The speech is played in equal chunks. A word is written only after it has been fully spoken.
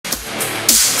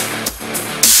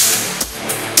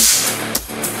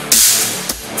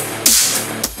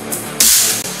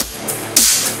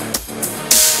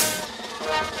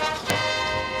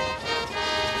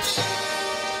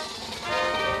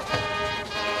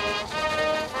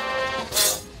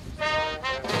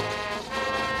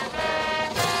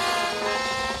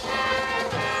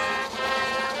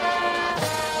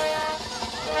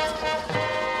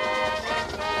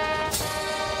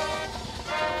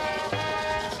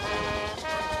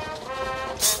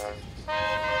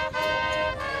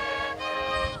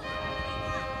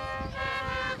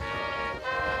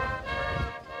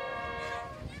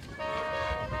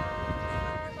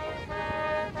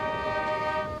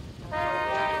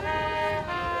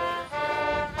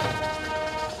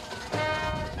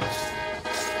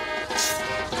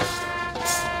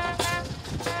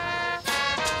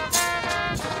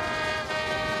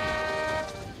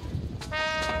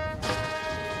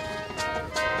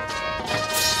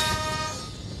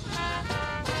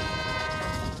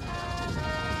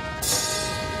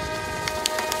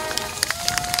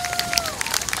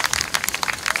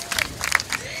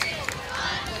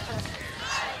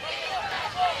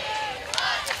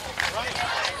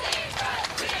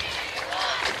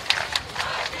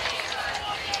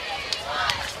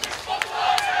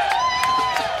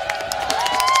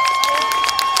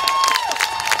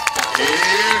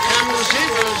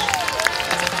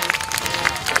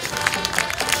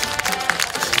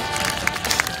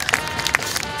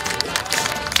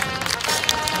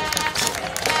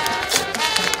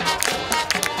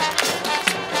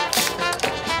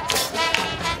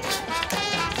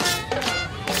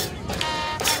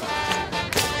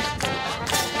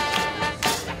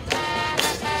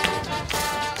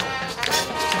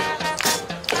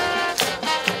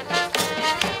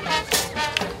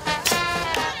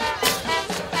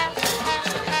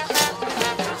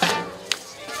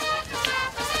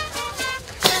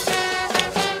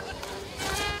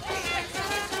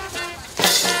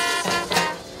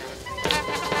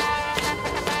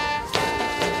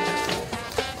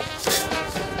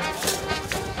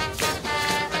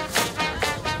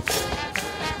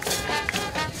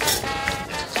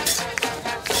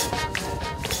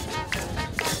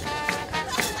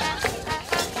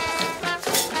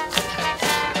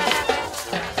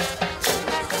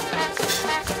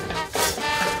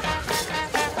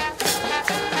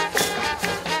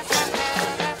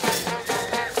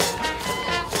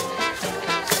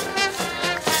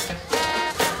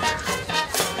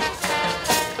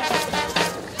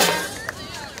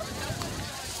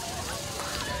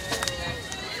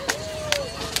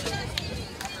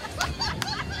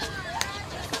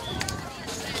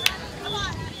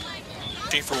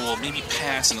Schaefer will maybe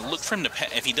pass, and look for him to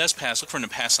if he does pass, look for him to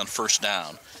pass on first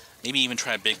down. Maybe even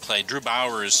try a big play. Drew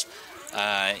Bowers,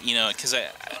 because I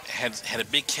had a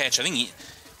big catch. I think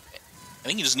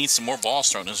he just needs some more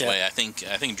balls thrown his way. I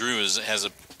think Drew has a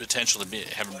potential to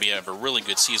have a really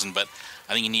good season, but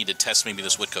I think you need to test maybe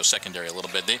this Whitko secondary a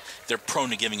little bit. They're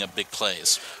prone to giving up big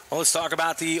plays. Well, let's talk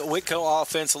about the Whitko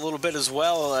offense a little bit as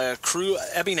well. Crew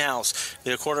Ebbinghaus,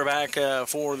 the quarterback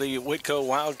for the Whitko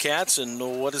Wildcats, and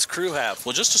what does Crew have?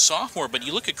 Well, just a sophomore, but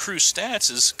you look at Crew's stats,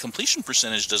 his completion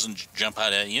percentage doesn't jump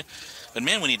out at you. But,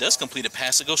 man, when he does complete a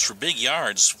pass, it goes for big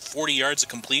yards, 40 yards of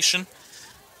completion.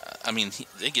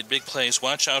 They get big plays.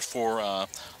 Watch out for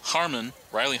Harmon,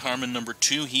 Riley Harmon, number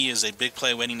 2. He is a big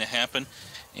play waiting to happen.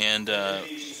 And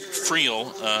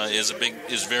Friel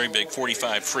is very big,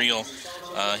 45.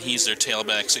 Friel, he's their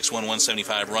tailback, 6'1",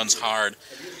 175, runs hard.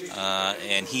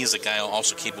 And he's a guy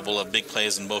also capable of big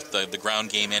plays in both the ground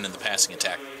game and in the passing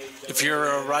attack. If you're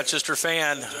a Rochester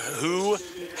fan, who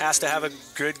has to have a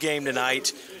good game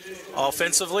tonight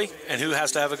offensively, and who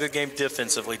has to have a good game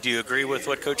defensively? Do you agree with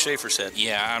what Coach Schaefer said?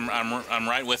 Yeah, I'm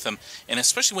right with him, and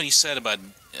especially what he said about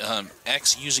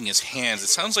X using his hands. It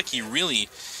sounds like he really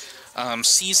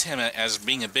sees him as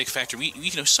being a big factor. We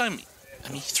saw him.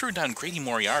 He threw down Grady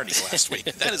Moriarty last week.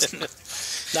 That is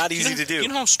not easy to do. You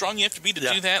know how strong you have to be to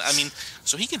do that?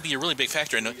 So he can be a really big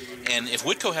factor. And if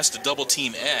Whitko has to double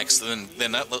team X, then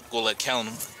that will let Callan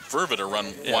Vervita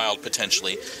run wild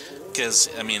potentially. Because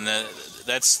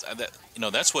that's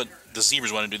what the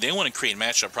Zebras want to do. They want to create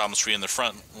matchup problems for you in the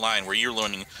front line, where you're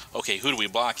learning, okay, who do we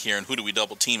block here, and who do we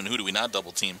double team, and who do we not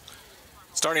double team.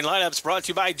 Starting lineups brought to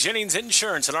you by Jennings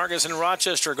Insurance and Argus and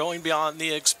Rochester, going beyond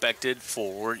the expected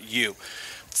for you.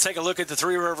 Let's take a look at the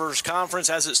Three Rivers Conference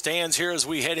as it stands here as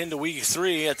we head into Week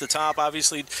 3. At the top,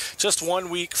 obviously, just 1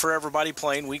 week for everybody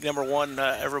playing. Week number 1,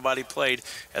 everybody played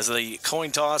as the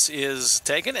coin toss is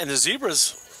taken, and the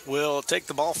Zebras will take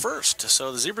the ball first.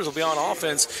 So the Zebras will be on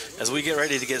offense as we get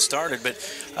ready to get started. But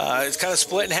it's kind of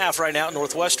split in half right now.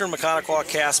 Northwestern, Mechanical,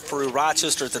 Cass, Peru,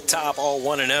 Rochester at the top, all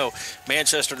 1-0.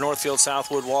 Manchester, Northfield,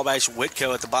 Southwood, Wabash,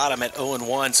 Whitko at the bottom at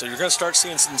 0-1. So you're going to start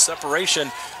seeing some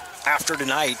separation after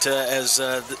tonight as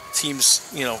the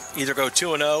teams, either go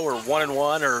 2-0 or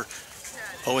 1-1 or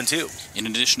 0-2. In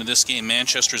addition to this game,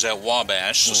 Manchester's at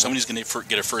Wabash, so somebody's going to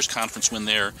get a first conference win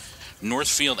there.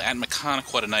 Northfield at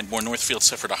Mechanical tonight. More Northfield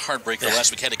suffered a heartbreaker last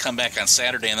week. Had to come back on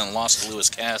Saturday and then lost to Lewis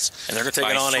Cass. And they're going to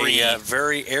take it on a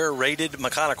very air-rated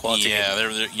Mechanical team.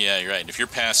 Yeah, you're right. If your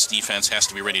pass defense has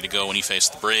to be ready to go when you face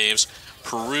the Braves.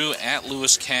 Peru at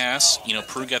Lewis Cass.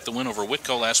 Peru got the win over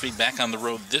Whitko last week. Back on the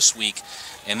road this week.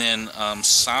 And then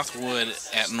Southwood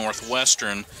at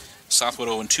Northwestern. Southwood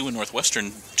 0-2 and Northwestern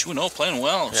 2-0, playing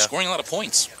well, scoring a lot of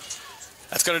points.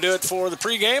 That's going to do it for the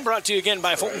pregame, brought to you again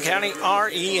by Fulton County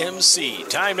REMC.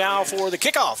 Time now for the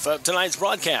kickoff of tonight's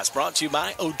broadcast, brought to you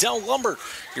by Odell Lumber,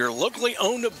 your locally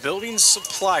owned building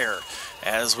supplier.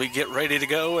 As we get ready to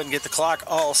go and get the clock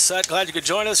all set, glad you could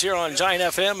join us here on Giant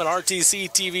FM and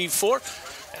RTC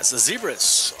TV4 as the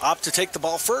Zebras opt to take the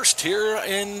ball first here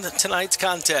in tonight's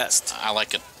contest. I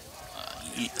like it.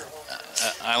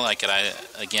 I like it.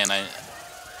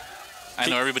 I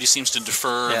know everybody seems to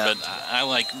defer, but I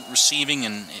like receiving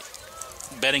and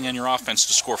betting on your offense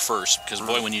to score first, because,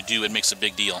 boy, when you do, it makes a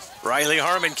big deal. Riley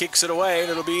Harmon kicks it away,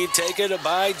 and it'll be taken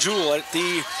by Jewell at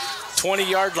the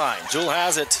 20-yard line. Jewell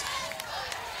has it.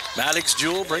 Maddox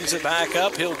Jewell brings it back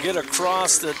up. He'll get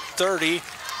across the 30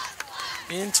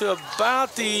 into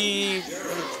about the,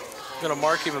 I'm going to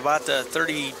mark him about the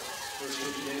 30,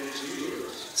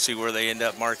 see where they end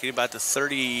up marking, about the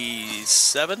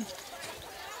 37.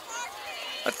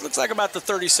 It looks like about the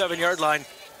 37-yard line.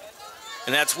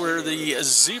 And that's where the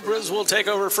Zebras will take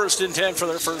over 1st and 10 for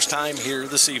their first time here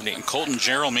this evening. And Colton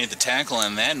Jarrell made the tackle,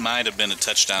 and that might have been a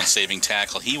touchdown-saving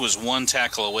tackle. He was one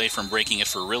tackle away from breaking it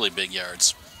for really big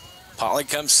yards. Polly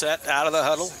comes set out of the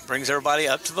huddle, brings everybody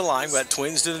up to the line. We've got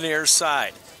twins to the near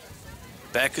side.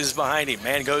 Beck is behind him.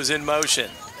 Man goes in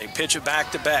motion. They pitch it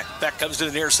back to Beck. Beck comes to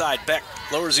the near side. Beck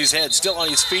lowers his head, still on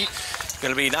his feet.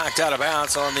 Going to be knocked out of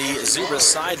bounds on the Zebra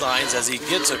sidelines as he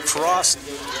gets across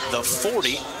the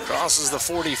 40, crosses the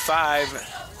 45.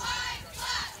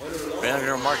 We're going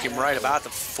to mark him right about the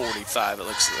 45, it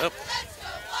looks up.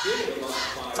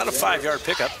 About a 5-yard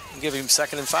pickup. Give him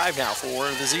 2nd and 5 now for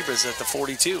the Zebras at the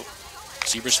 42.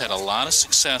 Zebras had a lot of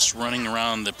success running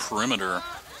around the perimeter.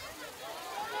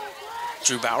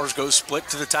 Drew Bowers goes split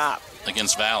to the top.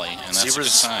 Against Valley, and that's a good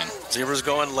sign. Zebras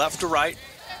going left to right.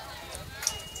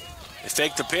 They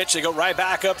fake the pitch. They go right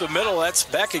back up the middle. That's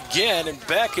Beck again, and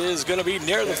Beck is going to be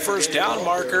near the first down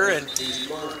marker, and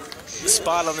the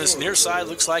spot on this near side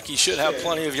looks like he should have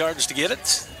plenty of yards to get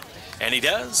it. And he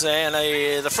does, and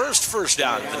the first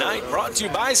down of the night brought to you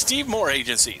by Steve Moore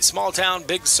Agency. Small town,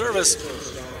 big service.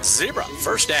 Zebra,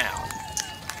 first down.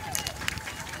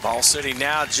 Ball sitting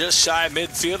now just shy of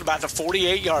midfield, about the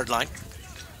 48-yard line.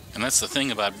 And that's the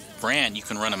thing about Brandt. You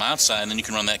can run him outside, and then you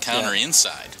can run that counter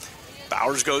inside.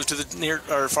 Bowers goes to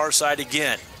the far side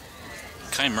again.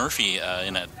 Kai Murphy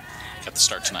got the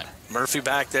start tonight. Murphy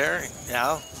back there.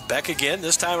 Now Beck again.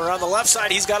 This time around the left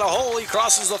side. He's got a hole. He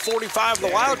crosses the 45 of the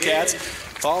Wildcats.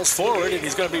 Falls forward, and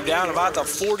he's going to be down about the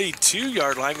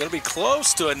 42-yard line. Going to be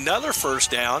close to another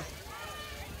first down.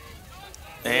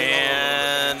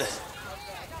 And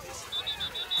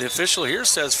the official here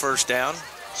says first down.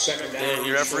 And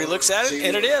your referee looks at it,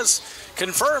 and it is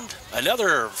confirmed.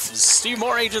 Another Steve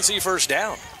Moore Agency first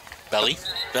down. Belly.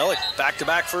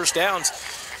 Back-to-back first downs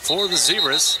for the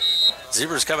Zebras.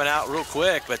 Zebras coming out real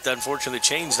quick, but unfortunately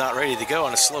Chain's not ready to go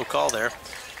on a slow call there.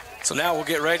 So now we'll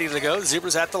get ready to go. The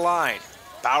Zebras at the line.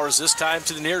 Bowers this time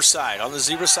to the near side on the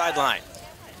Zebra sideline.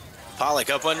 Pollock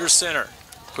up under center.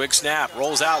 Quick snap,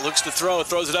 rolls out, looks to throw,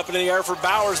 throws it up into the air for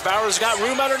Bowers. Bowers got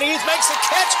room underneath, makes the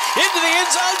catch into the end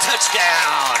zone.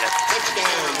 Touchdown!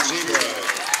 Touchdown, Zebra.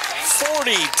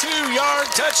 42-yard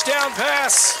touchdown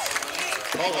pass.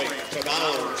 Pollock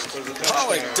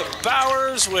to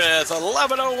Bowers with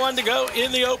 11:01 to go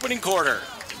in the opening quarter.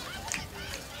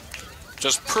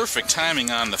 Just perfect timing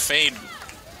on the fade.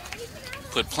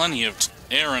 Put plenty of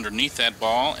air underneath that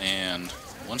ball, and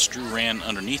once Drew ran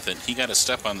underneath it, he got a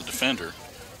step on the defender.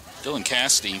 Dylan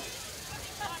Cassidy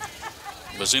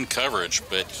was in coverage,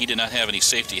 but he did not have any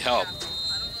safety help.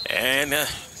 And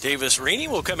Davis Reaney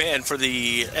will come in for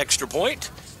the extra point.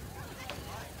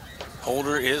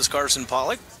 Holder is Carson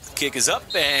Pollock. Kick is up,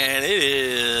 and it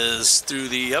is through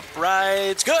the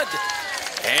uprights. Good.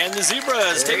 And the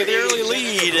Zebras take the early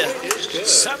lead,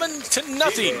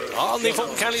 7-0 on the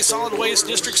Fulton County Solid Waste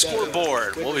District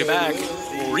scoreboard. We'll be back.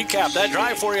 We'll recap that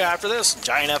drive for you after this.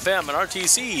 Giant FM and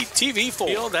RTC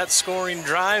TV4. That scoring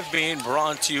drive being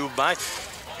brought to you by,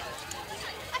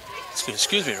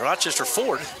 Rochester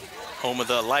Ford, home of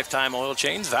the Lifetime Oil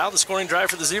Change. Val, the scoring drive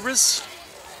for the Zebras.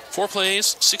 4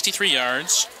 plays, 63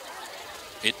 yards.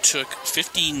 It took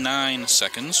 59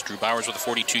 seconds. Drew Bowers with a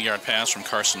 42-yard pass from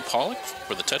Carson Pollock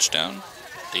for the touchdown.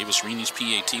 Davis Reaney's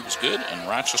PAT was good, and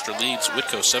Rochester leads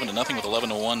Whitko 7-0 with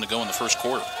 11:01 to go in the first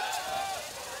quarter.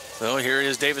 So here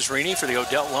is Davis Reaney for the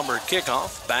Odell Lumber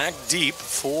kickoff. Back deep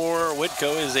for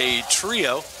Whitko is a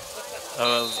trio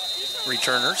of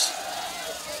returners.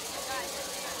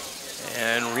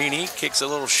 And Reaney kicks a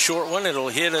little short one. It'll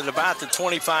hit at about the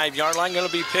 25-yard line. Going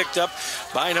to be picked up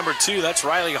by number 2. That's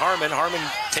Riley Harmon. Harmon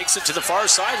takes it to the far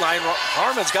sideline.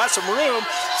 Harmon's got some room.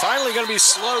 Finally going to be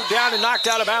slowed down and knocked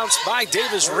out of bounds by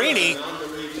Davis Reaney.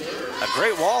 A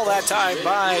great wall that time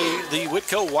by the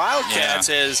Whitko Wildcats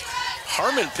as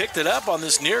Harmon picked it up on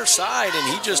this near side,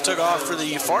 and he just took off for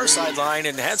the far sideline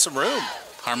and had some room.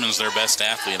 Harmon's their best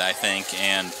athlete, I think,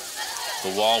 and the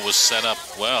wall was set up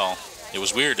well. It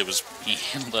was weird. He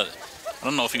handled it. I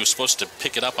don't know if he was supposed to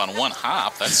pick it up on one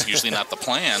hop. That's usually not the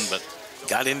plan, but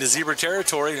got into Zebra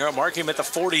territory. They're marking him at the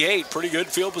 48. Pretty good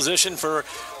field position for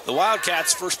the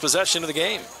Wildcats' first possession of the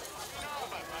game.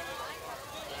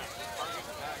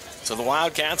 So the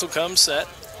Wildcats will come set.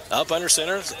 Up under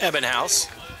center is Ebenhouse.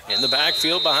 In the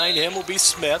backfield behind him will be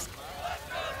Smith.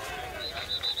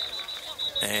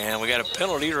 And we got a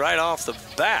penalty right off the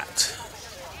bat.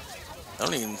 I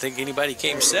don't even think anybody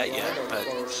came set yet, but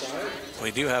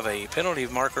we do have a penalty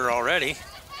marker already.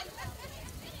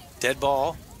 Dead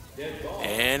ball.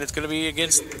 And it's going to be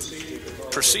against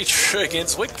procedure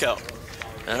against Whitko.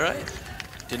 All right.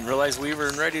 Didn't realize we were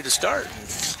ready to start.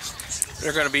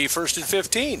 They're going to be 1st and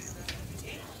 15.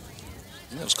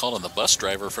 It was called on the bus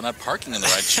driver for not parking in the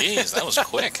right. Jeez, that was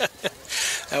quick.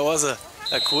 That was a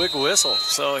quick whistle.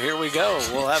 So here we go.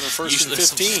 We'll have a 1st and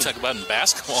 15. Talk about in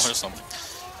basketball or something.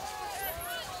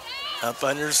 Up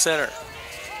under center.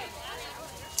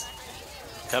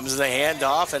 Comes the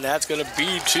handoff, and that's going to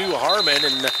be to Harmon,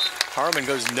 and Harmon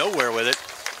goes nowhere with it.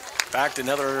 Back to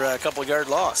another couple yard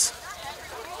loss.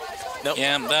 Nope.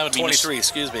 Yeah, that would be 23.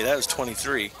 Excuse me, that was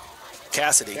 23.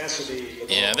 Cassidy.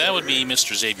 Yeah, that would be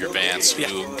Mr. Xavier Vance,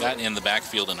 who got in the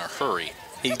backfield in a hurry.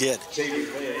 He did.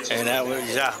 And that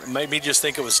was, made me just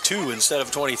think it was 2 instead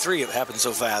of 23. It happened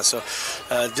so fast. So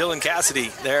Dylan Cassidy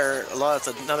there lost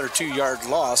another 2-yard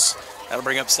loss. That'll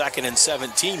bring up 2nd and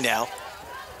 17 now.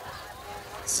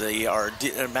 They are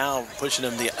now pushing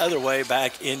them the other way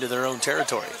back into their own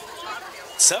territory.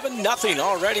 7-0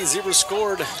 already. Zebra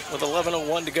scored with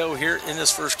 11:01 to go here in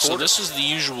this first quarter. So this is the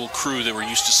usual crew that we're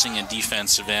used to seeing in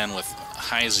defensive end with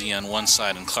Heisey on one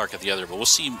side and Clark at the other, but we'll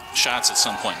see shots at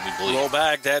some point, we believe. Roll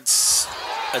back, that's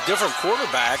a different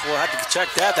quarterback. We'll have to check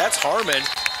that. That's Harmon,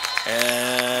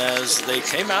 as they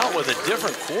came out with a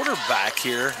different quarterback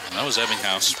here. And that was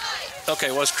Ebbinghaus. Okay,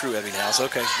 it was Crew Ebbinghaus.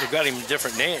 Okay, we've got him a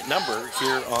different number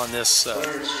here on this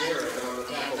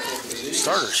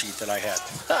starter sheet that I had.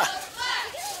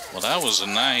 Well, that was a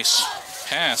nice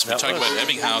pass. We talked about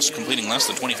Ebbinghaus completing less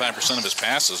than 25% of his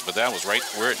passes, but that was right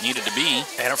where it needed to be.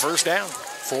 And a first down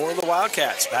for the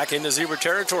Wildcats. Back into Zebra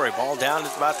territory. Ball down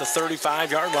at about the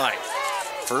 35-yard line.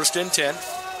 1st and 10.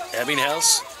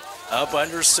 Ebbinghaus up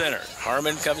under center.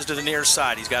 Harmon comes to the near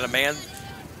side. He's got a man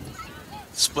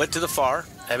split to the far.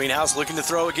 Ebbinghaus looking to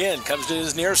throw again. Comes to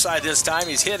his near side this time.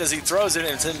 He's hit as he throws it,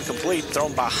 and it's incomplete.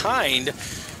 Thrown behind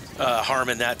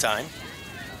Harmon that time.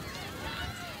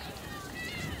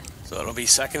 So it'll be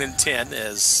 2nd and 10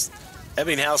 as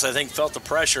Ebbinghaus, I think, felt the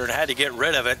pressure and had to get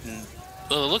rid of it. And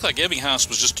well, it looked like Ebbinghaus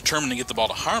was just determined to get the ball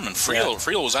to Harmon.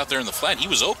 Friel was out there in the flat. He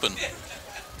was open.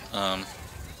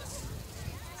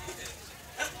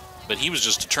 But he was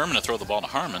just determined to throw the ball to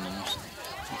Harmon. And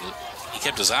he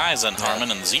kept his eyes on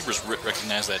Harmon, and the Zebras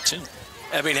recognized that too.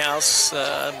 Ebbinghaus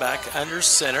back under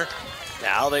center.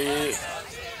 Now they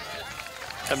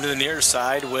come to the near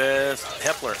side with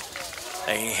Hepler.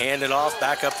 They hand it off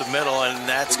back up the middle, and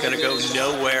that's going to go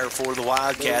nowhere for the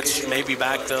Wildcats. Maybe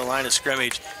back to the line of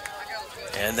scrimmage.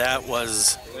 And that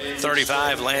was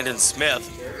 35, Landon Smith.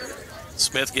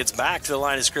 Smith gets back to the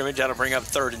line of scrimmage. That'll bring up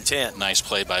 3rd and 10. Nice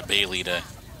play by Bailey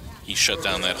he shut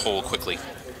down that hole quickly.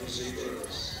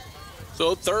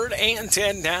 So 3rd and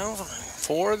 10 now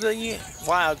for the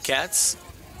Wildcats.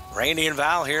 Randy and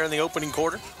Val here in the opening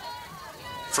quarter.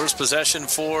 First possession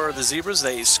for the Zebras.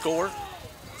 They score.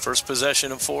 First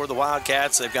possession for the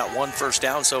Wildcats. They've got 1 first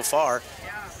down so far.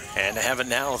 And have it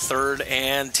now 3rd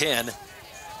and 10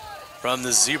 from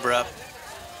the Zebra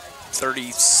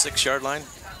 36-yard line,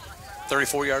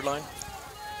 34-yard line.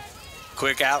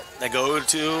 Quick out. They go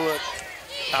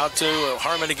out to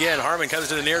Harmon again. Harmon comes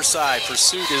to the near side.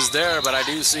 Pursuit is there, but I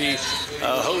do see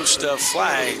a host of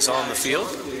flags on the field.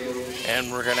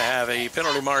 And we're going to have a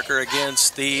penalty marker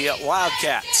against the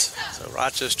Wildcats. So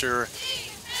Rochester,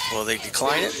 will they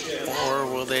decline it, or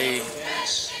will they?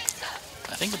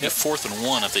 I think it'll be 4th and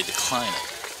 1 if they decline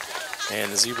it.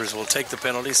 And the Zebras will take the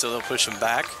penalty, so they'll push them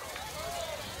back.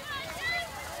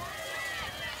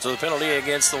 So the penalty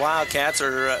against the Wildcats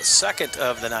are 2nd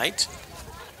of the night.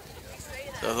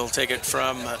 So they'll take it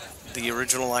from the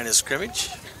original line of scrimmage.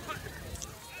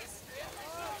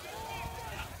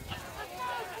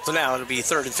 So now it'll be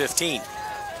 3rd and 15.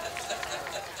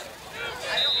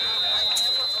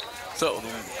 So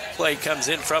the play comes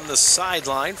in from the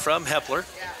sideline from Hepler.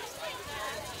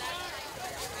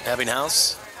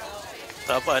 Ebbinghaus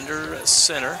up under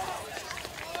center.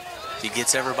 He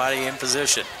gets everybody in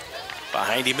position.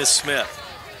 Behind him is Smith.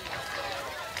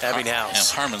 Ebbinghaus.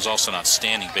 And Harmon's also an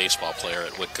outstanding baseball player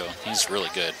at Whitko. He's really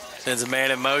good. Sends a man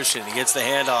in motion. He gets the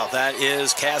handoff. That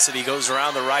is Cassidy. Goes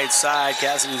around the right side.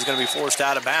 Cassidy's going to be forced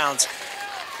out of bounds.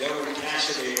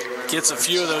 Gets a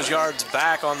few of those yards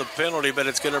back on the penalty, but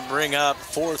it's going to bring up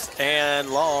 4th and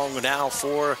long now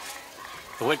for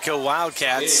the Whitko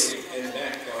Wildcats.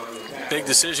 Big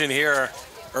decision here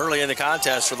early in the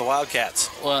contest for the Wildcats.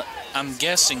 Well, I'm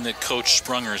guessing that Coach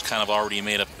Sprunger has kind of already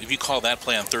made up. If you call that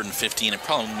play on 3rd and 15, it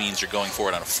probably means you're going for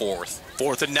it on a 4th.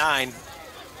 4th and 9.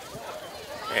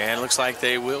 And it looks like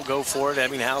they will go for it.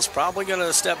 Ebbinghaus probably going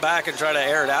to step back and try to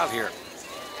air it out here.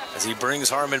 As he brings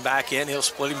Harmon back in, he'll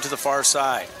split him to the far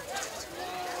side.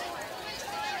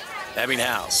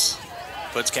 Ebbinghaus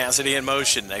puts Cassidy in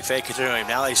motion. They fake it to him.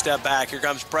 Now they step back. Here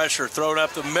comes pressure thrown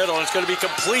up the middle, and it's going to be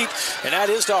complete. And that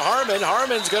is to Harmon.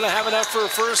 Harmon's going to have enough for a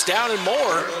first down and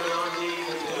more.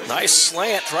 Nice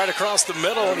slant right across the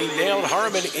middle, and he nailed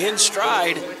Harmon in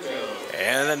stride.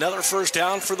 And another first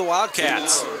down for the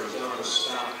Wildcats.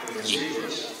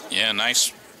 Yeah,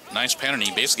 nice pattern.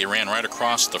 He basically ran right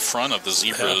across the front of the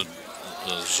Zebra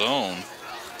zone,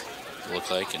 it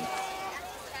looked like. And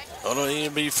it'll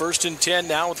be 1st and 10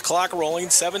 now with the clock rolling.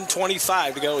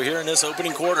 7:25 to go here in this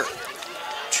opening quarter.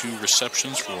 2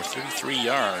 receptions for 33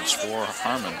 yards for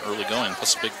Harmon early going,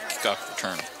 plus a big kickoff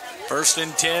return. 1st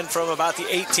and 10 from about the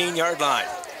 18-yard line.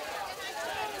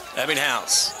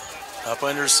 Ebbinghaus up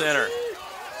under center.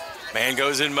 Man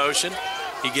goes in motion.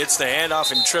 He gets the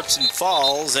handoff and trips and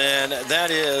falls, and that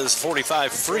is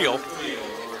 45 Friel.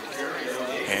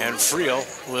 And Friel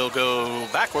will go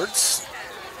backwards.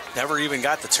 Never even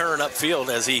got the turn upfield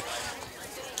as he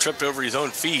tripped over his own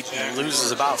feet and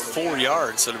loses about 4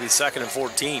 yards, so it'll be 2nd and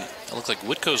 14. It looked like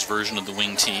Whitko's version of the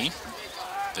wing tee.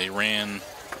 They ran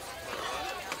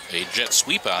a jet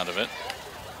sweep out of it.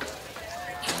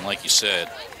 And like you said,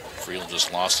 Friel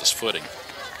just lost his footing.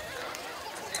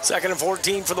 2nd and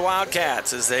 14 for the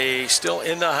Wildcats as they still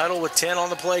in the huddle with 10 on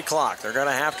the play clock. They're going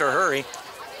to have to hurry.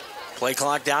 Play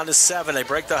clock down to 7. They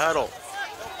break the huddle.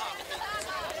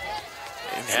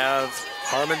 And have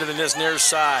Harmon to the near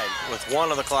side with 1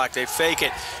 on the clock. They fake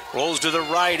it. Rolls to the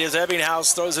right as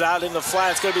Ebbinghaus throws it out in the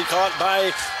flat. It's going to be caught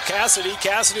by Cassidy.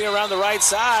 Cassidy around the right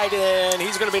side, and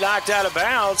he's going to be knocked out of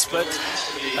bounds. But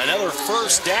another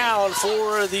first down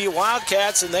for the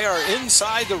Wildcats, and they are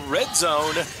inside the red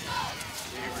zone.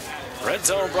 Red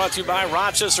Zone brought to you by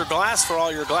Rochester Glass. For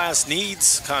all your glass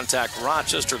needs, contact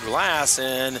Rochester Glass.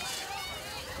 And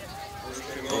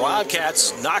the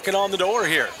Wildcats knocking on the door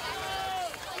here.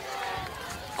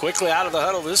 Quickly out of the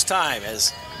huddle this time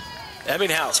as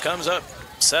Ebbinghaus comes up,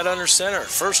 set under center.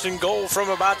 1st and goal from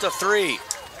about the 3.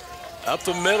 Up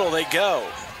the middle they go.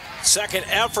 Second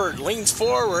effort, leans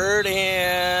forward,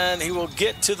 and he will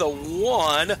get to the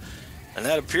 1. And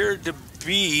that appeared to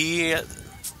be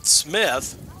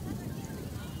Smith.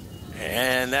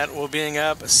 And that will bring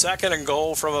up 2nd and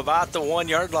goal from about the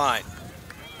 1-yard line.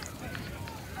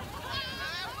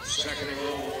 2nd and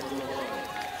goal from the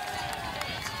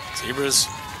 1. Zebras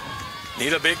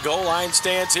need a big goal line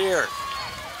stance here.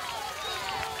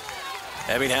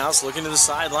 Ebbinghaus looking to the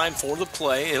sideline for the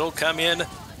play. It'll come in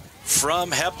from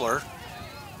Hepler.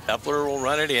 Hepler will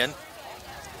run it in.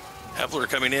 Hepler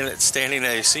coming in at standing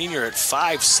a senior at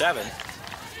 5'7".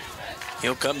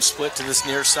 He'll come split to this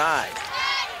near side.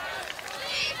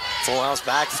 Full house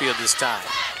backfield this time.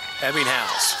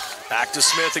 Ebbinghaus back to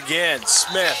Smith again.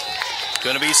 Smith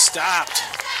going to be stopped.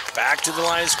 Back to the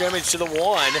line of scrimmage to the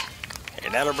 1.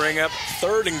 And that'll bring up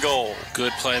 3rd and goal.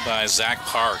 Good play by Zach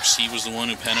Parks. He was the one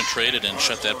who penetrated and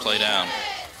shut that play down.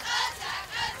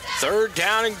 3rd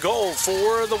down and goal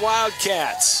for the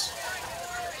Wildcats.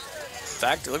 In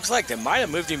fact, it looks like they might have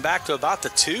moved him back to about the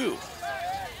 2.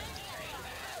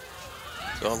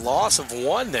 So a loss of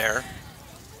 1 there.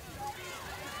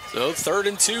 So 3rd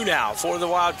and 2 now for the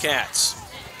Wildcats.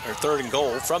 Or 3rd and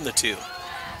goal from the 2.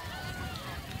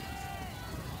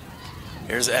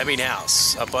 Here's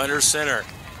Ebbinghaus up under center.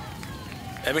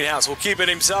 Ebbinghaus will keep it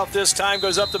himself this time.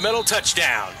 Goes up the middle.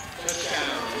 Touchdown.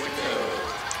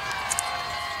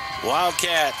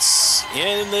 Wildcats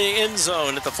in the end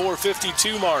zone at the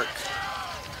 4:52 mark.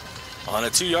 On a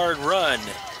 2-yard run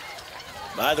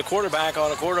by the quarterback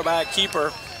on a quarterback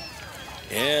keeper.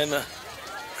 And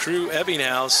Crew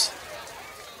Ebbinghaus.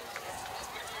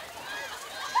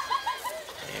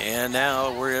 And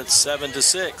now we're at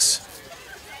 7-6.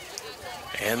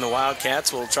 And the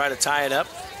Wildcats will try to tie it up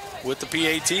with the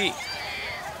PAT.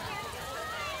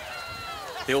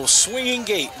 The old swinging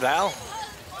gate, Val.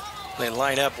 They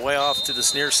line up way off to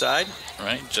this near side.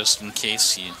 Right, just in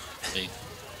case they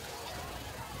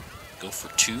go for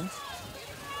 2.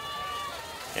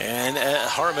 And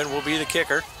Harmon will be the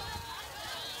kicker.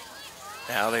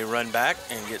 Now they run back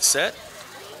and get set.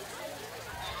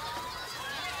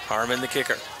 Harmon the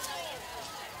kicker.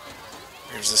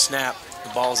 Here's the snap. The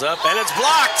ball's up, and it's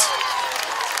blocked.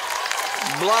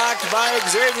 Blocked by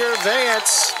Xavier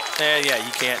Vance. And yeah,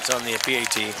 you can't. It's on the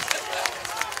PAT.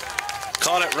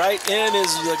 Caught it right in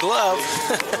his glove.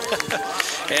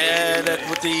 And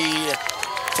with the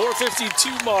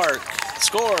 4:52 mark,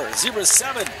 score Zebras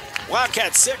 7,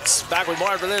 Wildcats 6. Back with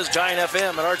more for this Giant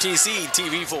FM at RTC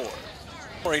TV4.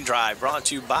 Morning Drive brought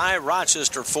to you by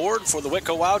Rochester Ford for the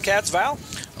Whitko Wildcats. Val?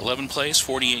 11 plays,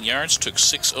 48 yards, took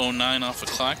 6:09 off the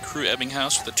clock. Crew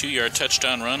Ebbinghaus with a 2-yard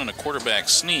touchdown run and a quarterback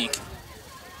sneak.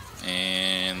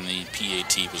 And the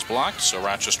PAT was blocked, so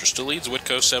Rochester still leads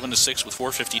Whitko 7-6 with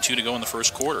 4:52 to go in the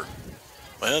first quarter.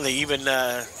 Well, they even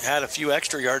had a few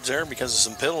extra yards there because of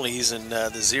some penalties, and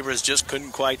the Zebras just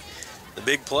couldn't quite. The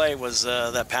big play was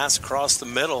that pass across the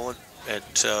middle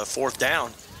at 4th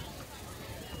down.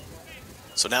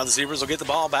 So now the Zebras will get the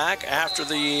ball back after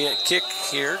the kick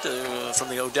here from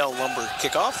the Odell Lumber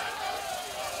kickoff.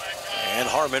 And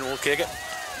Harmon will kick it.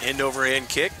 End-over-end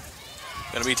kick.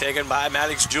 Going to be taken by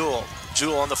Maddox Jewell.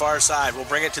 Jewell on the far side will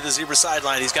bring it to the Zebra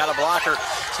sideline. He's got a blocker.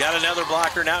 He's got another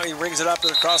blocker. Now he brings it up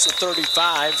across the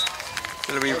 35.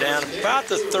 Going to be down about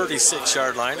the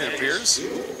 36-yard line, it appears.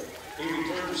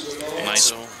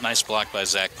 Nice block by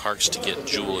Zach Parks to get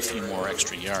Jewell a few more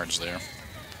extra yards there.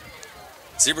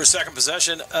 Zebra's second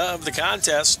possession of the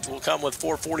contest will come with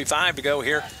 4:45 to go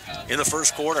here in the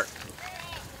first quarter.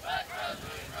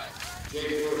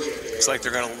 Looks like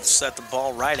they're going to set the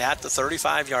ball right at the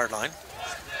 35-yard line.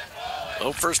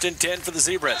 Low 1st and 10 for the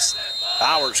Zebras.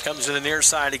 Bowers comes to the near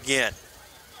side again.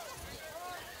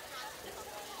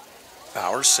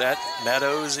 Bowers set.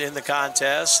 Meadows in the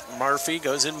contest. Murphy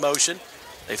goes in motion.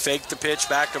 They fake the pitch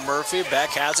back to Murphy.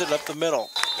 Beck has it up the middle.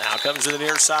 Now comes to the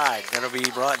near side. Going to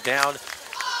be brought down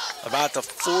about the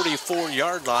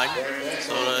 44-yard line.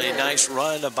 So a nice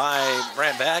run by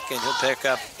Brant Beck, and he'll pick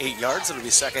up 8 yards. It'll be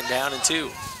 2nd down and 2.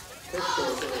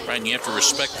 Right, and you have to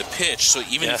respect the pitch. So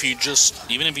even if you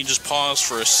just pause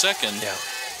for a second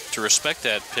to respect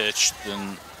that pitch,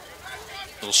 then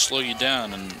it'll slow you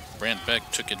down. And Brant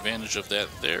Beck took advantage of that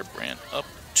there. Brant up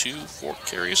to 4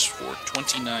 carries for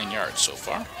 29 yards so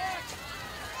far.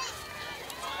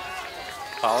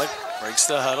 Pollock breaks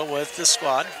the huddle with the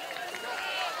squad.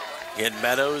 Again,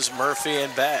 Meadows, Murphy,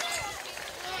 and Beck.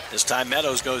 This time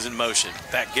Meadows goes in motion.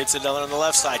 Beck gets it down on the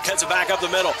left side, cuts it back up the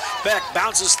middle. Beck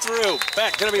bounces through.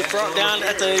 Beck going to be brought down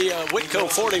at the Whitko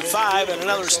 45, and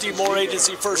another Steve Moore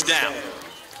Agency first down.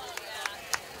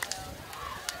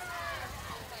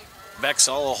 Beck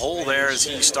saw a hole there as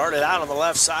he started out on the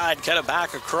left side, cut it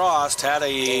back across, had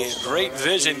a great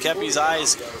vision, kept his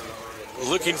eyes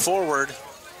looking forward,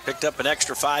 picked up an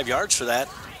extra 5 yards for that.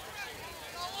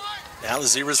 Now the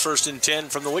Zebras 1st and 10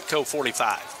 from the Whitko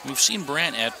 45. We've seen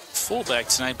Brant at fullback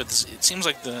tonight, but it seems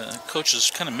like the coach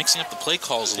is kind of mixing up the play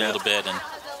calls a little bit, and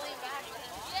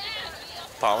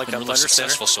Pollock been up really under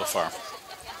successful center. so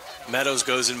far. Meadows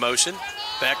goes in motion.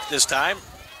 Beck this time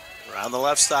around the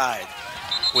left side.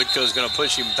 Whitko's going to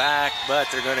push him back, but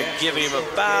they're going to give him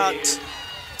about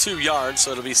 2 yards,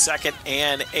 so it'll be 2nd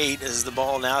and 8 as the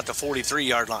ball now at the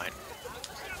 43-yard line.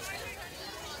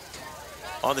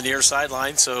 On the near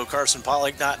sideline, so Carson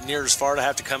Pollock not near as far to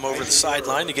have to come over the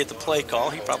sideline to get the play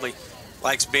call. He probably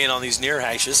likes being on these near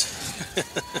hashes.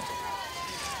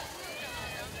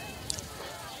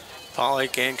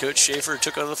 Pollock and Coach Schaefer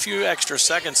took a few extra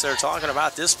seconds there talking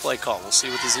about this play call. We'll see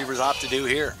what the Zebras opt to do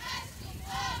here.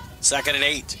 2nd and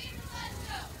 8.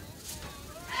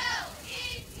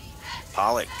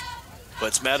 Pollock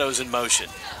puts Meadows in motion.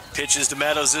 Pitches to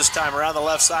Meadows this time around the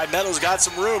left side. Meadows got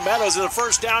some room. Meadows in the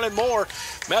first down and more.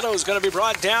 Meadows going to be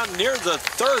brought down near the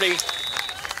 30.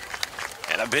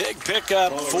 And a big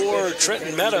pickup for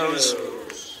Trenton Meadows.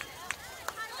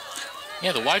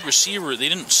 Yeah, the wide receiver, they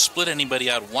didn't split anybody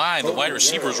out wide. The wide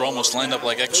receivers were almost lined up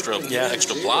like extra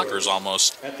blockers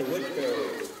almost. At the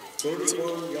Whitko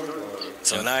 31-yard line.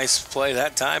 So nice play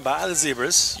that time by the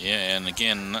Zebras. Yeah, and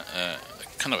again,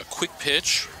 kind of a quick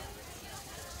pitch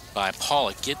by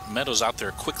Pollock. Get Meadows out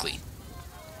there quickly.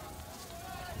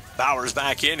 Bowers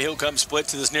back in. He'll come split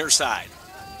to this near side.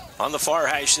 On the far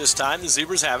hash this time, the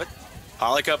Zebras have it.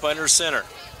 Pollock up under center.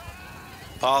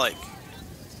 Pollock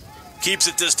keeps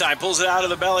it this time. Pulls it out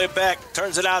of the belly of Beck.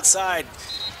 Turns it outside.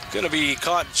 Going to be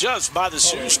caught just by the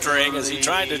shoestring as he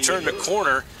tried to turn the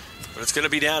corner. But it's going to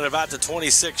be down at about the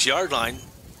 26-yard line.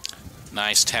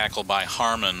 Nice tackle by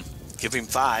Harmon. Give him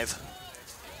 5.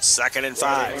 2nd and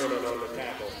 5.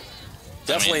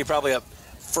 Definitely probably a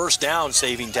first down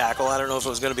saving tackle. I don't know if it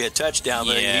was going to be a touchdown,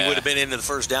 but he would have been into the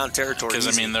first down territory.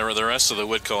 Because, the rest of the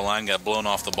Whitko line got blown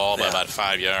off the ball by about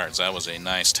 5 yards. That was a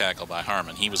nice tackle by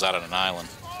Harmon. He was out on an island.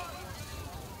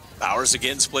 Bowers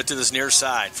again split to this near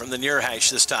side from the near hash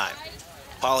this time.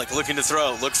 Pollock looking to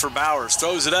throw. Look for Bowers.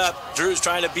 Throws it up. Drew's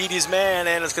trying to beat his man,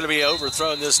 and it's going to be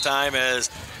overthrown this time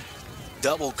as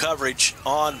double coverage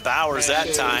on Bowers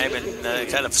that time, and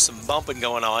kind of some bumping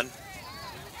going on.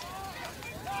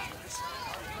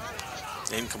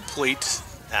 Incomplete.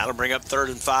 That'll bring up 3rd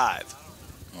and 5.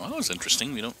 Well, that was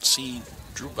interesting. We don't see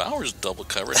Drew Bowers double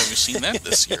covered. Have you seen that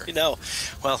this year? No.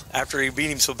 Well, after he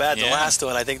beat him so bad the last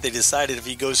one, I think they decided if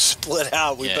he goes split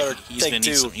out, we better take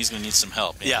 2. He's going to need some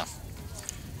help. Yeah.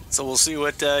 So we'll see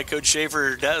what Coach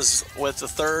Schaefer does with the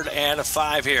 3rd and a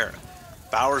 5 here.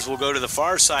 Bowers will go to the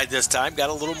far side this time. Got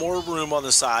a little more room on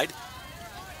the side.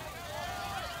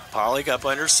 Pollock up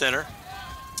under center.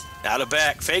 Now to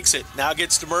Beck. Fakes it. Now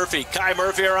gets to Murphy. Kai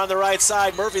Murphy are on the right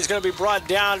side. Murphy's going to be brought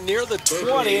down near the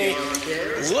 20.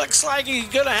 Looks like he's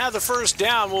going to have the first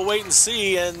down. We'll wait and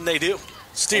see, and they do.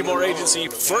 Steve Moore Agency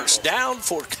first down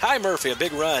for Kai Murphy. A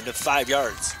big run of 5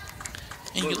 yards.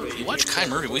 And you watch Kai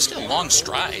Murphy. Well, he's got long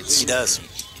strides. He does.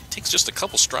 It takes just a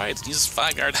couple strides. He's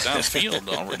 5 yards downfield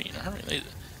already in a hurry.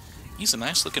 He's a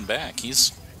nice-looking back.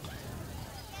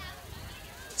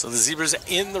 So the Zebras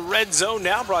in the red zone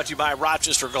now, brought to you by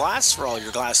Rochester Glass. For all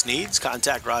your glass needs,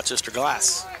 contact Rochester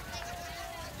Glass.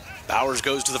 Bowers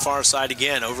goes to the far side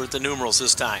again, over at the numerals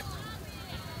this time.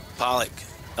 Pollock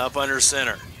up under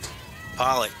center.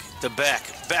 Pollock to Beck.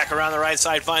 Beck around the right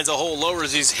side, finds a hole,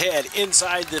 lowers his head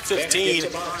inside the 15.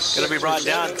 Going to be brought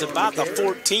down to about the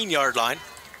 14-yard line.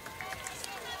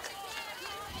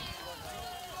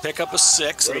 Pick up a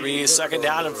 6. It'll be 2nd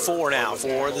down and 4 now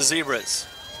for the Zebras.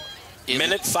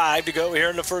 Minute 5 to go here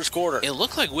in the first quarter. It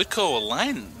looked like Whitko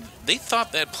aligned they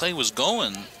thought that play was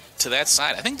going to that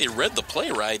side. I think they read the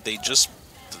play right. The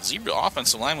Zebra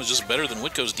offensive line was just better than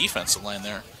Whitko's defensive line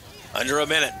there. Under a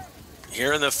minute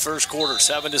here in the first quarter,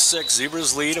 7-6,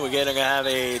 Zebras lead, and we're going to have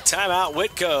a timeout,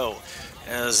 Whitko,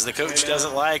 as the coach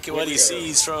doesn't like what he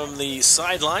sees from the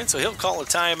sideline, so he'll call a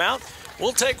timeout.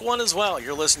 We'll take one as well.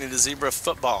 You're listening to Zebra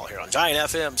Football here on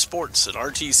Giant FM Sports at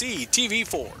RTC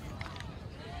TV4.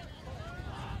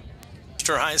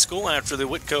 Rochester High School after the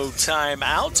Whitko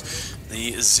timeout.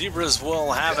 The Zebras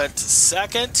will have it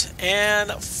 2nd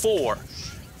and 4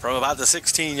 from about the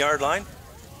 16-yard line.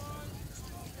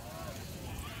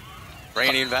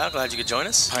 Randy and Val, glad you could join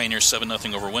us. Pioneers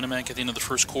 7-0 over Winnemac at the end of the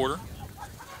first quarter.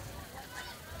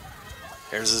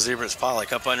 Here's the Zebras.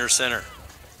 Pollock up under center.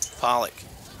 Pollock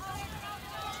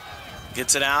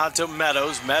gets it out to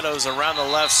Meadows. Meadows around the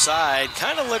left side.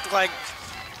 Kind of looked like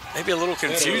maybe a little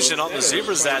confusion on the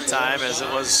Zebras that time, as it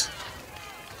was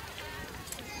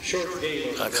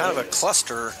kind of a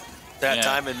cluster that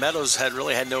time, and Meadows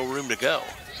really had no room to go.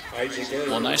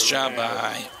 Well, nice job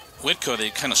by Whitko. They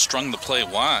kind of strung the play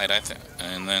wide, I think,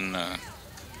 and then the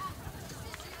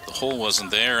hole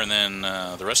wasn't there, and then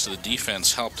the rest of the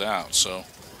defense helped out. So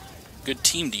good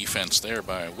team defense there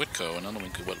by Whitko. And only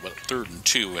what 3rd and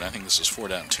 2, and I think this is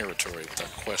 4-down territory without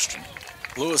question.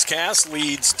 Lewis Cass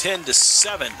leads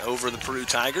 10-7 over the Peru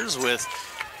Tigers with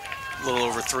a little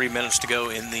over 3 minutes to go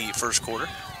in the first quarter.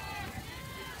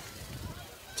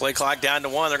 Play clock down to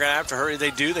 1. They're going to have to hurry.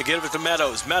 They do. They get it to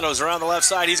Meadows. Meadows around the left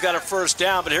side. He's got a first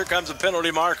down, but here comes a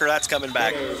penalty marker. That's coming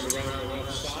back.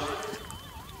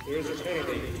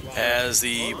 As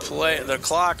the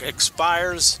clock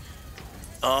expires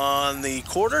on the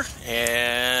quarter,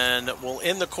 and we'll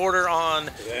end the quarter on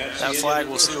that flag.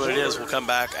 We'll see what it is. We'll come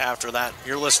back after that.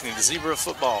 You're listening to Zebra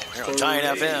Football here on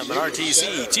Giant FM and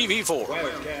RTC TV4.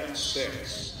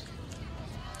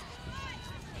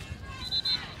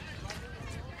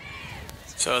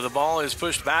 So the ball is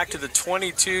pushed back to the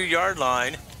 22-yard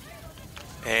line,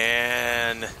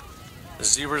 and the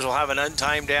Zebras will have an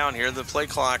untimed down here. The play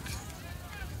clock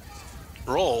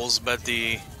rolls, but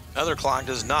the other clock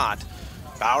does not.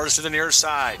 Bowers to the near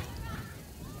side.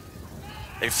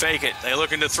 They fake it. They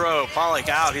looking to throw. Pollock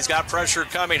out. He's got pressure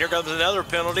coming. Here comes another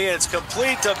penalty, and it's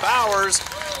complete to Bowers,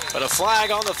 but a flag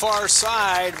on the far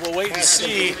side. We'll wait and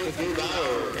see.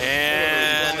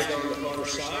 And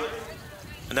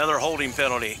another holding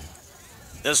penalty.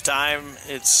 This time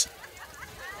it's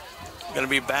going to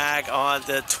be back on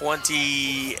the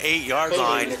 28-yard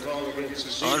line.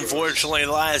 Unfortunately,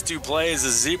 the last 2 plays, the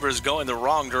Zebras going the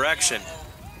wrong direction.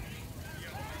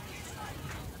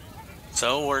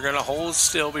 So we're going to hold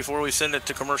still before we send it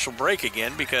to commercial break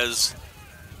again, because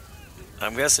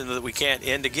I'm guessing that we can't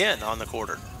end again on the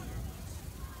quarter.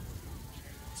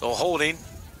 So holding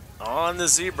on the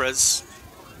Zebras.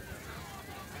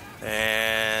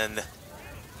 And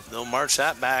they'll march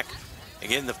that back.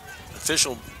 Again, the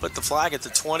official put the flag at the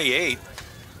 28.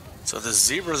 So the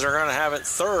Zebras are going to have it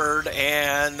 3rd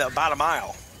and about a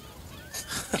mile.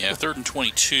 Yeah, 3rd and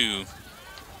 22.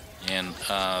 And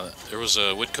there was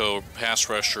a Whitko pass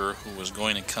rusher who was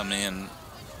going to come in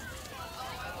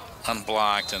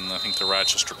unblocked, and I think the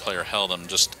Rochester player held him,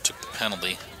 just took the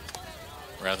penalty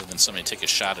rather than somebody take a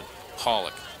shot at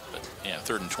Pollock. But, yeah,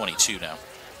 3rd and 22 now.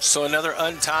 So another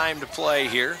untimed play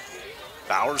here.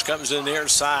 Bowers comes to the near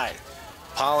side.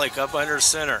 Pollock up under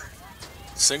center.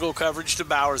 Single coverage to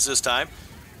Bowers this time.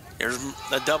 Here's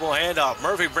a double handoff.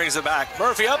 Murphy brings it back.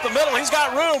 Murphy up the middle. He's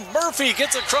got room. Murphy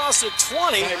gets across the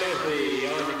 20.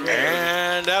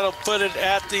 And that'll put it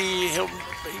at he'll be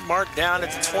marked down at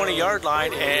the 20-yard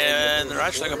line. And they're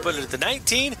actually going to put it at the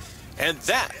 19. And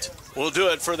that will do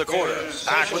it for the quarter.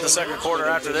 Back with the second quarter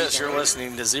after this. You're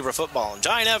listening to Zebra Football on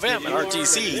Giant FM and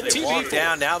RTC TV.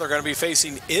 Down now. They're going to be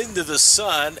facing into the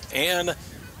sun and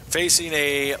facing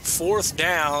a 4th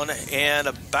down and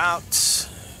about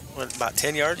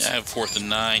 10 yards? Yeah, 4th and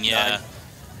 9, yeah.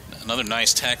 9. Another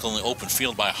nice tackle in the open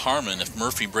field by Harmon. If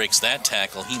Murphy breaks that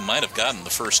tackle, he might have gotten the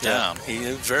first down. He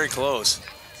is very close.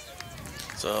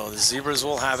 So the Zebras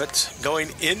will have it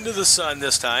going into the sun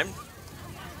this time.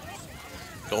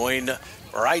 Going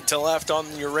right to left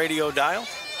on your radio dial.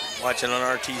 Watching on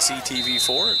RTC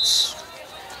TV4. It's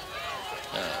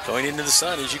going into the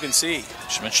sun, as you can see.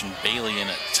 She mentioned Bailey in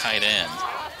at tight end.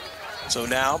 So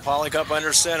now Pollock up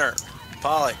under center.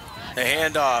 Pollock, the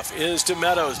handoff is to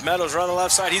Meadows. Meadows on the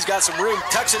left side. He's got some room.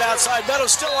 Tucks it outside.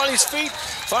 Meadows still on his feet.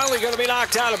 Finally going to be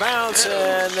knocked out of bounds.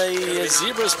 And the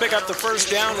Zebras pick up the first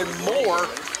down and more.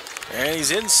 And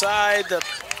he's inside the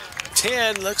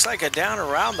 10. Looks like a down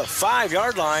around the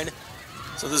 5-yard line.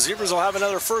 So the Zebras will have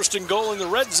another 1st and goal in the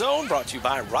red zone. Brought to you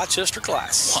by Rochester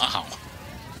Glass. Wow.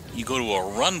 You go to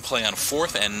a run play on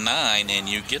 4th and 9, and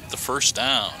you get the first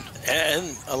down.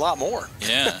 And a lot more.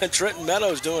 Yeah. Trenton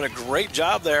Meadows doing a great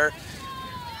job there.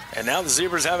 And now the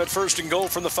Zebras have it 1st and goal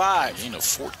from the 5. Gain of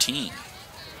 14.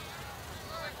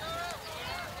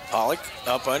 Pollock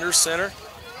up under center.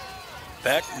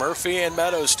 Beck, Murphy, and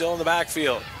Meadows still in the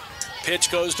backfield.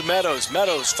 Pitch goes to Meadows.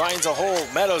 Meadows finds a hole.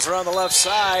 Meadows around the left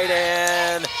side,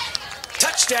 and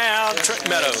touchdown, Trenton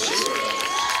Meadows.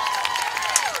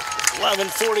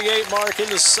 11:48 mark in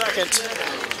the second.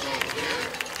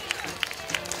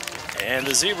 And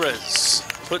the Zebras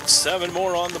put 7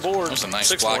 more on the board. That was a nice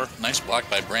 6 block. more. Nice block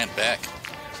by Brant Beck.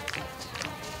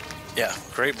 Yeah,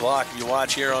 great block. You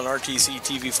watch here on RTC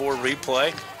TV4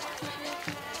 replay.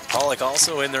 Pollock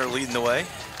also in there leading the way.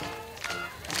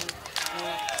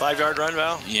 5-yard run,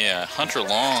 Val? Yeah, Hunter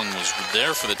Long was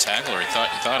there for the tackle, or he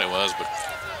thought it was, but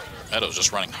Meadows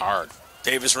just running hard.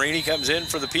 Davis Rainey comes in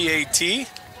for the PAT.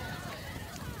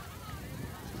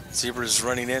 Zebras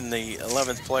running in the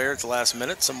 11th player at the last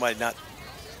minute. Somebody not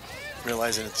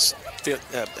realizing it's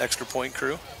extra point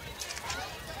crew.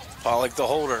 Pollock, the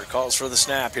holder, calls for the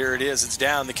snap. Here it is. It's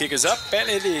down. The kick is up, and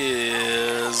it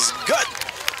is good.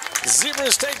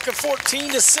 Zebras take the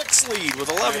 14-6 lead with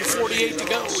 11:48 to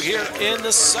go here in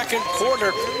the second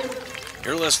quarter.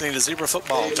 You're listening to Zebra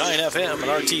Football, Giant FM and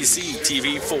RTC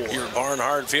TV4. Here at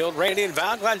Barnhard Field. Randy and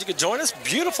Val, glad you could join us.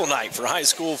 Beautiful night for high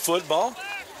school football.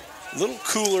 A little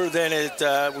cooler than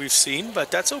we've seen,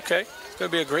 but that's okay. It's going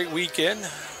to be a great weekend.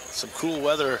 Some cool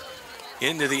weather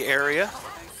into the area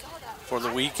for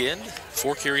the weekend.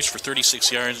 4 carries for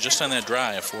 36 yards just on that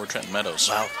drive for Trenton Meadows.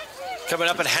 Wow. Coming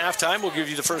up at halftime, we'll give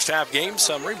you the first half game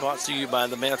summary brought to you by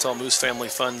the Mantle Moose Family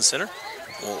Fun Center.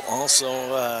 We'll also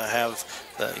have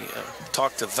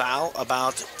talk to Val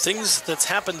about things that's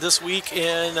happened this week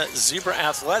in Zebra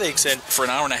Athletics. And for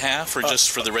an hour and a half, or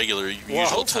just for the regular usual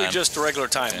hopefully time? just the regular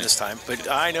time this time.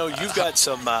 But I know you've got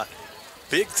some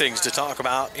big things to talk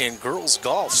about in girls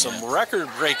golf. Some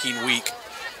record-breaking week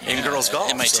in girls golf.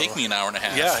 It might take me an hour and a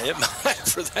half. Yeah, it might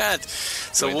for that.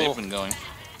 So they've been going.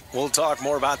 We'll talk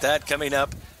more about that coming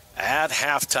up at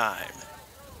halftime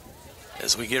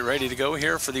as we get ready to go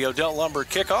here for the Odell Lumber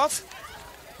kickoff.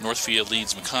 Northfield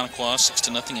leads McConaughey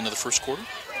 6-0 into the first quarter.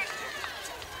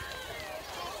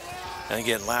 And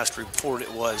again, last report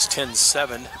it was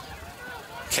 10-7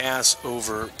 Cass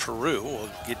over Peru. We'll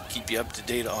keep you up to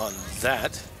date on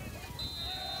that.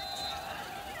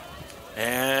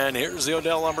 And here's the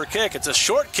Odell Lumber kick. It's a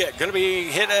short kick, going to be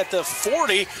hit at the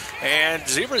 40, and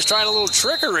Zebra's trying a little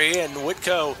trickery, and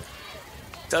Whitko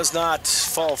does not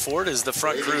fall for it. Is the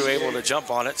front crew able to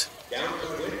jump on it?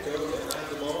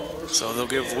 So they'll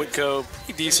give Whitko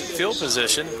pretty decent field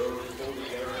position,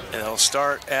 and they'll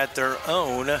start at their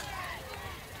own. Looks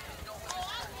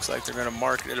like they're going to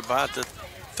mark it at about the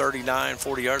 39,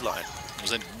 40-yard line.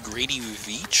 Was that Grady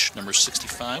Veach, number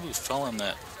 65, who fell on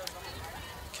that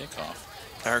kickoff?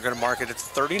 They're going to mark it at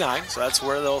 39, so that's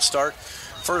where they'll start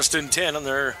 1st and 10 on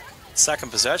their second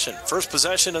possession. First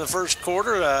possession of the first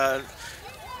quarter,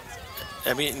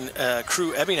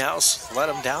 Crew Ebbinghaus let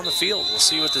them down the field. We'll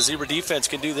see what the Zebra defense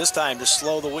can do this time to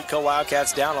slow the Whitko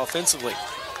Wildcats down offensively.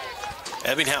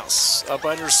 Ebbinghaus up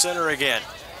under center again.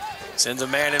 Sends a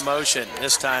man in motion.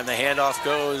 This time the handoff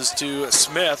goes to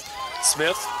Smith.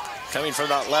 Smith coming from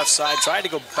that left side, tried to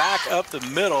go back up the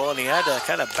middle, and he had to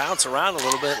kind of bounce around a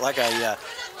little bit like a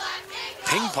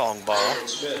ping pong ball.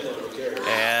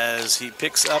 As he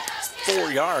picks up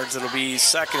 4 yards, it'll be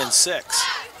 2nd and 6.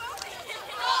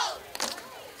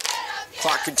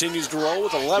 Clock continues to roll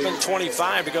with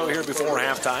 11:25 to go here before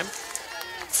halftime.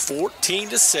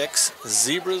 14-6,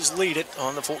 Zebras lead it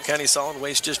on the Fulton County Solid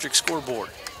Waste District scoreboard.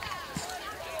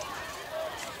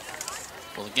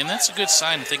 Well, again, that's a good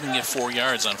sign if they can get 4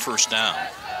 yards on first down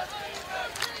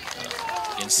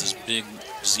against this big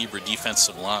Zebra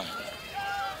defensive line.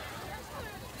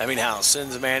 Ebbinghaus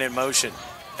sends a man in motion.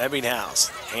 Ebbinghaus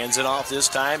hands it off this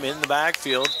time in the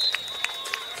backfield.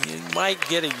 He might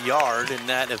get a yard, and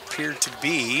that appeared to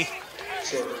be.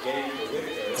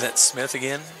 Is that Smith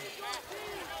again?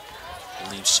 I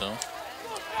believe so.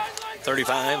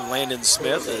 35, Landon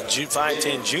Smith, a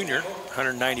 5'10 junior,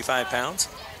 195 pounds.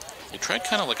 They tried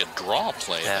kind of like a draw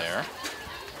play there.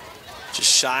 Just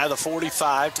shy of the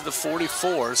 45 to the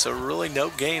 44, so really no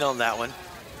gain on that one.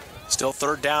 Still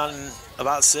 3rd down and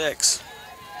about 6.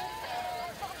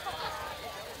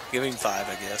 Give him 5,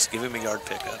 I guess. Give him a yard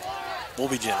pickup. We'll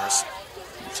be generous.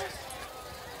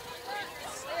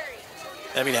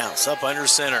 Ebbinghaus up under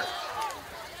center.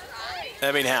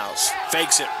 Ebbinghaus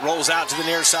fakes it, rolls out to the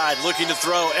near side, looking to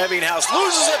throw. Ebbinghaus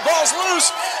loses it, ball's loose.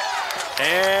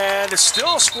 And it's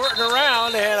still squirting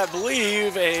around, and I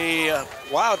believe a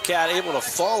Wildcat able to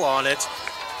fall on it.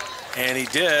 And he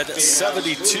did.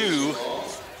 72.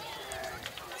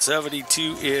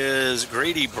 72 is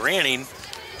Grady Branning,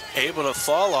 able to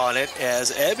fall on it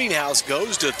as Ebbinghaus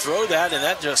goes to throw that, and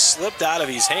that just slipped out of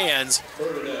his hands.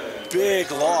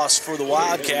 Big loss for the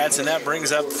Wildcats, and that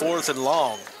brings up 4th and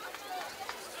long.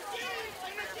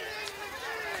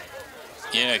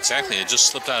 Yeah, exactly. It just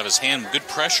slipped out of his hand. Good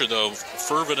pressure, though.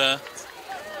 Fervida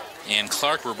and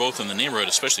Clark were both in the neighborhood,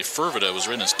 especially Fervida was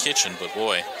right in his kitchen, but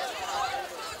boy.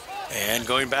 And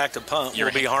going back to punt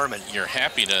will be Harmon. You're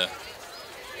happy to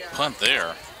punt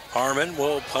there. Harmon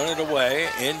will punt it away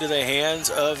into the hands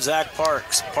of Zach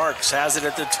Parks. Parks has it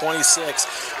at the 26.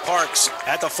 Parks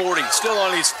at the 40, still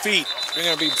on his feet. They're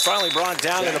going to be finally brought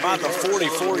down at about the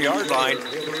 44-yard line.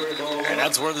 And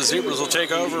that's where the Zebras will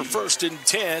take over 1st and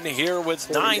 10 here with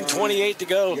 9:28 to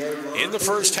go in the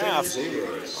first half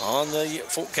on the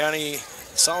Fulton County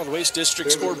Solid Waste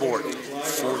District scoreboard.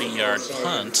 40-yard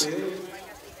punt,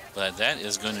 but that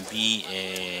is going to be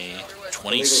a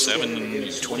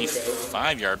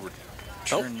 25-yard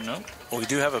return. Nope. Well, we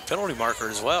do have a penalty marker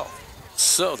as well,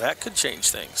 so that could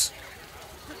change things.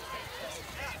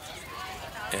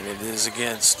 And it is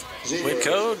against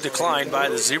Whitko, declined by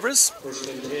the Zebras.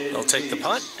 They'll take the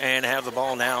punt and have the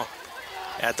ball now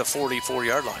at the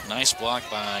 44-yard line. Nice block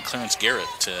by Clarence Garrett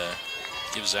to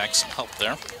give Zach some help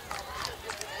there.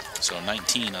 So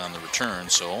 19 on the return,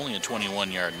 so only a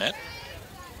 21-yard net.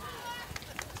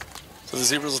 So the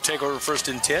Zebras will take over 1st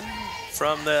and 10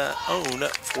 from the own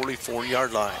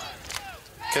 44-yard line.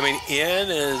 Coming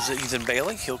in is Ethan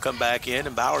Bailey. He'll come back in,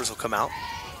 and Bowers will come out.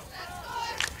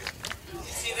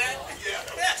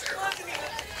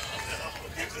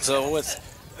 So with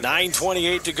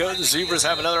 9:28 to go, the Zebras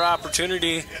have another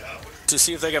opportunity to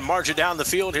see if they can march it down the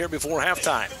field here before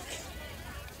halftime.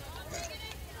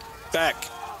 Beck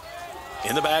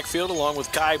in the backfield along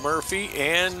with Kai Murphy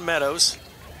and Meadows.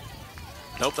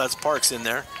 Nope, that's Parks in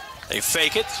there. They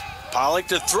fake it. Pollock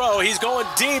to throw. He's going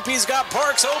deep. He's got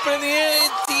Parks open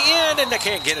at the end, and they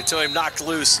can't get it to him. Knocked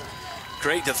loose.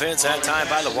 Great defense that time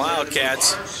by the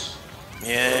Wildcats.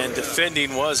 And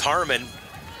defending was Harmon.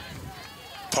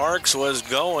 Parks was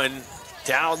going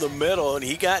down the middle, and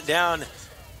he got down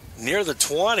near the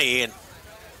 20, and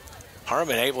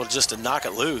Harmon able just to knock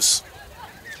it loose.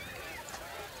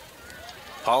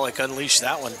 Pollock unleashed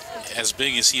that one. As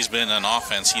big as he's been on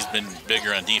offense, he's been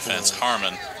bigger on defense,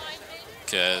 Harmon,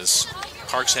 because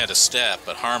Parks had a step,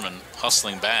 but Harmon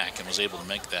hustling back and was able to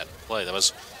make that play. That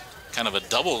was kind of a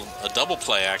double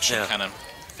play action, kind of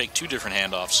fake 2 different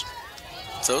handoffs.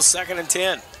 So 2nd and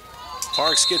 10.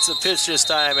 Parks gets the pitch this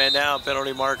time, and now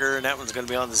penalty marker, and that one's going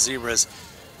to be on the Zebras.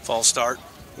 False start.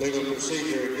 Legal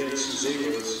procedure against the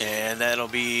Zebras. And that'll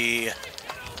be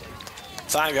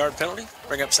 5-yard penalty.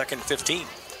 Bring up 2nd and 15.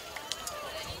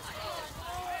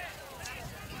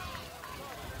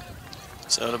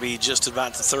 So it'll be just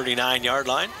about the 39-yard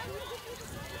line.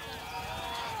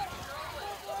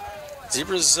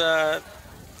 Zebras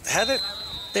had it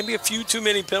maybe a few too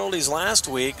many penalties last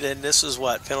week. Then this is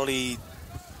what, penalty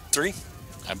 3?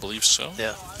 I believe so.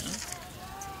 Yeah.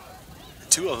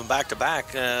 2 of them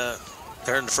back-to-back there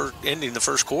in the ending the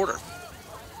first quarter.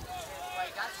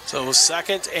 So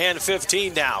 2nd and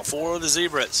 15 now for the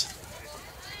Zebras.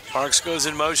 Parks goes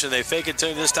in motion. They fake it to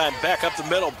him this time. Beck up the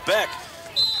middle. Beck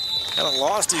kind of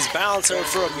lost his balance there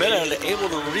for a minute, able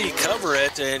to recover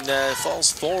it, and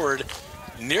falls forward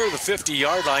near the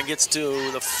 50-yard line, gets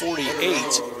to the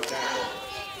 48.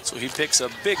 So he picks a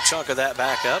big chunk of that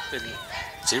back up, and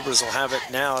Zebras will have it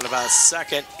now at about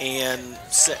 2nd and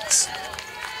 6.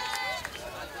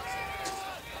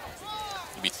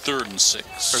 It'll be 3rd and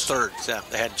 6. Or 3rd, yeah.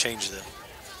 They had to change the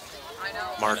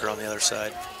marker on the other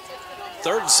side.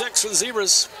 3rd and 6 for the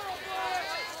Zebras.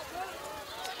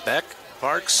 Beck,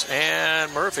 Parks,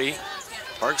 and Murphy.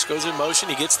 Parks goes in motion.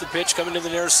 He gets the pitch coming to the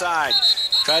near side.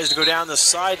 Tries to go down the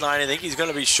sideline. I think he's going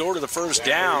to be short of the first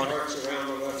down.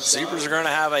 Zebras are going to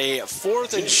have a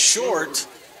 4th and short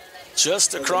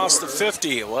just across the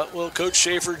 50. What will Coach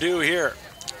Schaefer do here?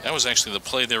 That was actually the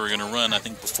play they were going to run, I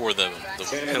think, before the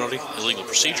penalty, illegal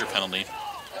procedure penalty.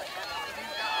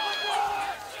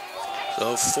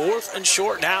 So 4th and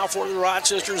short now for the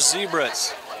Rochester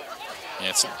Zebras.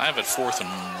 Yeah, I have it 4th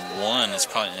and 1. It's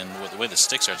probably, and with the way the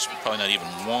sticks are, it's probably not even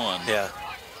 1. Yeah.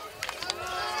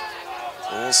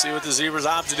 We'll see what the Zebras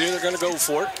opt to do. They're going to go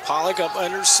for it. Pollock up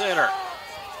under center.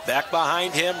 Back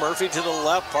behind him, Murphy to the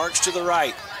left, Parks to the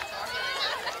right.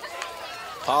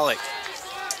 Pollock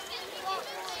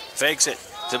fakes it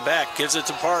to Beck, gives it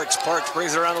to Parks. Parks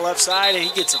brings it around the left side, and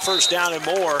he gets a first down and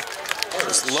more.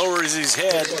 Just lowers his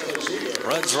head,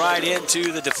 runs right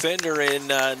into the defender in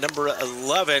number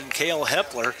 11, Cale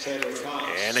Hepler.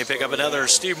 And they pick up another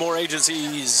Steve Moore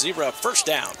Agency Zebra first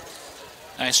down.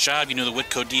 Nice job. You know the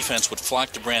Whitko defense would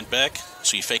flock to Brant Beck,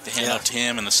 so you fake the handoff to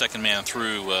him, and the second man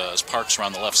through as Parks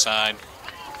around the left side.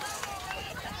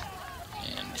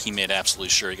 And he made absolutely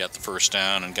sure he got the first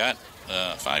down and got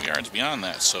 5 yards beyond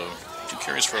that. So 2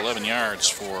 carries for 11 yards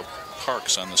for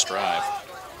Parks on this drive.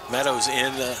 Meadows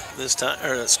in this time,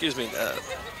 or excuse me,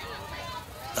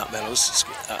 not Meadows,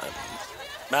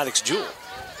 Maddox Jewell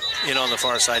in on the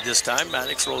far side this time.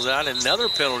 Maddox rolls out another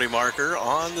penalty marker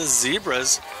on the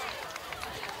Zebras.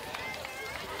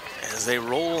 As they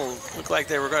roll, looked like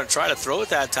they were going to try to throw it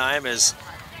that time as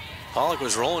Pollock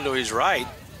was rolling to his right.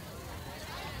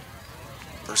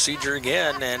 Procedure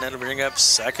again, and that'll bring up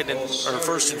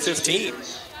first and 15.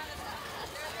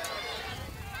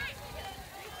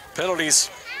 Penalties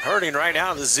hurting right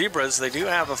now the Zebras. They do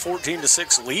have a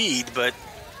 14-6 lead, but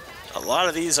a lot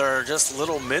of these are just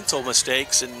little mental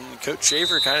mistakes, and Coach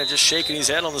Schaefer kind of just shaking his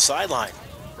head on the sideline.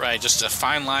 Right, just a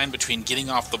fine line between getting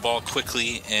off the ball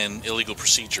quickly and illegal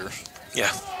procedure.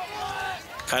 Yeah,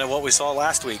 kind of what we saw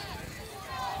last week.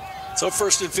 So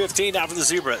first and 15 now for the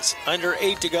Zebras. Under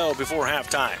 8 to go before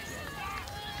halftime.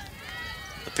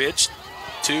 The pitch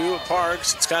to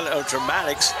Parks. It's kind of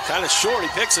Maddox, kind of short. He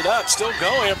picks it up, still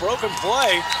going, a broken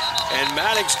play. And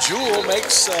Maddox Jewell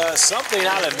makes something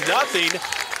out of nothing.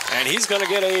 And he's going to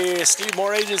get a Steve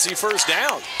Moore Agency first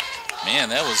down. Man,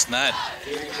 that was not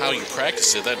how you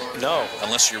practice it. No.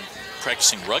 Unless you're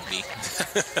practicing rugby.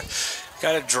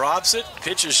 Kind of drops it,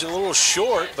 pitches a little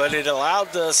short, but it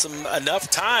allowed enough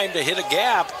time to hit a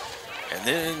gap. And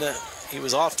then he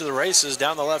was off to the races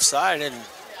down the left side, and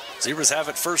Zebras have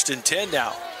it first and 10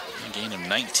 now. A gain of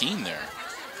 19 there.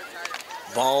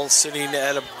 Ball sitting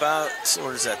at about,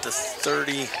 what is that, the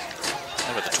 30?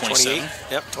 How about the 27?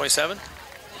 Yep, 27.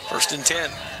 First and 10.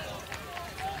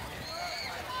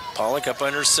 Pollock up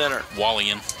under center.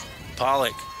 Wally in.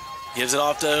 Pollock gives it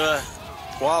off to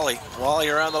Wally. Wally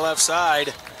around the left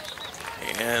side.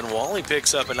 And Wally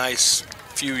picks up a nice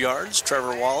few yards.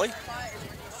 Trevor Wally.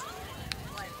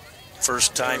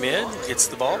 First time in, gets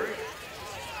the ball.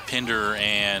 Pinder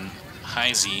and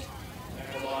Heisey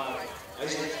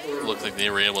looked like they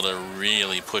were able to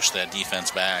really push that defense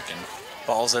back. And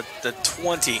ball's at the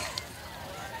 20.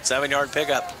 7-yard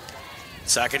pickup.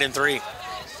 Second and 3.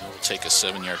 we'll take a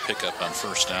 7-yard pickup on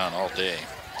first down all day.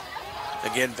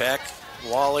 Again, Beck,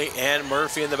 Wally, and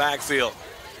Murphy in the backfield.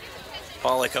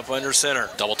 Pollock up under center.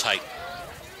 Double tight.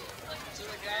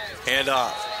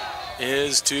 Handoff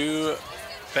is to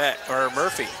Beck, or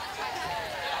Murphy.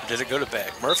 Or did it go to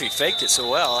Beck? Murphy faked it so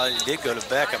well. It did go to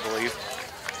Beck, I believe.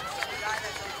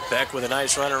 Beck with a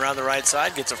nice run around the right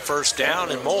side, gets a first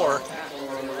down and more.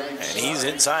 And he's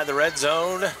inside the red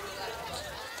zone.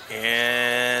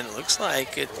 And looks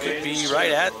like it could be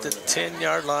right at the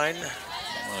 10-yard line.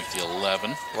 Like the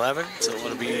 11. 11, so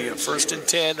it'll be a first and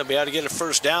 10. They'll be able to get a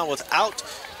first down without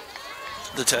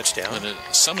the touchdown. But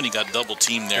somebody got double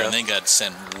teamed there, and they got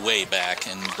sent way back,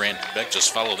 and Brant Beck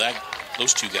just followed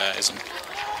those two guys, and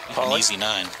an easy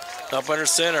 9. Up under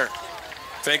center.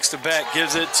 Fakes to Beck,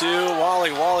 gives it to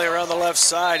Wally. Wally around the left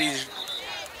side. He's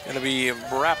going to be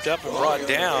wrapped up and brought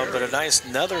down, but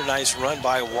another nice run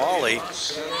by Wally.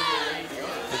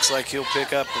 Looks like he'll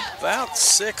pick up about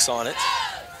 6 on it.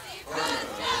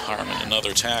 Harmon,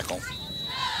 another tackle,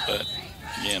 but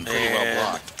again, pretty well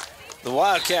blocked. The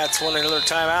Wildcats want another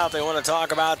timeout. They want to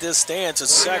talk about this stance.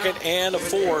 It's 2nd and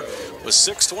 4 with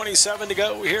 6:27 to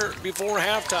go here before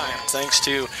halftime. Thanks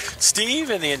to Steve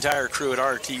and the entire crew at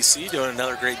RTC doing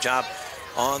another great job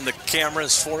on the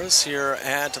cameras for us here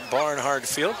at Barnhard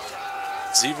Field.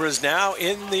 Zebras now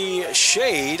in the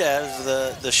shade as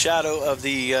the shadow of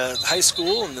the high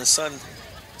school and the sun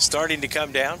starting to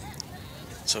come down.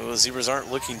 So the Zebras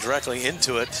aren't looking directly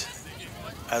into it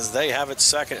as they have it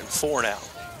 2nd and 4 now.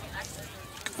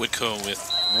 Whitko with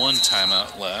 1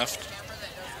 timeout left.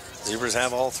 Zebras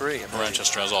have all 3.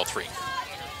 Rochester has all 3.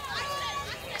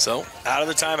 So out of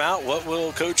the timeout, what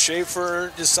will Coach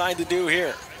Schaefer decide to do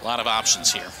here? A lot of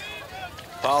options here.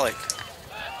 Pollock.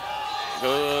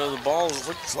 The ball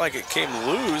looks like it came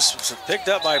loose. It's picked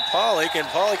up by Pollock, and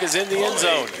Pollock is in the end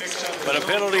zone. But a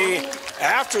penalty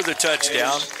after the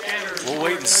touchdown. We'll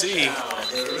wait and see.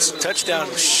 This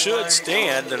touchdown should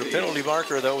stand. And a penalty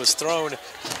marker, though, was thrown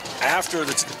after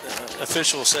the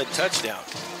official said touchdown.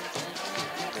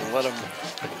 We'll let them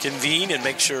convene and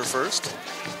make sure first.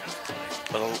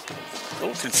 But a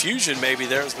little confusion maybe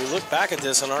there as we look back at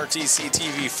this on RTC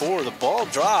TV4. The ball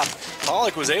dropped.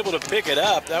 Pollock was able to pick it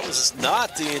up. That was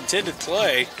not the intended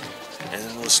play.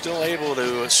 and was still able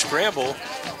to scramble.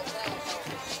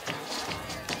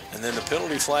 And then the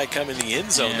penalty flag come in the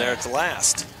end zone there at the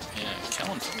last. Yeah,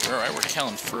 right where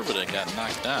Kellen Furbida got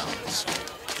knocked down. So.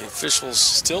 The officials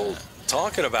still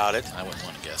talking about it. I wouldn't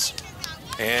want to guess.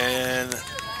 And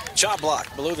chop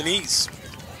block below the knees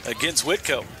against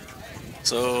Whitko.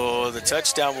 So the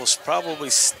touchdown will probably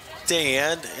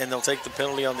stand, and they'll take the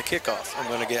penalty on the kickoff, I'm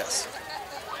going to guess.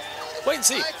 Wait and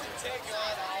see.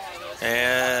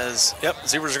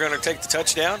 Zebras are going to take the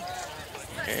touchdown,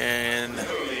 and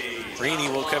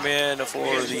Reaney will come in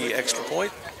for the extra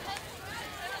point.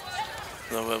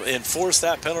 They'll enforce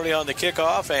that penalty on the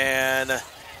kickoff, and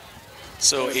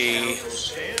so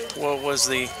what was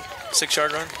the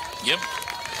 6-yard run? Yep.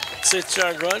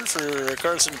 6-yard run for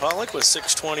Carson Pollock with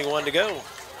 6:21 to go.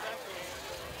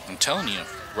 I'm telling you,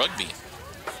 rugby.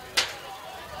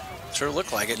 Sure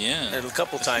looked like it. Yeah. A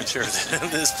couple times here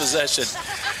this possession.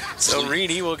 So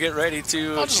Reaney will get ready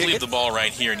to I'll just leave the ball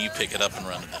right here and you pick it up and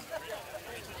run it in.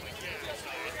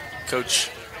 Coach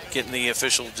getting the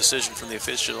official decision from the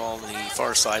official on the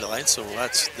far sideline, so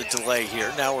that's the delay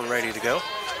here. Now we're ready to go.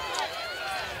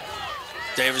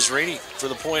 Davis Reaney for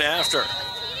the point after.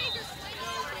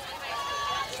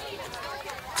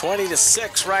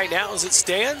 20-6 right now as it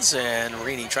stands, and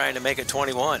Reaney trying to make it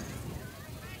 21.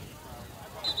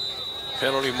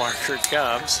 Penalty marker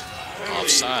comes.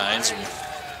 Offsides.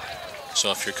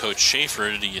 So if you're Coach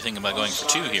Schaefer, do you think about going for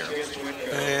 2 here?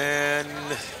 And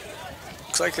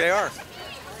looks like they are.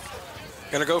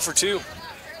 Gonna go for 2.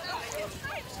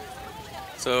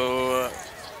 So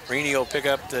Reaney will pick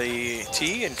up the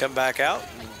tee and come back out.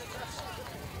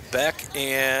 Beck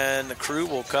and the crew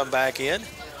will come back in.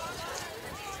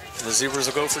 And the Zebras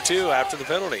will go for 2 after the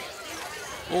penalty.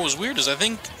 What was weird is I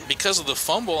think because of the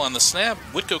fumble on the snap,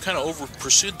 Whitko kind of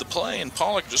over-pursued the play, and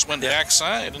Pollock just went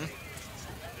backside. And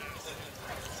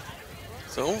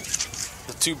so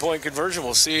the 2-point conversion,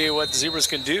 we'll see what the Zebras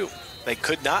can do. They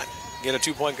could not get a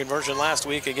 2-point conversion last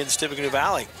week against Tippecanoe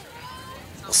Valley.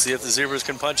 We'll see if the Zebras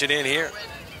can punch it in here.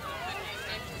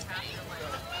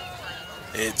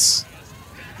 It's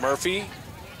Murphy,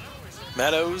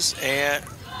 Meadows, and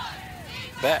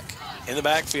Beck in the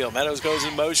backfield. Meadows goes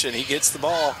in motion. He gets the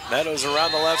ball. Meadows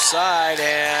around the left side,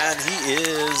 and he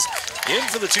is in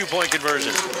for the 2-point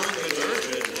conversion.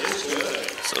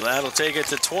 So that'll take it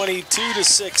to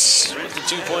 22-6 with the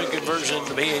 2-point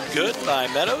conversion being good by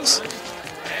Meadows.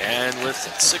 And with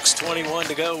 6:21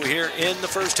 to go here in the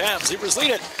first half, Zebras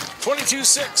lead it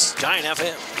 22-6. Giant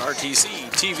FM, RTC,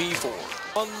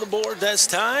 TV4. On the board this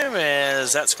time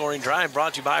as that scoring drive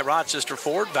brought to you by Rochester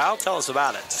Ford. Val, tell us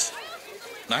about it.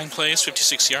 9 plays,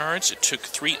 56 yards. It took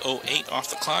 3:08 off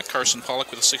the clock. Carson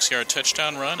Pollock with a 6-yard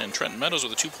touchdown run, and Trenton Meadows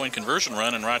with a 2-point conversion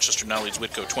run, and Rochester now leads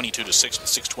Whitko 22-6 with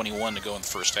 6:21 to go in the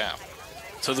first half.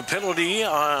 So the penalty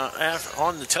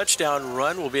on the touchdown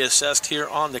run will be assessed here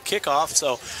on the kickoff.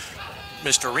 So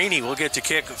Mr. Reaney will get to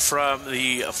kick from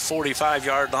the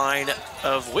 45-yard line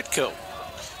of Whitko.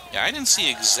 Yeah, I didn't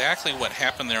see exactly what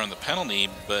happened there on the penalty,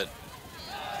 but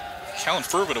Kellen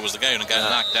Furbida was the guy who got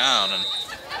knocked down. And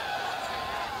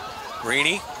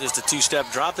Reaney, just a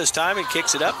 2-step drop this time, and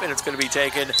kicks it up, and it's going to be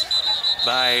taken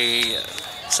by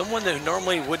someone that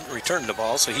normally wouldn't return the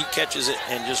ball, so he catches it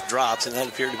and just drops, and that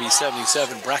appeared to be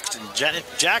 77, Braxton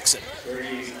Jackson.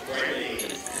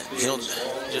 He'll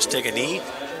just take a knee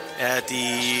at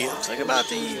the, looks like about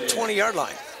the 20-yard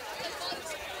line.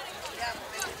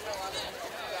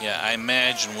 Yeah, I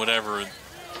imagine whatever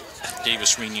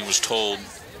Davis Reaney was told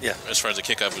as far as the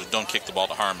kickoff was, don't kick the ball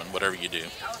to Harmon, whatever you do.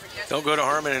 Don't go to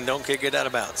Harmon and don't kick it out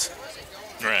of bounds.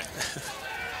 Right.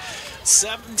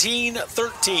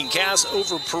 17-13, Cass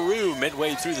over Peru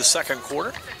midway through the second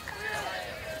quarter.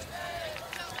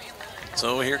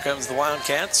 So here comes the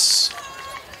Wildcats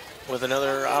with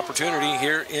another opportunity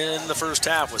here in the first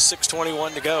half with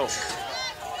 6:21 to go.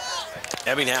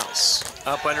 Ebbinghaus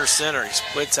up under center. He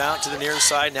splits out to the near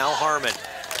side. Now Harmon.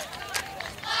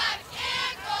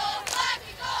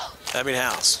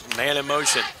 Ebbinghaus, man in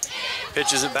motion.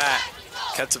 Pitches it back.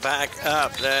 Cuts it back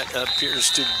up. That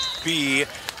appears to be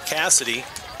Cassidy.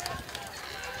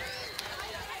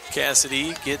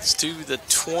 Cassidy gets to the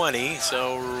 20,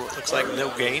 so looks like no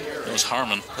gain. It was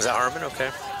Harmon. Was that Harmon?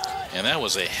 Okay. And that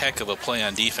was a heck of a play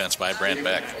on defense by Brant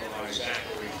Beck.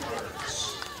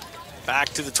 Back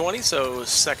to the 20, so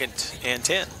 2nd and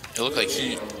 10. It looked like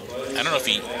I don't know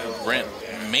if Brant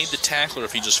made the tackle or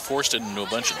if he just forced it into a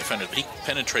bunch of defenders. He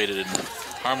penetrated it, and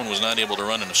Harmon was not able to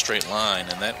run in a straight line,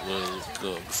 and that was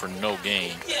good for no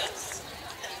gain.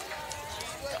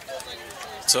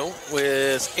 So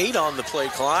with 8 on the play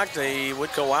clock, the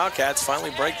Whitko Wildcats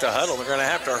finally break the huddle. They're going to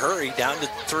have to hurry down to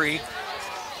 3.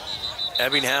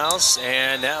 Ebbinghaus,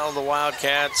 and now the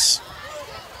Wildcats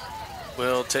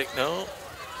will take, no,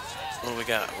 what do we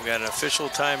got? We got an official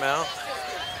timeout.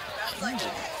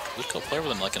 Did Whitko play with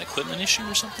them like an equipment issue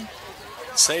or something?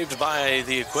 Saved by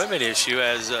the equipment issue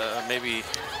as maybe,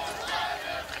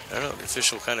 I don't know, the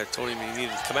official kind of told him he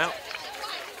needed to come out.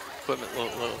 Equipment,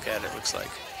 look at it, looks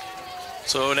like.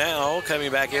 So now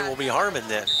coming back in will be Harmon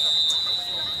then.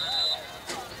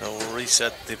 So we'll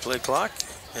reset the play clock,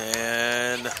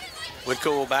 and Whitko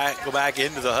will go back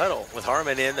into the huddle. With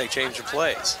Harmon in, they change the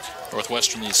plays.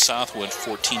 Northwestern leads Southwood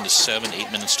 14-7,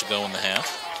 8 minutes to go in the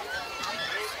half.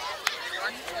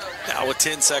 Now with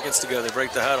 10 seconds to go, they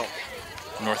break the huddle.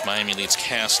 North Miami leads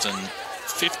Caston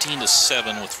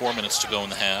 15-7 with 4 minutes to go in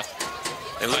the half.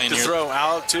 They look to throw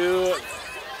out to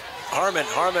Harmon.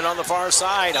 Harmon on the far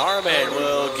side. Harmon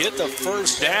will get the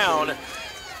first down.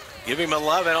 Give him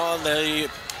 11 on the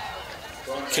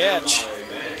catch.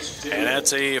 And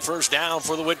that's a first down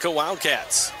for the Whitko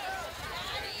Wildcats.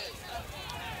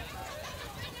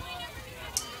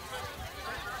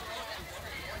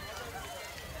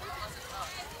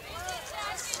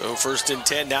 So 1st and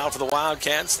 10 now for the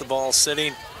Wildcats. The ball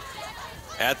sitting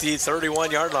at the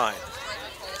 31-yard line.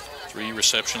 3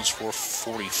 receptions for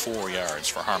 44 yards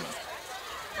for Harmon.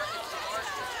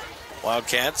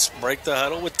 Wildcats break the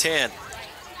huddle with 10.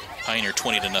 Pioneer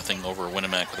 20-0 over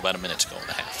Winnemac with about a minute to go in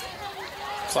the half.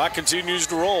 Clock continues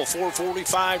to roll.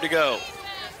 4:45 to go.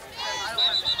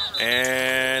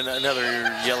 And another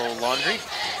yellow laundry.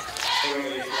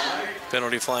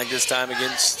 Penalty flag this time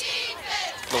against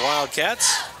the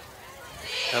Wildcats.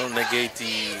 That'll negate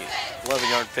the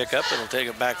 11-yard pickup. It'll take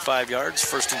it back 5 yards.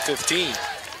 1st and 15.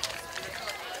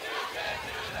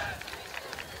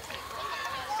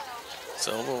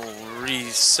 So we'll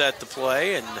reset the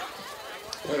play, and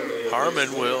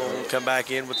Harmon will come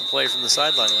back in with the play from the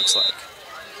sideline, it looks like.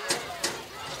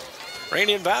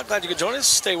 Randy and Val, glad you could join us.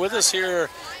 Stay with us here.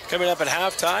 Coming up at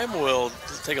halftime, we'll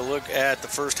take a look at the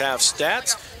first half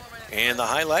stats and the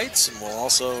highlights, and we'll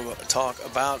also talk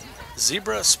about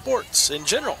Zebra sports in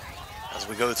general as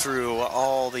we go through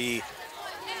all the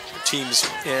teams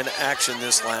in action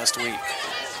this last week.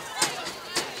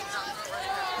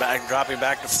 Dropping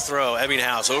back to throw.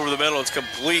 Ebbinghaus over the middle. It's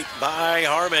complete by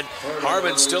Harmon.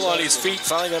 Harmon still on his feet.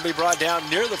 Finally going to be brought down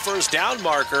near the first down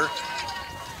marker.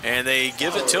 And they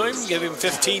give it to him. Give him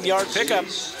 15-yard pickup.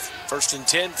 1st and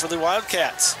 10 for the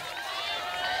Wildcats.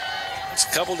 It's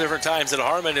a couple different times that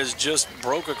Harmon has just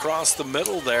broke across the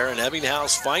middle there, and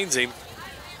Ebbinghaus finds him.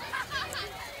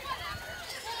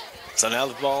 So now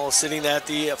the ball is sitting at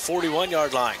the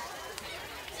 41-yard line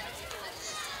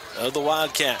of the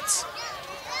Wildcats.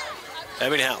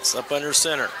 Ebbinghaus up under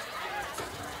center.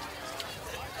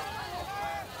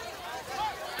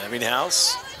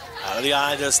 Ebbinghaus out of the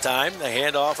eye this time. The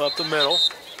handoff up the middle.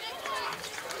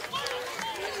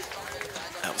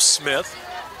 That was Smith.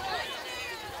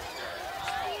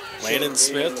 Landon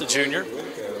Smith, the junior,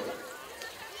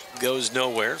 goes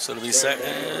nowhere. So it'll be second.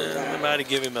 They might have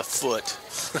given him a foot.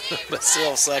 But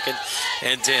still 2nd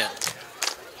and 10.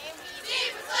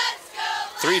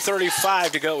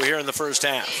 3:35 to go here in the first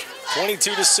half.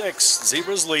 22-6,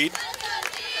 Zebras lead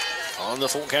on the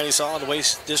Fulton County Solid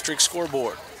Waste District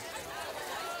scoreboard.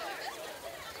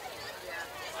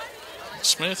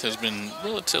 Smith has been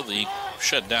relatively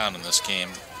shut down in this game.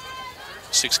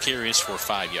 6 carries for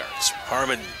 5 yards.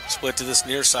 Harmon split to this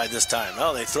near side this time.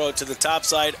 Oh, they throw it to the top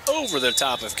side over the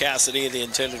top of Cassidy, the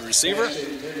intended receiver.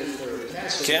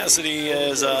 Cassidy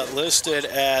is listed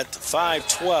at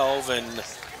 5'12", and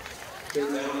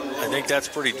I think that's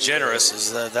pretty generous,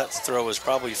 as that throw is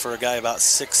probably for a guy about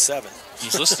 6'7".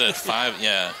 He's listed at 5,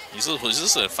 yeah. He's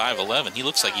listed at 5'11". He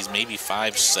looks like he's maybe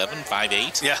 5'7",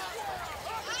 5'8". Yeah.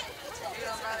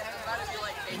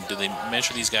 Do they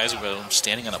measure these guys about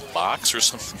standing on a box or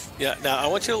something? Yeah. Now I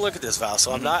want you to look at this, Val.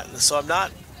 So I'm not,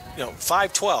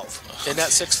 5'12". Isn't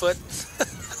that 6 foot?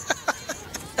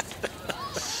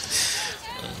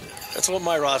 That's what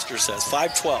my roster says.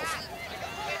 5'12".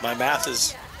 My math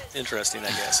is interesting,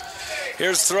 I guess.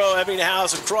 Here's throw.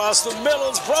 Ebbinghaus across the middle.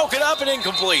 It's broken up and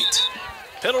incomplete.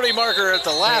 Penalty marker at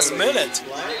the last minute.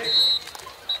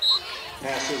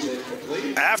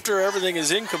 After everything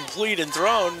is incomplete and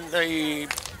thrown, a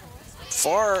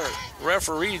far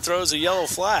referee throws a yellow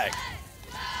flag.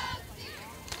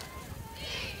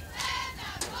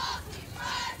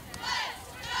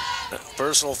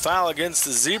 Personal foul against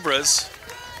the Zebras.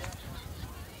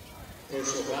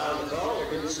 Personal foul call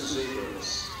against the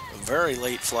Zebras. A very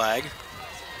late flag.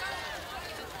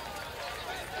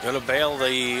 Going to bail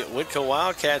the Whitko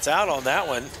Wildcats out on that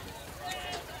one.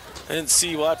 didn't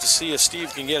see. We'll have to see if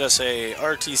Steve can get us a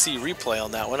RTC replay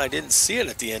on that one. I didn't see it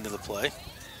at the end of the play.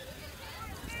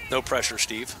 No pressure,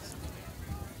 Steve.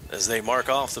 As they mark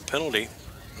off the penalty,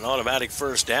 an automatic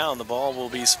first down. The ball will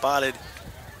be spotted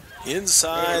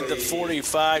inside the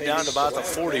 45 down to about the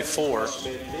 44.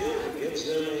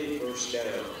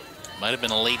 Might have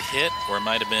been a late hit, or it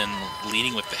might have been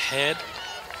leading with the head.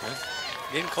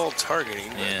 Didn't call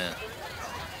targeting. Yeah.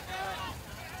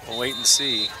 We'll wait and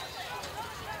see.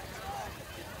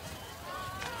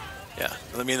 Yeah,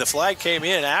 I mean, the flag came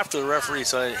in after the referee,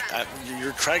 so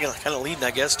you're trying to kind of leading,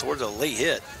 I guess, towards a late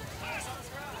hit.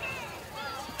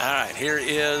 All right, here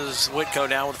is Whitko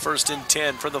now with 1st and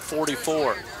 10 from the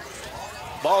 44.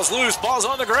 Ball's loose, ball's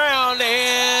on the ground,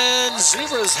 and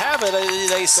Zebras have it,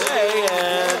 they say,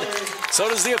 and so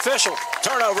does the official.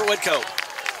 Turnover, Whitko.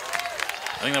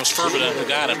 I think that was Furbida who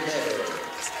got him.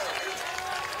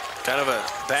 Kind of a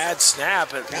bad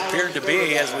snap, it appeared to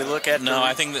be, as we look at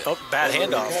I think that, bad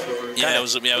handoff. Yeah, it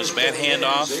was a bad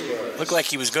handoff. Looked like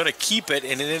he was going to keep it,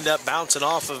 and it ended up bouncing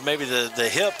off of maybe the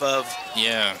hip of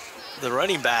the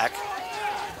running back.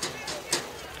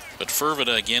 But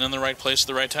Furbida again in the right place at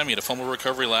the right time. He had a fumble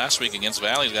recovery last week against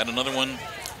Valley. He's got another one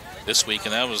this week,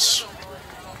 and that was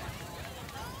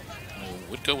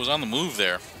Whitko was on the move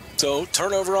there. So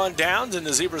turnover on downs, and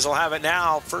the Zebras will have it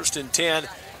now, 1st and 10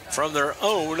 from their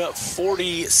own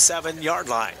 47-yard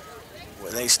line.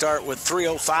 When they start with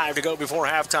 3:05 to go before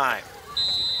halftime.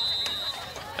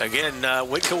 Again,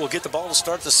 Whitko will get the ball to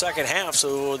start the second half,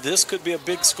 so this could be a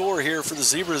big score here for the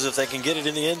Zebras if they can get it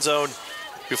in the end zone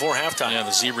before halftime. Yeah,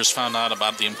 the Zebras found out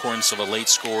about the importance of a late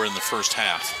score in the first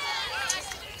half.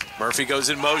 Murphy goes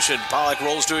in motion. Pollock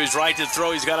rolls to his right to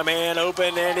throw. He's got a man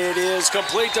open, and it is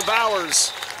complete to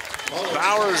Bowers.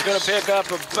 Bowers going to pick up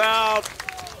about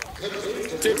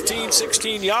 15,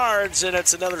 16 yards, and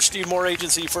it's another Steve Moore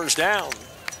Agency first down.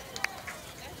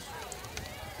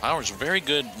 Bowers very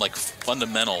good,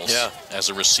 fundamentals as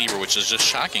a receiver, which is just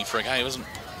shocking for a guy who hasn't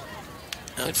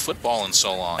played football in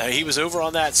so long. He was over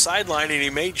on that sideline, and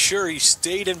he made sure he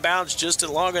stayed in bounds just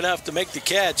long enough to make the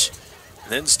catch,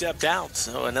 and then stepped out.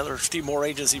 So another Steve Moore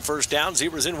Agency first down.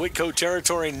 Zebras in Whitko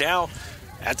territory now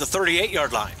at the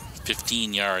 38-yard line.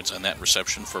 15 yards on that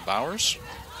reception for Bowers.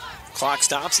 Clock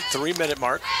stops at the 3-minute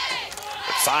mark.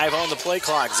 5 on the play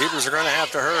clock. Zebras are going to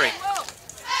have to hurry.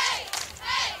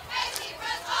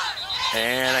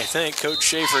 And I think Coach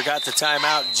Schaefer got the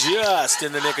timeout just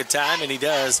in the nick of time, and he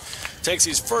does. Takes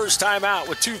his first timeout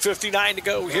with 2:59 to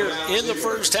go here in the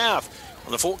first half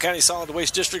on the Fulton County Solid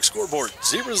Waste District scoreboard.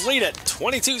 Zebras lead it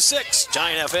 22-6.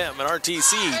 Giant FM and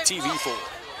RTC TV4.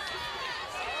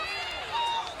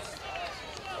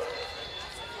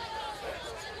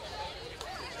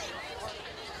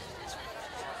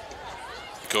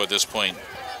 Go at this point.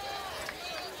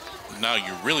 Now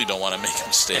you really don't want to make a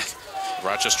mistake.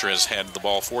 Rochester has had the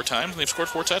ball 4 times, and they've scored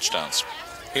 4 touchdowns.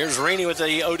 Here's Rainey with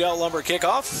the Odell Lumber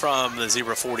kickoff from the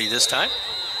Zebra 40 this time.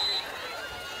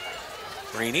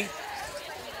 Rainey.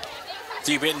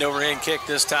 Deep end over end kick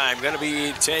this time. Going to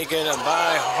be taken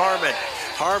by Harmon.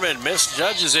 Harmon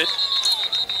misjudges it,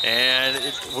 and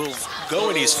it will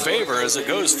go in his favor as it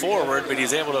goes forward, but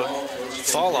he's able to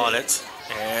fall on it.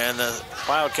 And the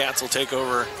Wildcats will take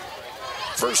over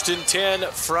 1st and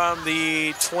 10 from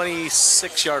the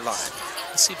 26-yard line.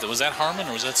 Let's see, was that Harmon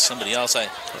or was that somebody else?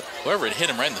 Whoever had hit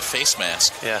him right in the face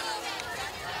mask. Yeah.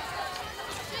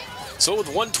 So with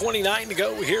 1:29 to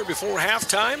go here before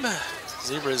halftime,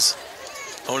 Zebras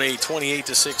own a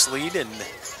 28-6 lead, and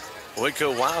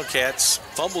Whitko Wildcats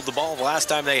fumbled the ball the last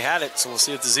time they had it, so we'll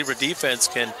see if the Zebra defense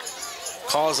can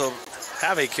cause a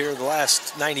havoc here in the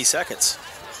last 90 seconds.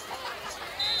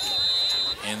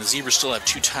 And the Zebras still have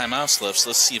 2 timeouts left, so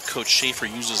let's see if Coach Schaefer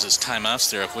uses his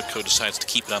timeouts there if Whitko decides to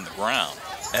keep it on the ground.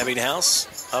 Ebbinghaus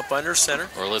up under center.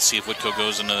 Or let's see if Whitko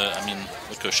goes into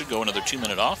Whitko should go another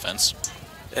 2-minute offense.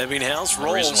 Ebbinghaus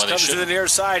rolls, comes to the near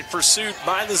side, pursuit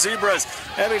by the Zebras.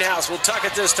 Ebbinghaus will tuck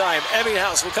it this time.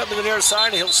 Ebbinghaus will come to the near side,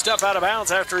 and he'll step out of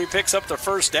bounds after he picks up the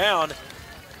first down.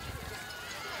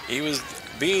 He was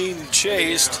being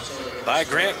chased by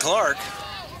Grant Clark.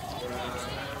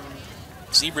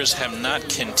 Zebras have not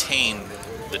contained,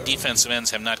 the defensive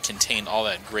ends have not contained all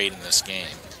that great in this game.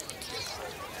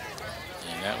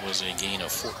 And that was a gain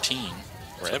of 14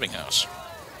 for Ebbinghaus.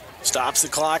 Stops the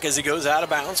clock as he goes out of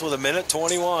bounds with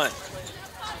 1:21.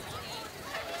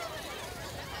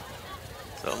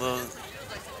 So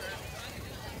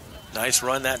nice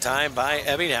run that time by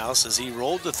Ebbinghaus as he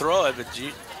rolled to throw it, but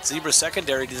Zebra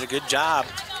secondary did a good job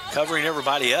covering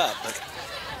everybody up, but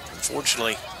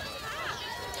unfortunately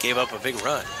gave up a big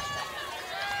run.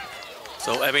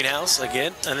 So Ebbinghaus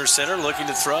again under center looking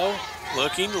to throw.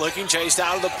 looking, chased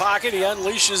out of the pocket. He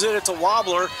unleashes it. It's a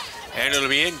wobbler, and it'll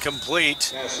be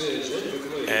incomplete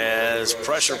as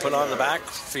pressure put on the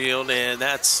backfield, and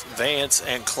that's Vance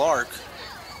and Clark.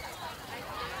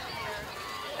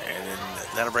 And then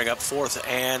that'll bring up 4th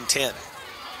and 10.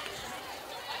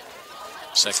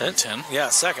 Second and 10? Yeah,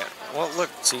 second. Well, look,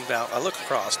 see, Val, I look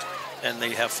across, and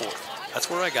they have 4th. That's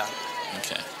where I got it.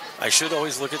 Okay. I should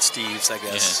always look at Steve's, I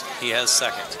guess. Yeah. He has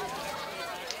second.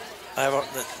 I have a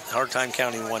hard time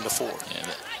counting 1 to 4.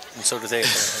 Yeah, and so do they.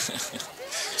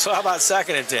 So how about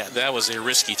 2nd and 10? That was a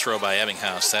risky throw by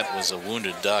Ebbinghaus. That was a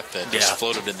wounded duck that just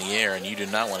floated in the air, and you do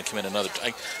not want to commit another.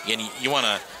 Again, you want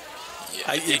to.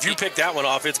 If you pick that one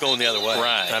off, it's going the other way.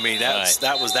 Right. I mean,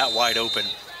 that was that wide open.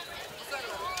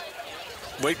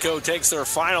 Whitko takes their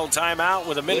final timeout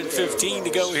with 1:15 to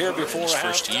go here before his half.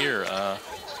 First year. I'm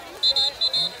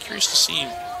curious to see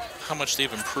how much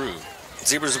they've improved.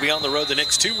 Zebras will be on the road the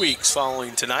next 2 weeks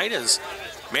following tonight as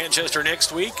Manchester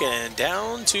next week and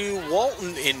down to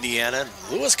Walton, Indiana,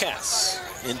 Lewis Cass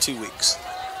in 2 weeks.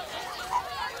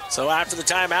 So after the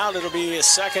timeout, it'll be a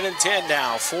 2nd and 10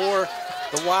 now for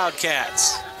the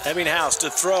Wildcats. Ebbinghaus to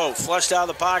throw, flushed out of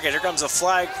the pocket. Here comes a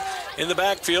flag in the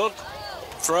backfield.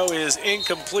 Throw is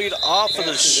incomplete off of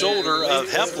the shoulder of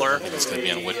Hepler. It's going to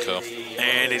be on Whitko.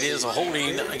 And it is a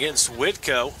holding against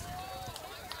Whitko.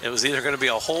 It was either going to be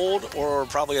a hold or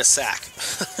probably a sack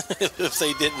if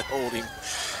they didn't hold him.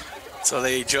 So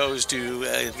they chose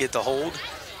to get the hold,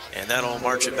 and that'll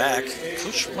march it back.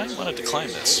 Coach might want to decline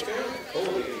this.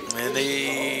 And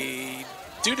they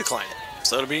do decline it.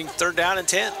 So it'll be 3rd down and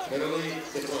 10.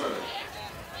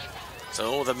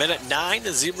 So with 1:09,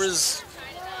 the Zebras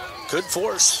could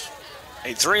force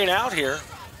a 3 and out here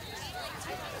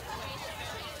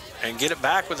and get it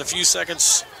back with a few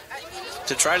seconds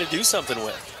to try to do something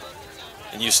with.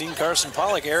 And you've seen Carson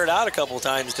Pollock air it out a couple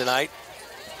times tonight.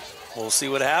 We'll see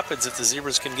what happens if the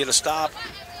Zebras can get a stop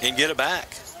and get it back.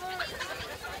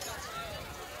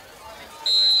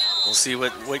 We'll see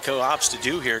what Whitko opts to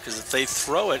do here, because if they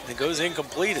throw it and it goes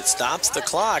incomplete, it stops the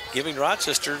clock, giving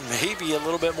Rochester maybe a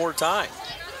little bit more time.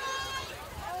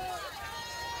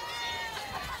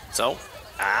 So,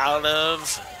 out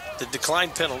of the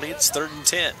decline penalty, it's 3rd and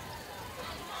 10.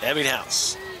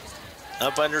 Ebbinghaus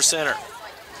up under center.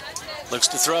 Looks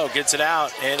to throw, gets it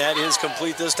out, and that is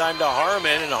complete this time to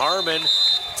Harmon, and Harmon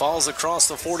falls across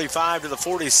the 45 to the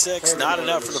 46. Not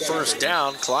enough for the first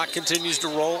down. Clock continues to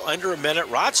roll under a minute.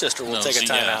 Rochester will take a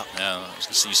timeout. Yeah, I was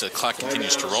going to say, you said the clock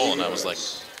continues to roll, and I was like...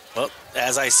 Well,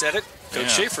 as I said it,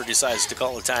 Coach Schaefer decides to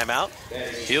call a timeout.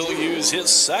 He'll use his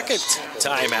 2nd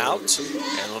timeout,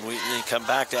 and when we come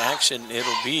back to action,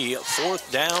 it'll be 4th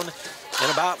down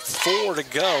and about 4 to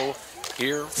go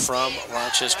here from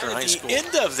Rochester High School. At the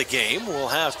end of the game, we'll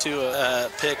have to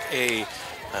pick a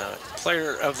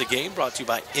player of the game, brought to you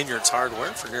by Inyards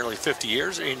Hardware. For nearly 50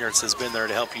 years, Inyards has been there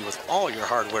to help you with all your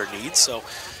hardware needs. So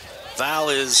Val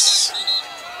is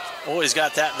always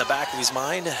got that in the back of his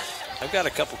mind. I've got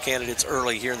a couple candidates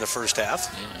early here in the first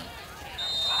half. Yeah.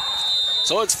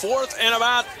 So it's 4th and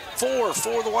about 4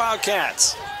 for the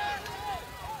Wildcats.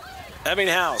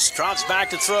 Ebbinghaus drops back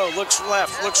to throw, looks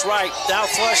left, looks right, now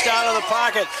flushed out of the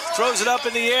pocket, throws it up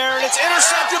in the air, and it's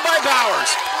intercepted by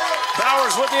Bowers.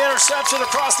 Bowers with the interception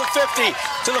across the 50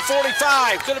 to the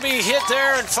 45. Going to be hit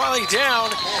there and finally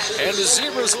down, and the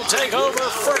Zebras will take over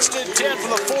 1st and 10 from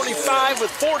the 45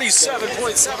 with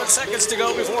 47.7 seconds to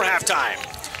go before halftime.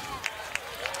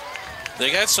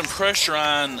 They got some pressure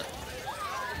on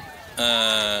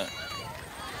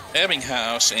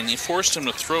Ebbinghaus, and he forced him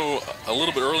to throw a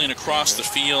little bit early and across the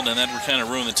field, and that kind of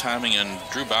ruined the timing. And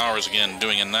Drew Bowers, again,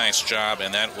 doing a nice job,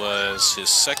 and that was his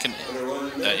 2nd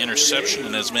interception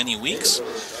in as many weeks.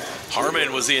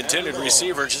 Harmon was the intended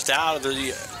receiver, just out of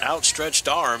the outstretched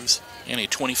arms. And a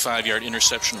 25-yard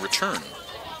interception return.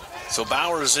 So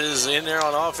Bowers is in there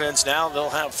on offense now. They'll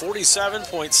have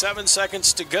 47.7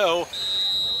 seconds to go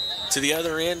to the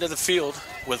other end of the field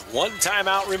with 1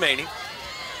 timeout remaining.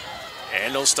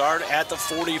 And they'll start at the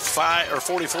 45 or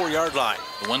 44-yard line.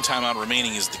 The 1 timeout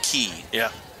remaining is the key.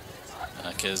 Yeah.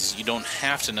 Because you don't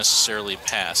have to necessarily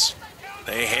pass.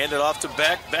 They hand it off to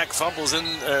Beck. Beck fumbles it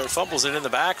in the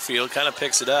backfield, kind of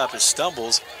picks it up. It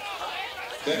stumbles.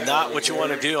 Not what you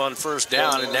want to do on 1st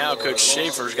down. And now Coach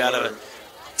Schaefer's got to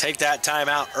take that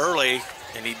timeout early,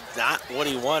 and not what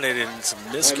he wanted, and some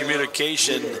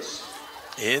miscommunication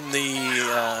in the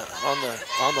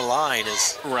on the line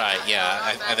is right.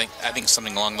 Yeah, I think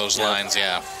something along those lines.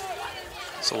 Yeah.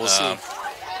 So we'll see.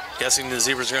 Guessing the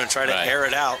Zebras are going to try to air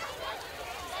it out.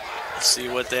 Let's see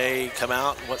what they come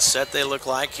out, what set they look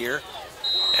like here,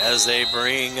 as they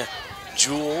bring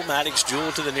Maddox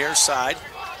Jewell to the near side.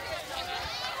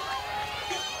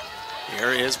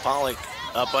 Here is Pollock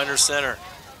up under center.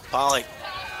 Pollock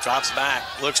drops back,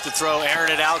 looks to throw,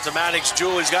 airing it out to Maddox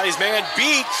Jewell. He's got his man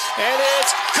beat, and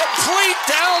it's complete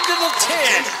down to the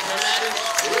 10.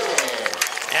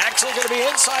 Actually going to be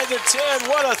inside the 10.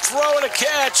 What a throw and a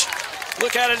catch.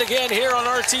 Look at it again here on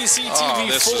RTC TV4. Oh,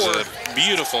 this is a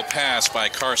beautiful pass by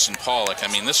Carson Pollock. I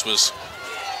mean, this was...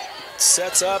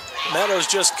 Sets up. Meadows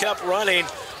just kept running.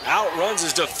 Outruns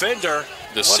his defender.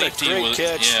 The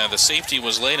safety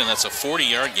was late, and that's a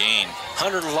 40-yard gain.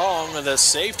 100 long, and the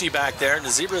safety back there, and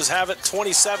the Zebras have it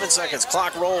 27 seconds.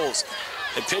 Clock rolls.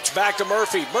 They pitch back to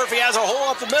Murphy. Murphy has a hole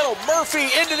up the middle.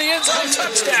 Murphy into the end zone.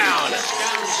 Touchdown.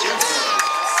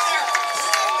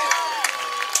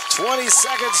 20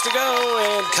 seconds to go,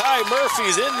 and Kai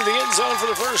Murphy's into the end zone for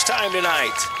the first time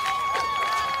tonight.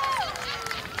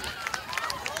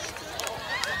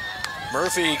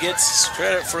 Murphy gets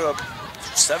credit for a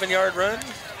 7-yard run.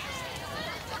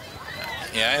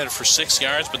 Yeah, I had it for 6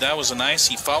 yards, but that was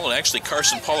he followed actually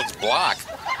Carson Pollock's block.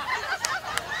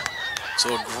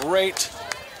 So a great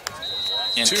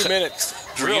 2-minute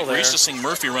drill there. We're used to seeing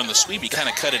Murphy run the sweep. He kind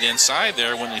of cut it inside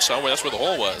there when he saw that's where the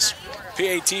hole was.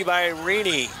 PAT by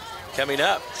Rini coming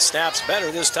up. Snaps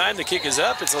better this time. The kick is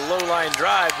up. It's a low-line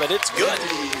drive, but it's good.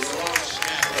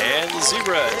 And the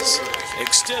Zebras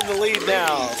extend the lead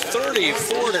now,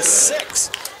 34-6.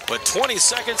 With 20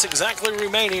 seconds exactly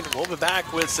remaining. We'll be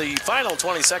back with the final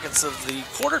 20 seconds of the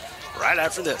quarter right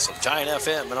after this on Giant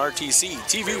FM and RTC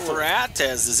TV. We're at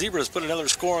as the Zebras put another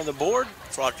score on the board.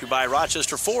 Brought to you by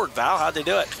Rochester Ford. Val, how'd they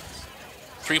do it?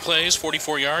 3 plays,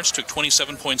 44 yards, took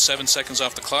 27.7 seconds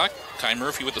off the clock. Kai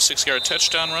Murphy with a 6-yard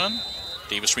touchdown run.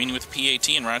 Davis Rini with the PAT,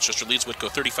 and Rochester leads Whitko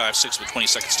 35-6 with 20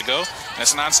 seconds to go.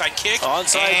 That's an onside kick.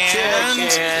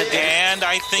 And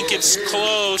I think it's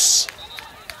close.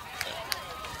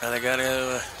 And they got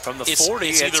from the 40.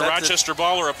 It's either Rochester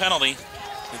ball or a penalty.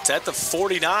 It's at the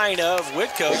 49 of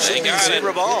Whitko. They got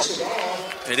Zebra ball.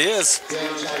 It is.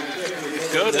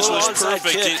 Good. This was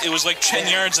perfect. It was like 10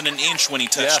 yards and an inch when he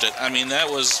touched it. I mean, that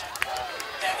was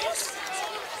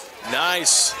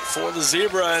nice for the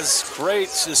Zebras. Great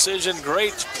decision,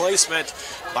 great placement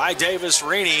by Davis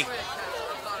Rini.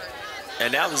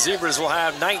 And now the Zebras will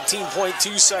have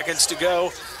 19.2 seconds to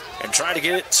go and try to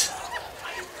get it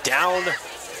down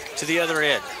to the other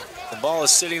end. The ball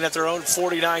is sitting at their own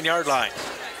 49-yard line.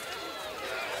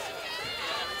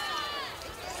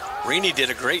 Rini did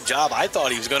a great job. I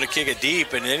thought he was going to kick it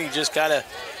deep, and then he just kind of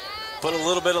put a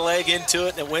little bit of leg into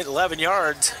it, and it went 11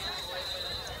 yards.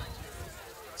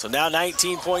 So now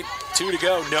 19.2 to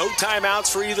go. No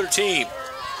timeouts for either team.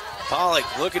 Pollock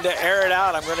looking to air it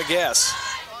out, I'm going to guess.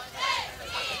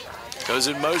 Goes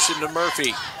in motion to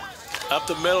Murphy. Up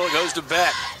the middle, it goes to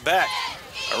Beck. Beck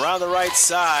around the right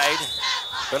side.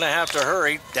 Going to have to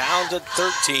hurry down to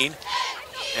 13.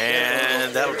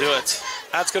 And that'll do it.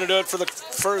 That's going to do it for the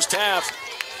first half.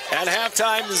 At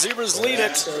halftime, the Zebras lead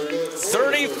it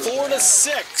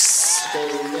 34-6.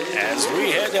 As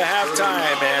we head to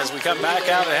halftime, as we come back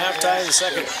out at halftime, the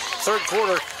third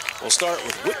quarter, we'll start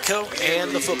with Whitko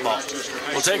and the football.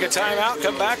 We'll take a timeout,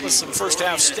 come back with some first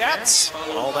half stats,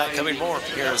 all that coming more.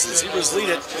 Here as the Zebras lead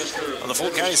it on the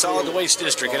Fulton County Solid Waste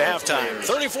District at halftime.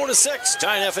 34-6,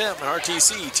 Giant FM and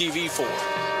RTC TV4.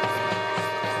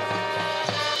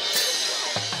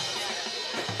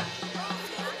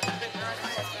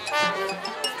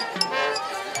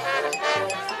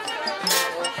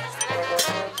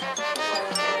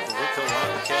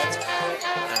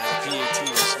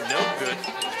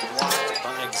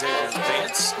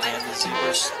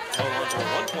 Zebras held on to a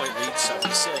 1-point lead,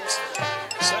 76.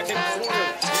 Second quarter,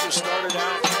 Zebras started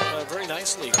out very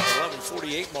nicely.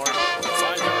 11:48 mark, a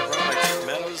 5-yard run by Tim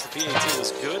Meadows. The PAT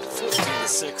was good,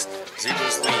 14-6.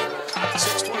 Zebras lead.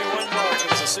 6:21 mark,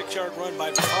 it was a 6-yard run by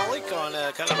Pollock on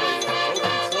kind of a open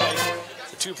play.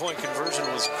 The 2-point conversion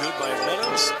was good by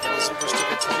Meadows, and the Zebras took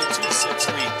a 22-6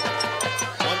 lead.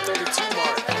 1:32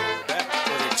 mark, Beck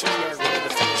with a 2-yard run to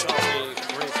finish off a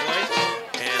great play.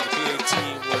 And the PAT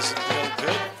was no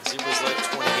good. Zebras led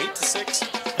 28-6.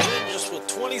 And then just with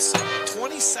 20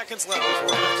 seconds left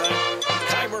before halftime,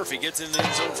 Kai Murphy gets in the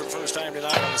end zone for the first time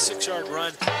tonight on a 6-yard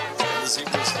run. And the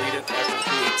Zebras lead it after the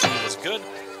PAT was good.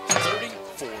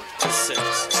 34-6.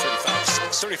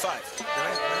 35. Did I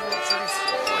remember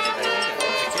 34? Why did I do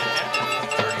that? I can't have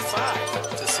it.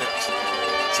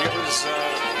 35-6. Zebras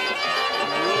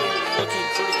really looking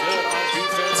pretty good on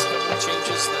defense. A couple of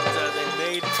changes that they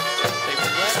made. They've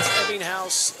let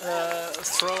Ebbinghaus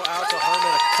throw out to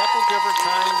Harmon a couple different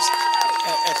times.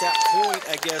 At that point,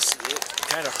 I guess it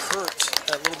kind of hurt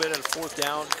a little bit at a 4th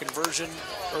down conversion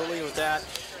early with that.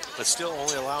 but still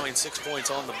only allowing 6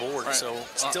 points on the board, Right. so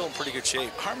still in pretty good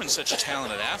shape. Harmon's such a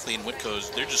talented athlete, and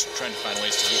Whitko's, they're just trying to find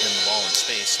ways to get him the ball in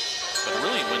space. But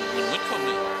really, when Whitko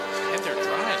had their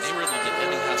drive, they were able to get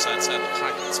Ebbinghaus outside the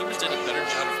pocket. Seamers did a better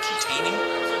job of containing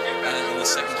in the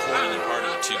second quarter than part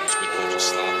of the two, because Whitko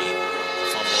just sloppy.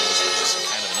 The fumble was just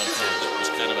kind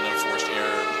of an unforced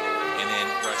error. And then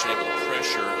Rochester able to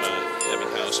pressure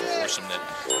Ebbinghaus and force him. That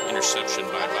interception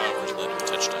by Bowers led to a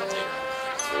touchdown later.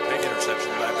 Big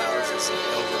interception by Bowers as he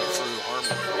overthrew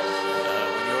Harmon.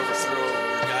 When you overthrow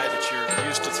your guy that you're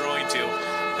used to throwing to,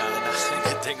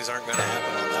 good things aren't going to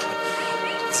happen on that one.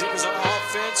 Zebras on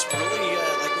offense, really,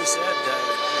 like we said, we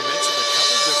mentioned a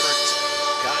couple different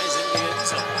guys in the end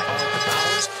zone. Pollock and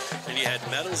Bowers, and you had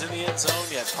Meadows in the end zone.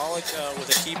 You had Pollock with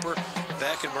a keeper,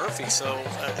 Beck and Murphy. So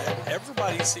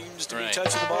everybody seems to be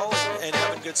touching the ball and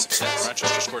having good success.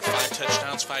 Rochester scored 5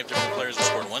 touchdowns. 5 different players have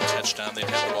scored 1 touchdown. They've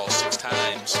had the ball 6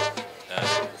 times and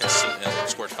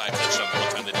scored 5 touchdowns. The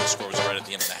one time they didn't score was right at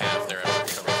the end of the half there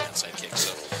after recovering the onside kick.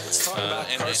 So let's talk about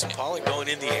Carson Pollock going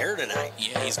in the air tonight.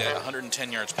 Yeah, he's got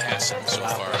 110 yards passing so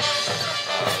far.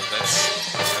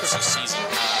 That's a season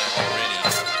high already.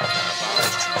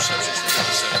 Bowers 2 receptions for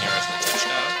 57 yards and a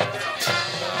touchdown.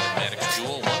 Maddox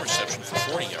Jewell 1 reception for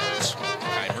 40 yards.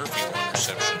 Kai Murphy 1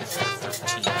 reception for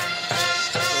 13.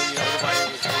 Everybody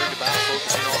was worried about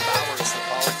focusing on Bowers, the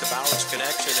Pollock to Bowers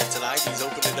connection, and tonight he's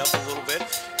opened it up a little bit.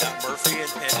 Got Murphy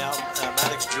and now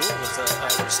Maddox Jewell with a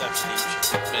reception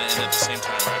each. And at the same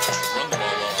time, Rochester run the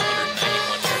ball well,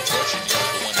 191 yards rushing, the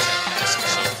other 110 passing,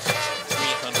 so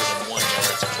 301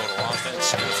 yards of total offense.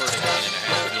 In the first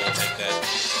 9.5, Jewell will take that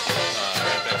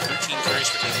right back. 13 carries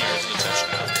for 80 yards and a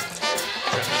touchdown.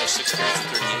 Trent Meadows 6 carries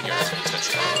for 38 yards and a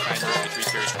touchdown. Kai Murphy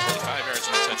 3 carries for 25 yards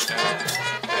and a touchdown.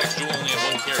 Maddox Jewell only had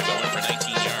 1 carry, going for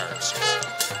 19 yards.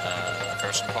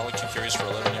 Carson Pollock 2 carries for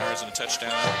 11 yards and a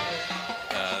touchdown.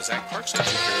 Zach Parks had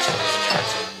 2 carries for 11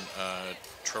 yards, and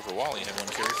Trevor Wally had 1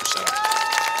 carry for 7.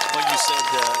 Well, you said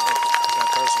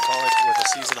Carson Pollock with a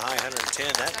season high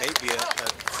 110. That may be a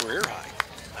career high.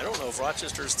 I don't know if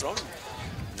Rochester's thrown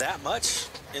that much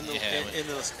in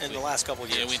the last couple of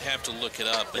years. Yeah, we'd have to look it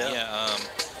up, but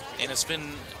and it's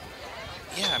been.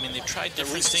 Yeah, I mean they've tried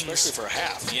different things, especially for a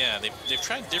half. Yeah, they've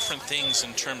tried different things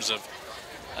in terms of.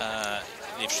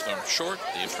 They've thrown short,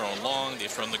 they've thrown long,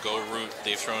 they've thrown the go route,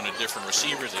 they've thrown to different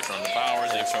receivers, they've thrown to Bowers,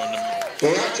 they've thrown to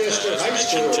Rochester High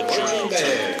School, to Jewell,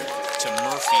 to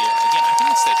Murphy. Again, I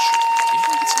think it's that. If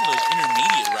you get some of those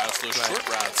intermediate routes, those short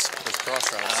routes, those cross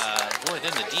routes. boy,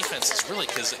 then the defense is really,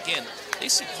 because again, they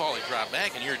see Pollock drop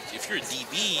back, and if you're a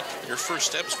DB, your first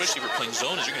step, especially if you're playing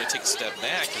zone, is you're going to take a step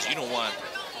back because you don't want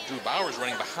Drew Bowers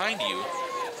running behind you,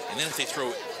 and then if they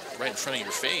throw right in front of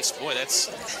your face, boy, that's.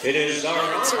 It is our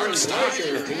honor and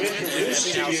pleasure to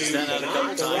introduce to you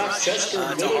the Rochester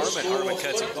Middle School. Harmon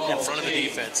cuts it in front of the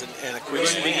defense and a quick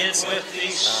We begin with the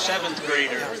 7th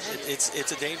graders.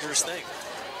 It's a dangerous thing.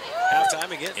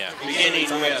 Halftime again. Yeah. Beginning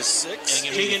with 6.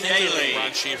 Keegan Daly.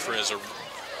 Ron Schaefer as a wing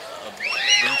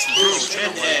team coach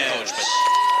and a running coach, but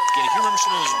again, if you remember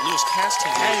some of those Lewis Cass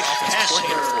teams that the offensive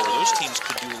coordinator for, those teams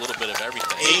could do a little bit of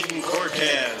everything. Aiden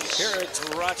Cortez. Here at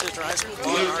Rochester High School.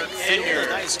 Luke Ender.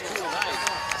 Nice, cool night.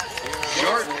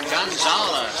 Jordan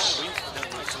Gonzalez.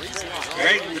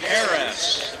 Graydon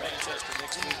Harris.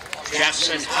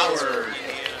 Jackson Howard.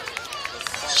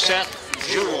 Seth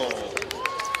Jewell.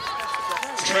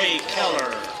 Trey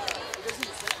Keller.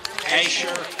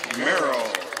 Asher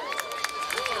Merrill.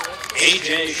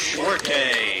 AJ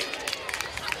Schwarte.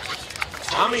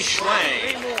 Tommy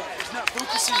Schlang.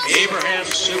 Abraham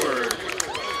Seward.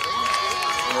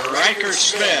 Riker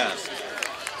Smith.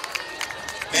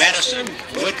 Madison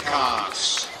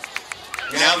Woodcox.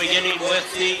 Now beginning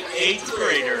with the 8th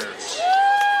graders.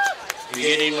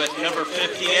 Beginning with number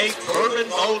 58, Corbin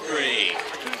Baldry.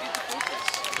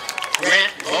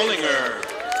 Grant Bollinger.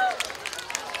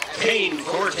 Kane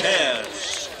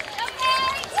Cortez.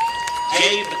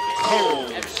 Gabe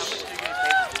Combs.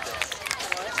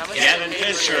 Gavin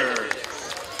Fisher.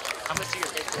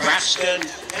 Braxton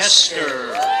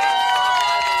Hester.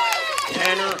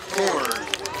 Tanner Ford.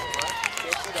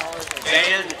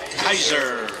 Van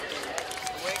Kaiser.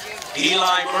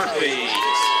 Eli Murphy.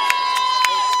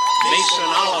 Mason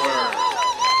Oliver.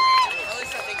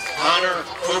 Connor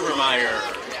Overmeyer.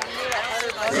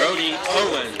 Brody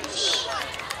Owens.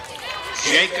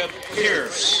 Jacob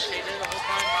Pierce.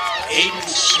 Aiden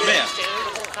Smith.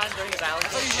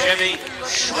 Chevy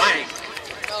Schwank.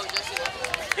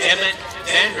 Emmett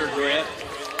Vandergrift.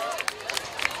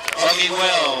 Augie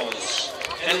Wells.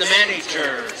 And the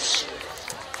managers.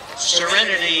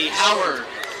 Serenity Howard.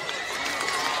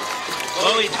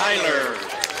 Chloe Tyler.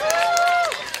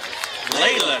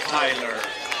 Layla Tyler.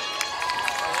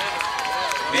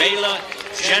 Mayla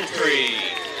Gentry.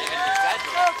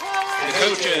 The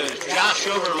coaches, Josh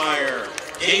Overmeyer,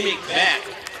 Amy Beck,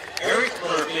 Eric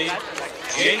Murphy,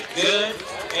 Jake Good,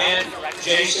 and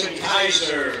Jason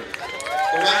Kaiser.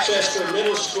 The Rochester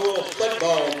Middle School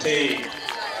football team.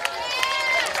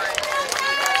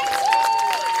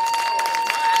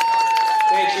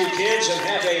 Thank you, kids, and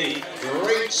have a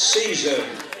great season.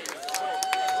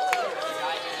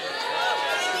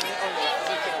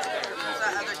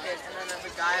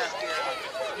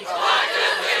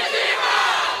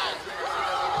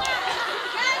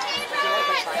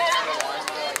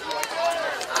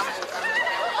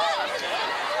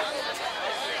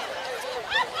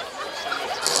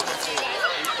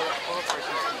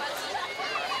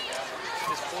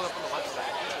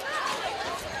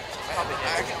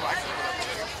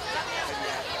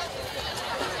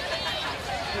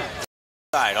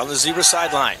 On the Zebra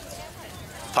sideline.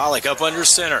 Pollock up under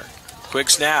center. Quick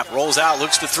snap, rolls out,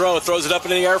 looks to throw, throws it up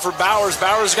into the air for Bowers.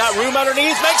 Bowers got room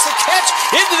underneath, makes the catch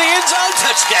into the end zone,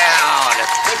 touchdown.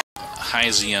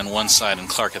 Heisey on one side and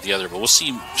Clark at the other, but we'll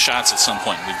see shots at some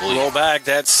point, we believe. Roll back,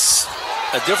 that's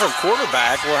a different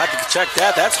quarterback. We'll have to check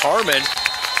that. That's Harmon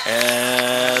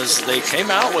as they came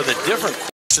out with a different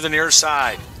to the near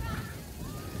side.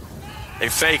 They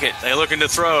fake it. They're looking to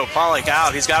throw. Pollock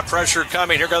out. He's got pressure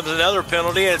coming. Here comes another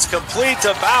penalty. It's complete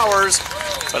to Bowers,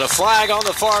 but a flag on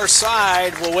the far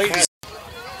side. We'll wait.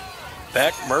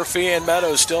 Beck, Murphy, and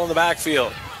Meadows still in the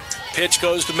backfield. Pitch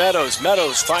goes to Meadows.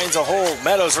 Meadows finds a hole.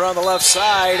 Meadows around the left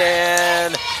side,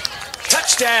 and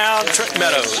touchdown, Trent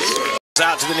Meadows.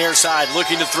 Out to the near side,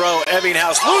 looking to throw.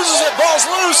 Ebbinghaus loses it. Ball's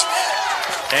loose.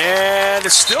 And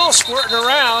it's still squirting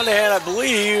around, and I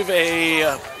believe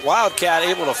a Wildcat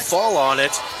able to fall on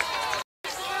it.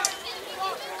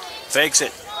 Fakes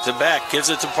it to Beck, gives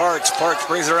it to Parks. Parks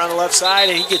brings it around the left side,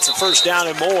 and he gets a first down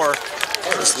and more.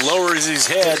 Just lowers his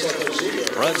head,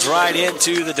 runs right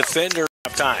into the defender.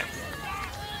 Time.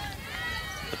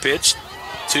 The pitch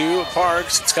to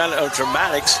Parks. It's kind of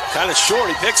Maddox, kind of short.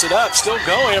 He picks it up, still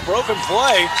going, a broken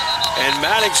play, and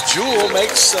Maddox Jewell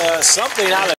makes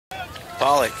something out of it.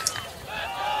 Pollock.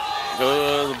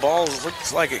 The ball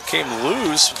looks like it came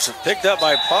loose. It's picked up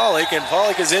by Pollock, and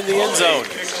Pollock is in the end zone.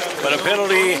 But a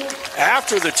penalty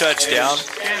after the touchdown.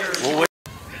 We'll wait.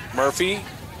 Murphy,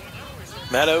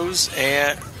 Meadows,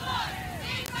 and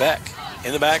Beck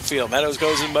in the backfield. Meadows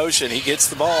goes in motion. He gets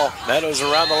the ball. Meadows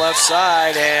around the left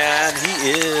side, and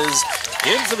he is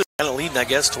in for the leading, I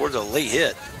guess, towards a late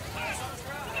hit.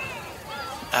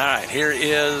 All right, here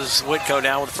is Whitko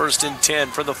down with first and 10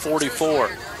 for the 44.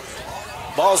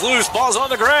 Ball's loose, ball's on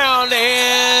the ground,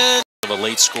 and a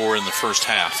late score in the first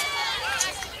half.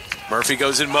 Murphy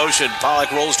goes in motion.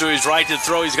 Pollock rolls to his right to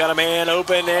throw. He's got a man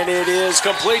open, and it is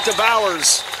complete to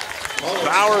Bowers.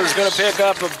 Bowers going to pick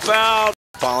up about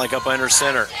Pollock up under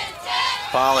center.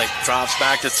 Pollock drops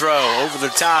back to throw. Over the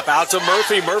top, out to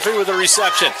Murphy. Murphy with a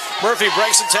reception. Murphy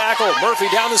breaks a tackle. Murphy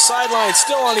down the sideline,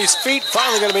 still on his feet.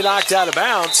 Finally going to be knocked out of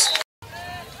bounds.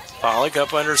 Pollock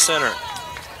up under center.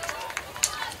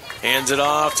 Hands it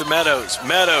off to Meadows.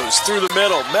 Meadows through the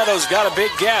middle. Meadows got a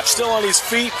big gap, still on his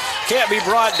feet. Can't be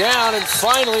brought down, and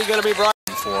finally going to be brought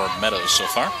for Meadows so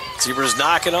far. Zebras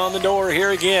knocking on the door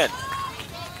here again.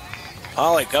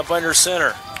 Pollock up under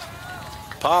center.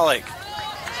 Pollock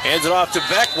hands it off to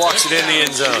Beck, walks it in the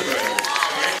end zone.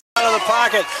 Out of the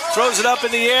pocket, throws it up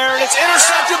in the air, and it's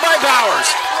intercepted by Bowers.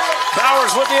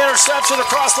 Bowers with the interception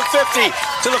across the 50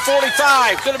 to the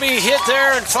 45. Going to be hit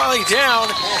there and finally down,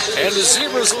 and the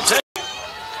Zebras will take.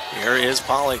 Here is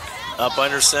Pollock up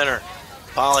under center.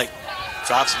 Pollock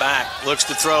drops back, looks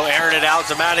to throw, airing it out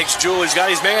to Maddox Jewell. He's got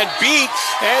his man beat,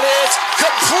 and it's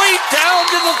complete down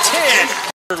to the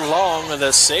 10. Long with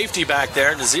the safety back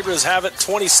there, and the Zebras have it.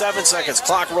 27 seconds.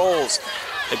 Clock rolls.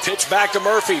 They pitch back to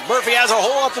Murphy. Murphy has a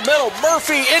hole up the middle.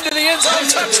 Murphy into the end zone.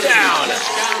 Touchdown.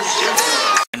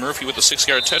 Murphy with a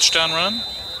 6-yard touchdown run.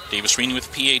 Davis Reaney with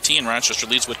the PAT, and Rochester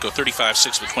leads Whitko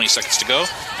 35-6 with 20 seconds to go.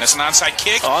 That's an onside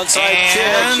kick.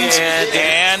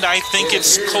 And I think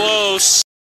it's close.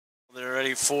 They're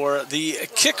ready for the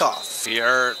kickoff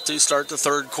here to start the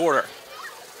third quarter.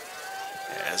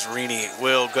 As Reaney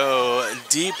will go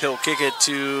deep, he'll kick it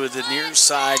to the near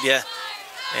side,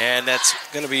 and that's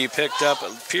going to be picked up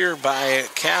here by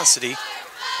Cassidy.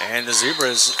 And the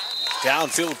Zebras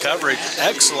downfield coverage,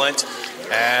 excellent,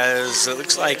 as it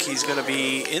looks like he's going to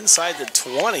be inside the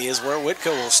 20 is where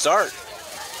Whitko will start.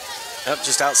 Up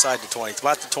just outside the 20, it's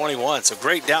about the 21, so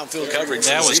great downfield coverage.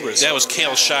 That was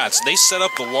Kale Shots. They set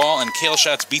up the wall, and Kale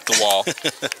Shots beat the wall.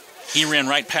 He ran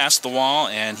right past the wall,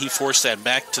 and he forced that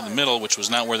back to the middle, which was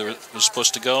not where it was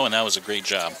supposed to go, and that was a great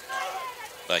job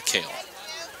by Kale.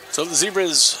 So the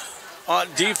Zebras on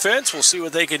defense. We'll see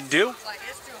what they can do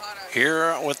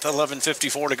here with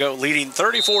 11:54 to go, leading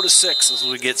 34-6 as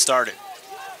we get started.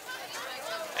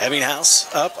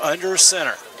 Ebbinghaus up under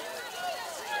center.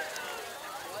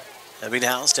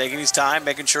 Ebbinghaus taking his time,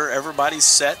 making sure everybody's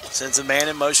set. Sends a man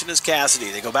in motion is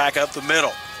Cassidy. They go back up the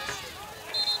middle.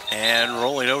 And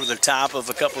rolling over the top of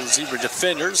a couple of Zebra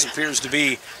defenders appears to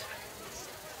be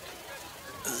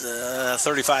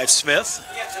 35 Smith.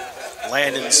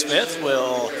 Landon Smith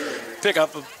will pick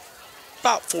up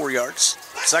about 4 yards.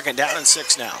 Second down and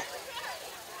 6 now.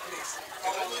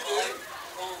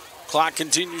 Clock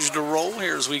continues to roll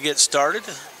here as we get started.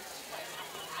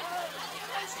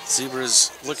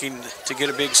 Zebras looking to get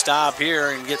a big stop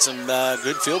here and get some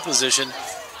good field position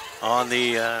on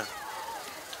the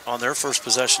on their first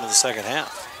possession of the second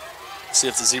half. See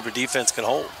if the Zebra defense can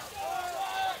hold.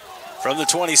 From the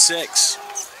 26,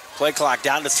 play clock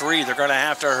down to 3. They're going to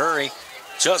have to hurry.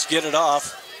 Just get it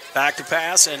off. Back to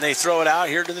pass, and they throw it out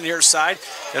here to the near side.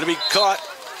 Going to be caught.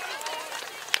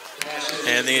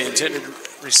 And the intended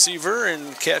receiver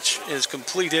and catch is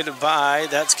completed by,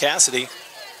 that's Cassidy.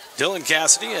 Dylan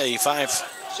Cassidy, a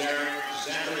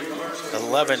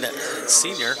 5'11"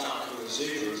 senior.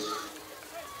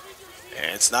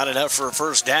 And it's not enough for a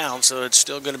first down, so it's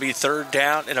still going to be third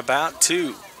down and about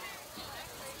 2.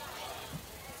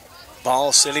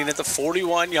 Ball sitting at the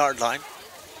 41-yard line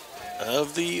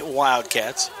of the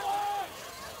Wildcats.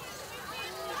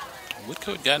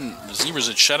 Whitko had the Zebras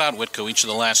had shut out Whitko each of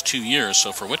the last 2 years,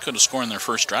 so for Whitko to score in their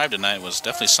first drive tonight was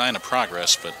definitely a sign of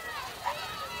progress, but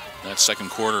that second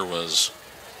quarter was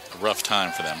a rough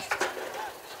time for them.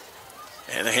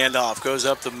 And the handoff goes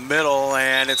up the middle,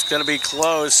 and it's going to be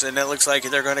close, and it looks like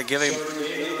they're going to give him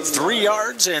 3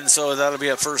 yards, and so that'll be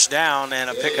a first down and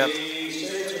a pickup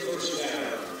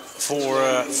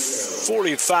for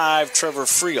 45, Trevor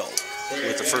Friel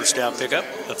with the first down pickup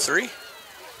of 3.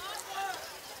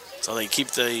 So they keep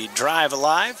the drive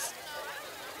alive.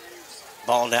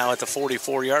 Ball now at the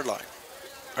 44-yard line,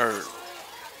 or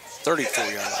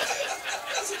 34-yard line.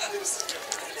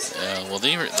 Well,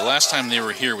 the last time they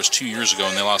were here was 2 years ago,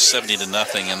 and they lost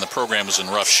 70-0, and the program was in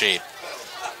rough shape.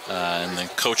 And the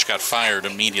coach got fired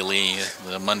immediately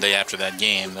the Monday after that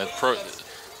game.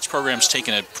 This program's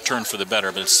taken a turn for the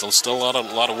better, but it's still a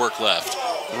lot of work left.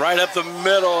 Right up the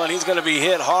middle, and he's going to be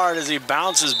hit hard as he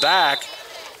bounces back.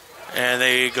 And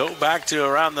they go back to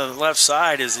around the left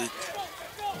side as it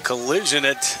collision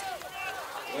at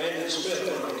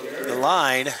the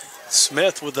line.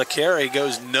 Smith with the carry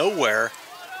goes nowhere.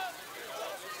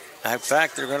 In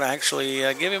fact, they're going to actually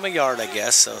give him a yard, I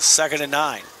guess. So 2nd and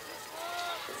 9.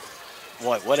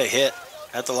 What a hit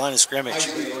at the line of scrimmage.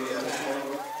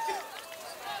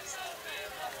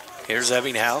 Here's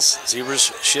Ebbinghaus.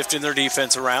 Zebras shifting their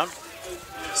defense around.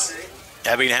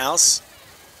 Ebbinghaus.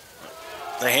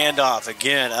 The handoff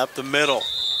again up the middle.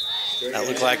 That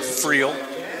looked like Friel.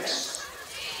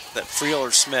 That Friel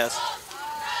or Smith.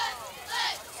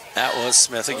 That was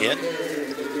Smith again.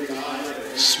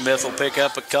 Smith will pick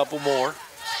up a couple more.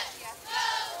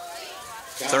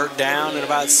 Third down and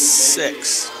about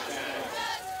 6.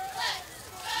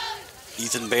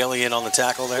 Ethan Bailey in on the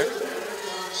tackle there.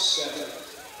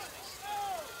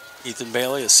 Ethan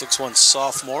Bailey, a 6'1"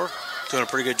 sophomore, doing a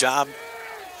pretty good job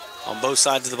on both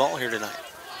sides of the ball here tonight.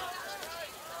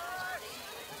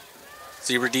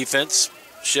 Zebra defense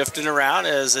shifting around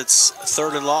as it's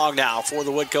 3rd and long now for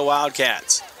the Whitko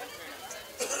Wildcats.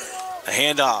 A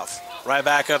handoff right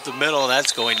back up the middle, and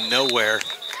that's going nowhere.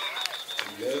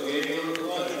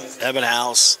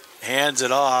 Ebbinghaus hands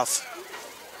it off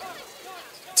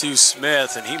to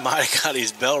Smith, and he might have got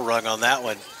his bell rung on that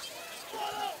one.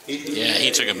 Yeah,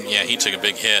 he took a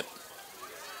big hit.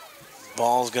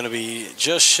 Ball's going to be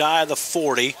just shy of the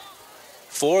 40.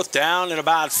 4th down and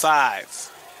about 5.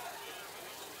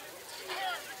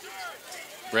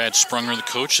 Brad Sprunger, the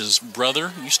coach, his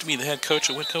brother used to be the head coach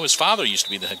at Whitko. His father used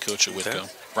to be the head coach at Whitko. Okay.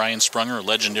 Brian Sprunger, a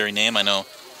legendary name. I know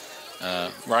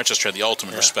Rochester had the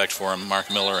ultimate respect for him. Mark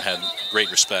Miller had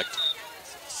great respect.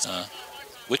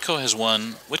 Whitko has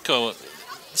won. Whitko,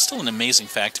 it's still an amazing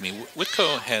fact to me.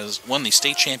 Whitko has won the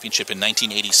state championship in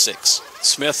 1986.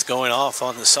 Smith going off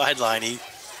on the sideline.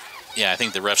 Yeah, I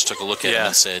think the refs took a look at him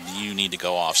and said, "You need to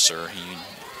go off, sir.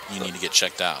 You need to get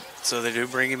checked out." So they do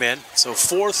bring him in. So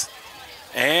 4th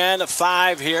and a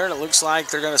 5 here, and it looks like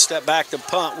they're going to step back to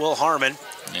punt. Will Harmon.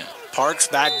 Yeah. Parks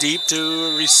back deep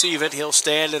to receive it. He'll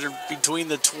stand at between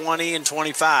the 20 and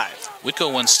 25.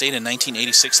 Whitko won state in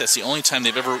 1986. That's the only time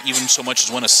they've ever even so much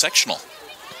as won a sectional.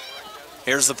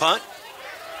 Here's the punt.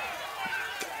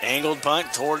 Angled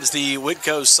punt towards the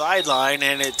Whitko sideline,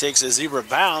 and it takes a Zebra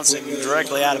bounce and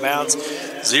directly out of bounds.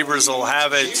 Zebras will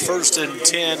have it 1st and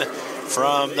 10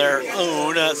 from their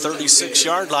own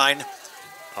 36-yard line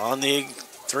on the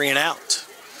 3 and out.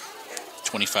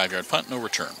 25-yard punt, no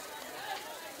return.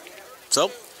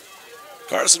 So,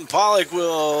 Carson Pollock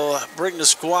will bring the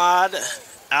squad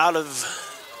out of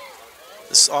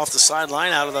off the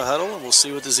sideline, out of the huddle, and we'll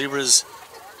see what the Zebras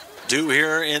do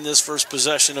here in this first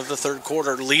possession of the third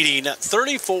quarter, leading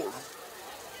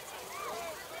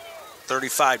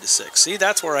 35-6. See,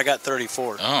 that's where I got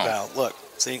 34. Val. Look,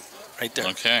 see, right there.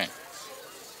 Okay.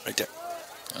 Right there.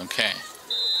 Okay.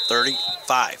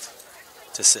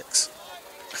 35-6.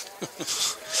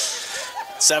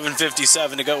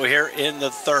 7:57 to go here in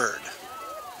the third.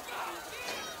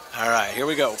 All right, here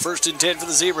we go. 1st and 10 for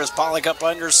the Zebras. Pollock up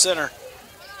under center.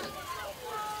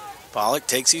 Pollock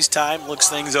takes his time, looks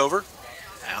things over.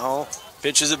 Now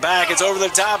pitches it back. It's over the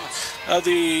top of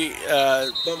the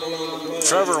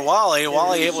Trevor Wally.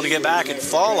 Wally able to get back and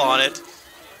fall on it.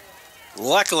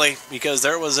 Luckily, because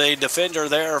there was a defender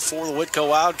there for the Whitko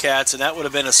Wildcats, and that would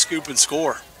have been a scoop and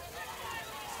score.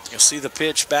 You'll see the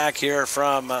pitch back here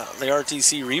from the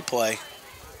RTC replay.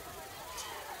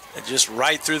 And just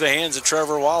right through the hands of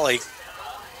Trevor Wally.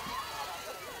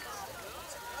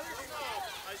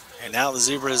 And now the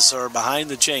Zebras are behind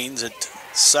the chains at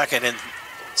 2nd and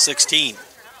 16.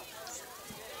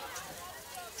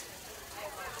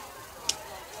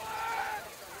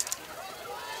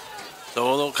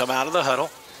 So they'll come out of the huddle.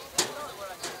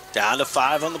 Down to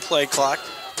 5 on the play clock.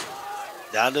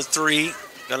 Down to 3.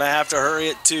 Gonna have to hurry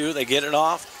at 2. They get it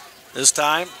off. This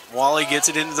time, Wally gets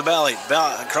it into the belly.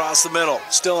 Across the middle.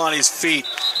 Still on his feet.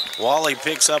 Wally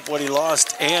picks up what he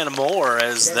lost and more,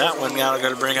 as that one now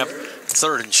going to bring up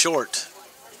 3rd and short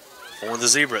for the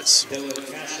Zebras.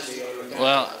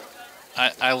 Well,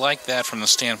 I like that from the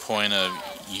standpoint of,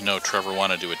 Trevor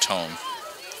wanted to atone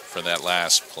for that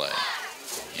last play.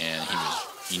 And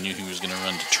he knew he was going to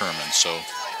run determined. So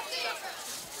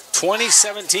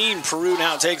 2017, Peru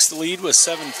now takes the lead with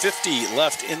 7:50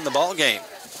 left in the ball game.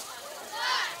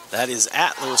 That is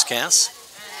at Lewis Cass.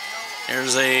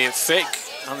 There's a fake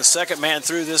on the second man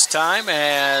through this time,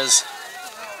 as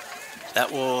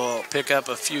that will pick up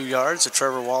a few yards of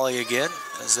Trevor Wally again,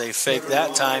 as they fake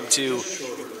that time to,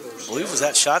 I believe, was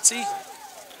that Shotzi?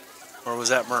 Or was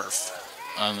that Murph?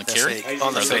 On the carry?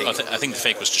 On the fake. I think the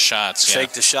fake was to Shots. Yeah.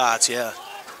 Fake to Shots, yeah.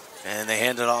 And they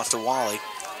hand it off to Wally.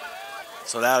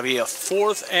 So that'll be a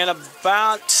 4th and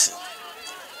about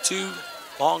 2,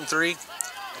 long 3.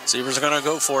 Zebras are going to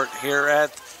go for it here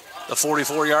at the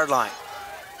 44-yard line.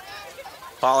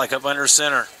 Pollock up under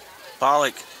center.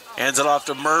 Pollock hands it off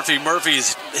to Murphy.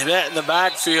 Murphy's hit in the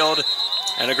backfield,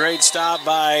 and a great stop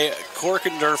by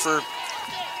Korkendorfer.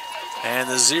 And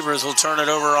the Zebras will turn it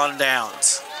over on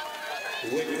downs.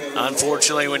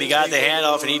 Unfortunately, when he got the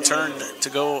handoff and he turned to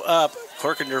go up,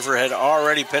 Korkendorfer had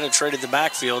already penetrated the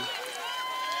backfield.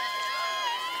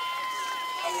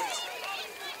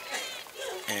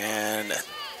 And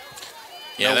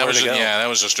that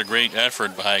was just a great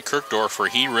effort by Kirkdorfer.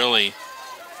 He really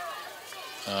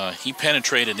he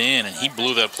penetrated in, and he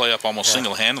blew that play up almost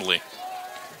single-handedly.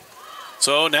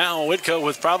 So now Whitko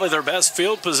with probably their best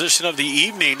field position of the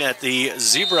evening at the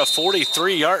Zebra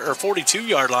 43-yard or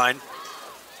 42-yard line.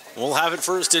 We'll have it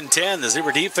 1st and 10. The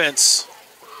Zebra defense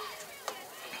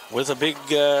with a big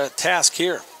task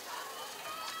here.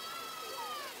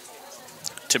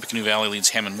 Tippecanoe Valley leads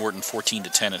Hammond Morton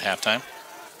 14-10 at halftime.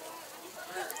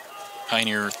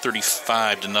 Pioneer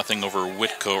 35-0 over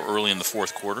Whitko early in the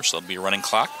 4th quarter, so that'll be a running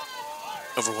clock.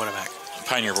 Over Winamac.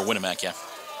 Pioneer over Winamac, yeah.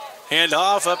 Hand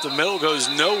off up the middle, goes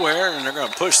nowhere, and they're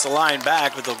going to push the line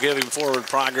back, but they'll give him forward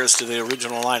progress to the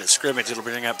original line of scrimmage. It'll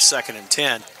bring up 2nd and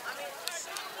 10.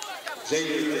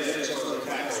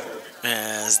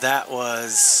 As that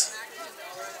was,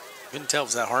 couldn't tell,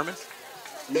 was that Harmon?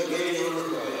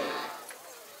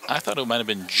 I thought it might have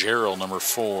been Gerald, number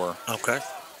 4. Okay.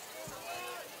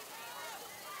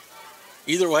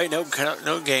 Either way, no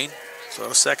gain. So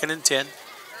 2nd and 10.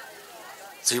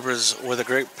 Zebras with a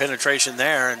great penetration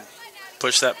there and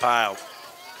push that pile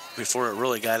before it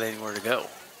really got anywhere to go.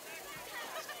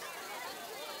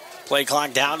 Play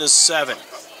clock down to 7.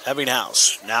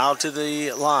 Ebbinghaus now to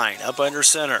the line, up under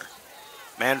center.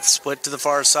 Man split to the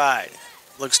far side.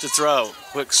 Looks to throw.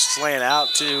 Quick slant out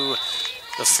to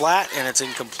the flat, and it's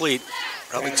incomplete.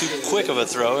 Probably too quick of a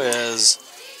throw, as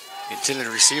the intended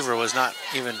receiver was not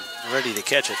even ready to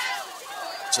catch it.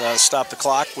 So that'll stop the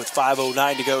clock with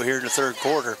 5:09 to go here in the 3rd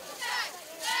quarter.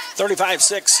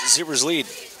 35-6, Zebras lead.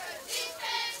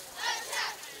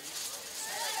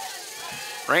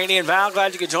 Randy and Val,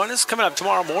 glad you could join us. Coming up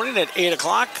tomorrow morning at 8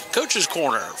 o'clock, Coach's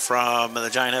Corner from the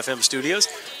Giant FM studios.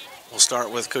 We'll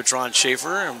start with Coach Ron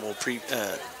Schaefer, and we'll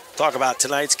talk about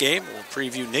tonight's game. We'll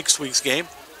preview next week's game.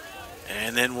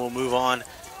 And then we'll move on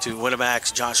to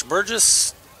Winnebac's Josh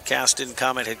Burgess, cast-in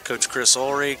comment head coach Chris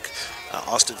Ulrich,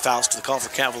 Austin Faust to the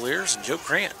Colfer Cavaliers, and Joe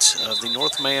Grant of the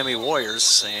North Miami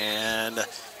Warriors. And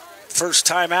first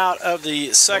timeout of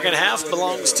the second half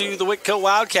belongs to the Whitko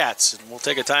Wildcats. And we'll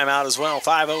take a timeout as well.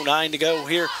 5:09 to go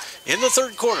here in the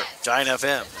third quarter. Giant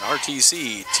FM and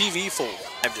RTC TV4.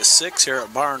 5-6 here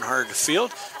at Barnhard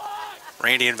Field.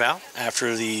 Randy and Val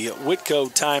after the Whitko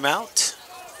timeout.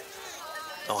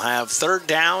 They'll have third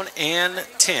down and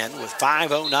 10 with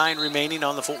 5:09 remaining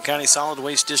on the Fulton County Solid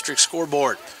Waste District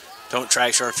scoreboard. Don't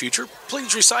trash our future.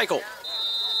 Please recycle.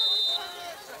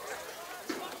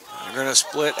 We're going to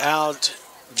split out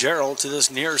Gerald to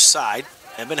this near side.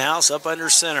 Ebenhouse up under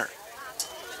center.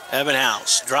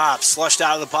 Ebenhouse drops, flushed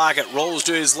out of the pocket, rolls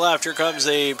to his left. Here comes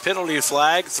a penalty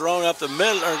flag thrown up the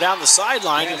middle or down the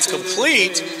sideline. It's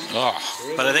complete,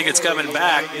 but I think it's coming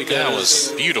back because that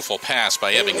was a beautiful pass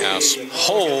by Ebbinghaus.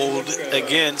 Hold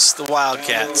against the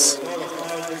Wildcats.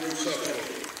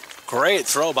 Great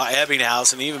throw by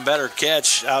Ebbinghaus, and even better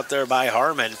catch out there by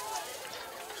Harmon.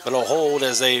 But a hold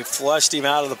as they flushed him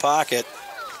out of the pocket.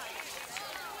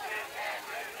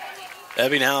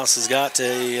 Ebbinghaus has got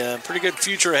a pretty good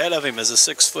future ahead of him as a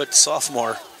 6-foot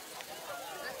sophomore.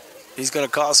 He's going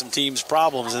to cause some teams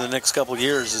problems in the next couple of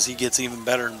years as he gets even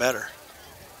better and better.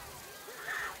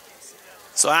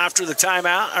 So after the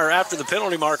timeout, or after the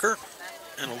penalty marker,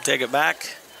 and we'll take it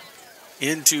back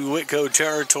into Whitko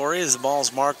territory as the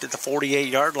ball's marked at the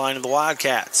 48-yard line of the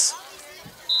Wildcats.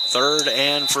 Third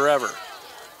and forever.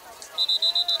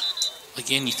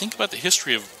 Again, you think about the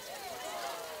history of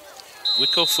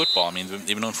Whitko football. I mean, they've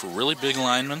been known for really big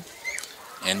linemen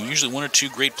and usually one or two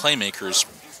great playmakers,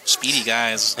 speedy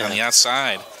guys on the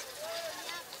outside.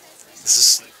 This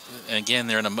is, again,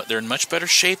 they're in much better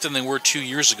shape than they were 2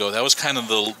 years ago. That was kind of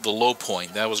the low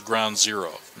point. That was ground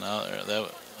zero. Now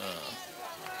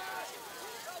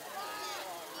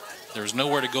there was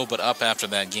nowhere to go but up after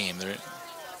that game. But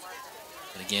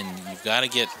again, you've got to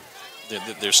get.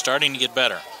 They're starting to get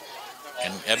better.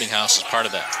 And Ebbinghaus is part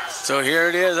of that. So here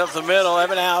it is up the middle,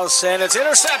 Ebbinghaus, and it's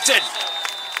intercepted.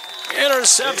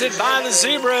 Intercepted by the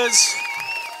Zebras.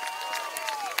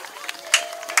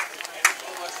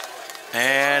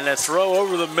 And a throw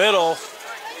over the middle.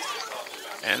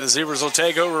 And the Zebras will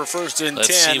take over first and 10.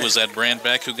 Let's see, was that Brant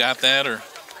Beck who got that? Or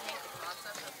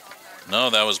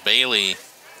no, that was Bailey.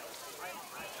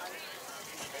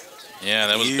 Yeah,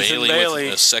 that was Bailey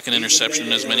with a second interception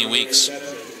in as many weeks.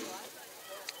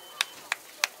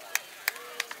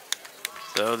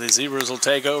 So the Zebras will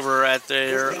take over at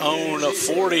their own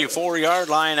 44-yard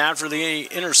line after the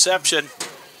interception.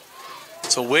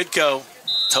 So Whitko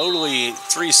totally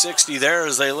 360 there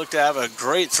as they look to have a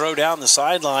great throw down the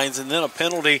sidelines and then a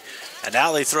penalty, and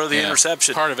now they throw the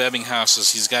interception. Part of Ebbinghaus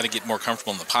is he's got to get more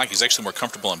comfortable in the pocket. He's actually more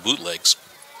comfortable on bootlegs.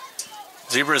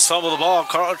 Zebras fumble the ball.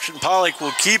 Carlton Pollock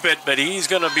will keep it, but he's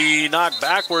going to be knocked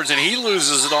backwards, and he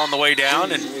loses it on the way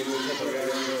down and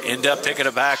end up picking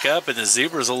it back up, and the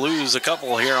Zebras will lose a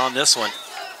couple here on this one.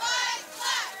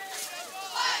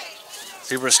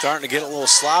 Zebras starting to get a little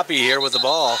sloppy here with the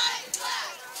ball.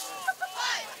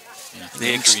 Yeah,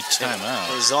 the injury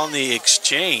timeout was on the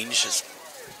exchange.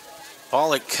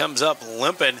 Pollock comes up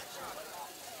limping,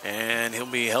 and he'll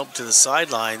be helped to the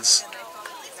sidelines.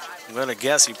 I'm going to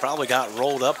guess he probably got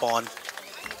rolled up on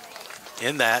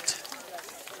in that.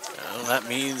 Well, that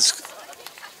means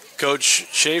Coach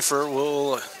Schaefer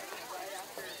will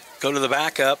go to the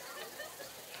backup,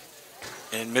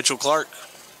 and Mitchell Clark.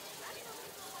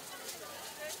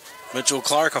 Mitchell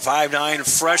Clark, a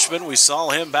 5'9" freshman. We saw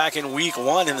him back in week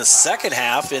 1 in the second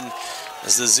half, and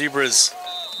as the Zebras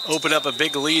opened up a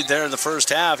big lead there in the first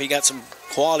half, he got some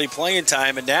quality playing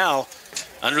time, and now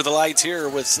under the lights here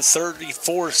with the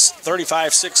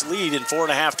 35-6 lead and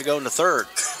 4.5 to go in the third.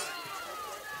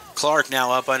 Clark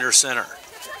now up under center.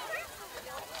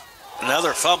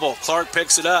 Another fumble. Clark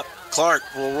picks it up. Clark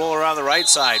will roll around the right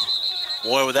side.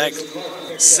 Boy, with that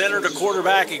center to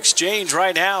quarterback exchange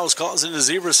right now is causing the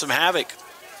Zebras some havoc.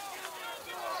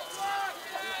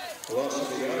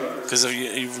 Because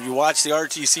if you watch the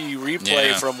RTC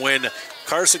replay from when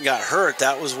Carson got hurt,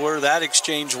 that was where that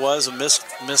exchange was, a miss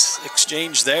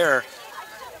exchange there.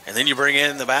 And then you bring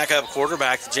in the backup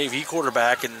quarterback, the JV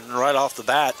quarterback, and right off the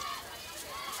bat,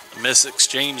 a miss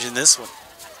exchange in this one.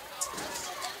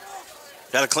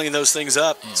 Got to clean those things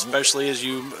up, especially as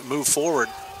you move forward.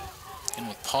 And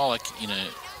with Pollock, is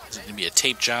it going to be a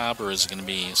tape job or is it going to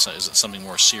be something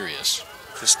more serious?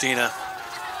 Christina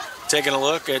taking a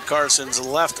look at Carson's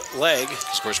left leg.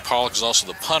 Of course, Pollock is also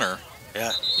the punter.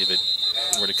 Yeah. If it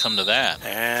were to come to that.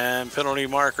 And penalty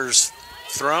markers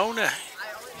thrown.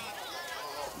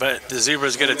 But the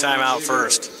Zebras get a timeout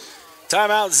first.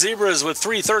 Timeout Zebras with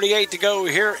 3:38 to go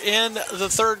here in the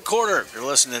third quarter. You're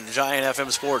listening to Giant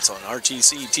FM Sports on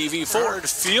RTC TV Ford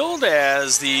Field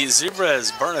as the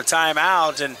Zebras burn a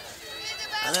timeout. And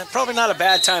probably not a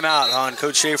bad timeout on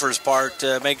Coach Schaefer's part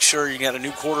to make sure you got a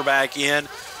new quarterback in.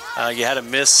 You had a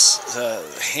miss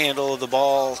handle of the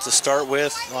ball to start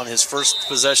with on his first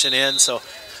possession in. So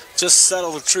just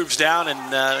settle the troops down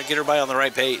and get everybody on the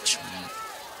right page.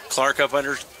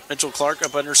 Mitchell Clark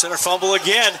up under center. Fumble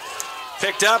again.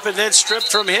 Picked up and then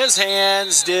stripped from his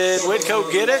hands. Did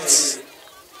Whitko get it?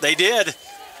 They did.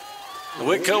 The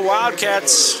Whitko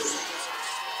Wildcats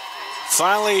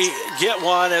finally get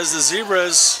one as the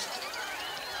Zebras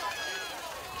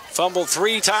fumbled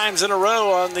 3 times in a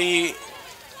row on the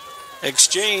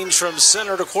exchange from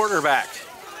center to quarterback.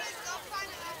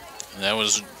 And that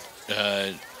was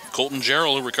Colton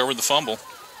Jarrell who recovered the fumble.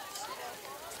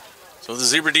 So the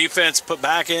Zebra defense put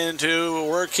back into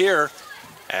work here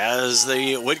as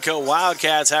the Whitko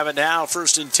Wildcats have it now.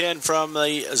 1st and 10 from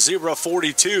the Zebra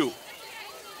 42.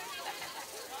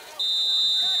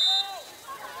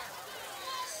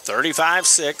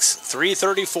 35-6,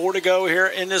 3:34 to go here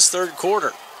in this third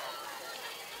quarter.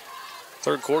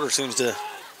 Third quarter seems to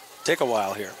take a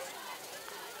while here.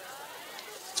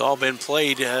 It's all been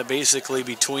played basically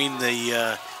between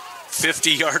the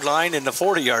 50-yard line and the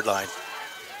 40-yard line.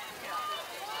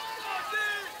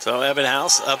 So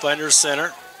Ebenhouse up under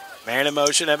center. Man in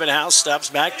motion. Ebenhouse steps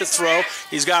back to throw.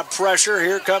 He's got pressure.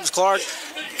 Here comes Clark.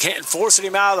 Can't forcing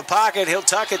him out of the pocket. He'll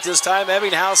tuck it this time.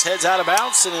 Ebbinghaus heads out of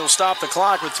bounds, and he'll stop the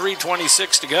clock with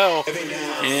 3:26 to go.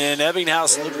 And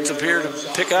Ebbinghaus looks to appear to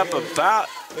pick up about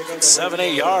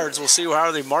 7-8 yards. We'll see how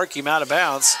they mark him out of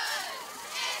bounds.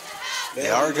 They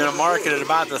are going to mark it at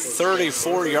about the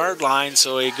 34-yard line,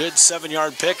 so a good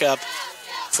 7-yard pickup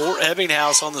for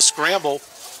Ebbinghaus on the scramble.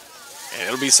 And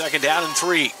it'll be 2nd down and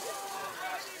 3.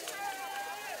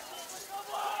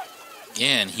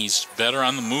 Again, he's better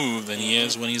on the move than he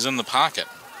is when he's in the pocket.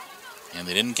 And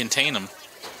they didn't contain him.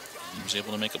 He was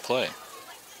able to make a play.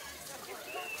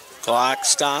 Clock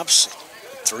stops.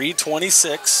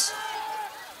 3:26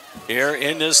 here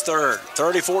in this third.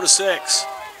 34-6.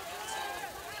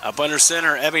 Up under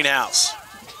center, Ebbinghaus.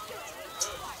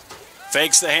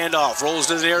 Fakes the handoff, rolls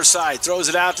to the near side, throws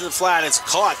it out to the flat. It's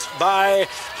caught by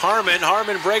Harmon.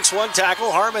 Harmon breaks one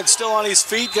tackle. Harmon still on his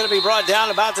feet, going to be brought down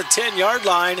about the 10-yard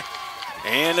line.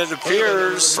 And it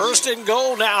appears 1st and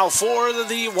goal now for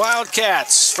the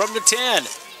Wildcats from the 10.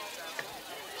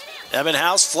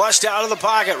 Ebbinghaus flushed out of the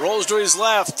pocket, rolls to his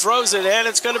left, throws it, and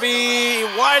it's going to be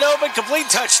wide open, complete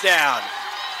touchdown.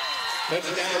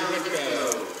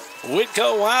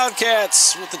 Whitko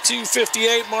Wildcats with the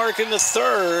 2:58 mark in the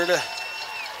third.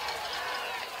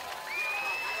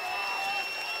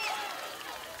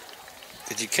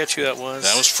 Did you catch who that was?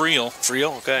 That was Friel.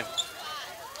 Friel, okay.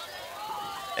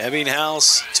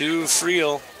 Ebbinghaus to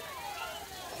Friel.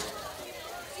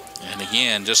 And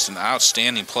again, just an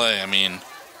outstanding play. I mean,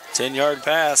 10-yard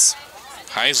pass.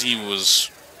 Heisey was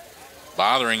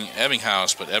bothering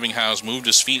Ebbinghaus, but Ebbinghaus moved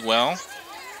his feet well.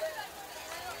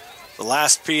 The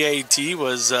last PAT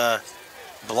was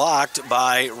blocked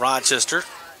by Rochester.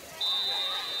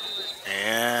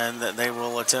 And they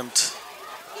will attempt.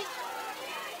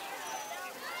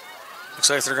 Looks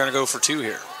like they're going to go for 2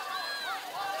 here.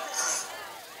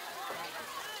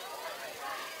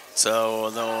 So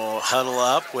they'll huddle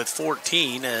up with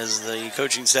 14 as the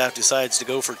coaching staff decides to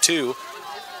go for 2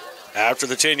 after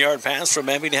the 10-yard pass from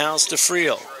Ebbinghaus to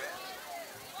Friel.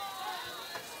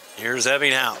 Here's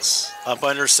Ebbinghaus up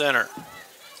under center.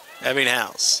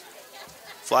 Ebbinghaus.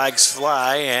 Flags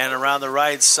fly, and around the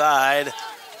right side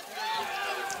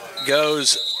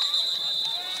goes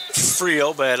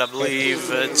Friel, but I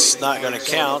believe it's not going to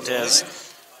count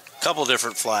as a couple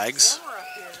different flags.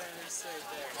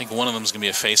 I think one of them is going to be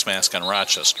a face mask on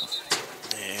Rochester.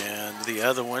 And the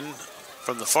other one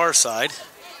from the far side.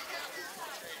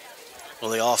 Will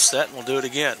they offset and we'll do it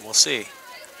again? We'll see.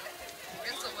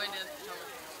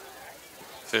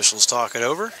 Officials talk it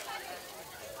over.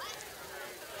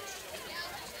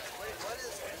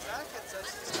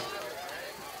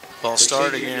 Ball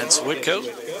start against Whitko.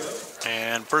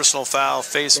 And personal foul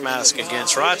face mask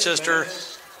against Rochester.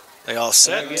 They all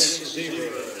set.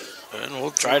 And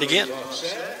we'll try it again.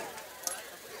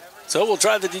 So we'll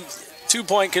try the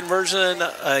 2-point conversion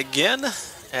again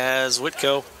as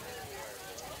Whitko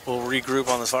will regroup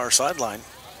on the far sideline.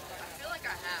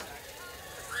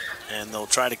 And they'll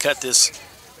try to cut this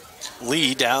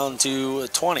lead down to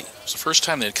 20. It's the first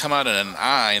time they'd come out in an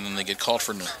I and then they get called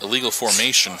for an illegal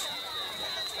formation.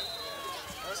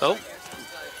 So,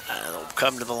 they'll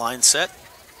come to the line set.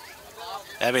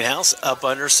 Ebbinghaus up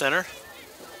under center.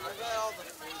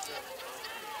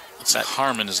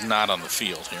 Harmon is not on the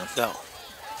field here. No.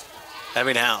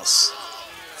 Ebbinghaus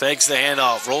fakes the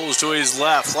handoff, rolls to his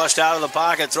left, flushed out of the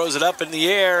pocket, throws it up in the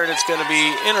air, and it's going to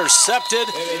be intercepted.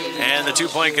 And the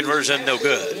two-point conversion, no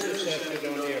good.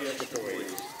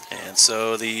 And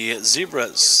so the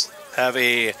Zebras have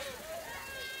a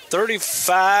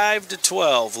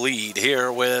 35-12 lead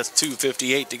here with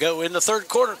 2:58 to go in the third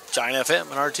quarter. Giant FM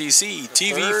and RTC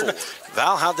TV4.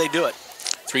 Val, how'd they do it?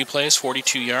 3 plays,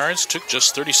 42 yards, took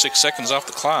just 36 seconds off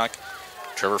the clock.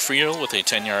 Trevor Friel with a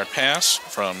 10-yard pass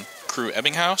from Crew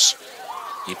Ebbinghaus.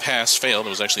 The pass failed. It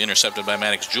was actually intercepted by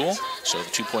Maddox Jewell, so the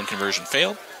two-point conversion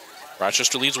failed.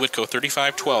 Rochester leads Whitko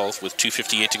 35-12 with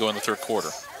 2:58 to go in the third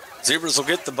quarter. Zebras will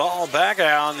get the ball back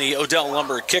on the Odell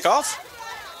Lumber kickoff.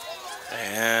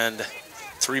 And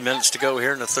 3 minutes to go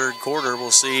here in the third quarter.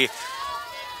 We'll see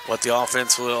what the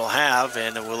offense will have,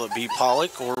 and will it be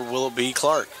Pollock or will it be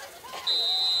Clark?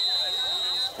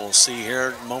 We'll see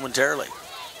here momentarily.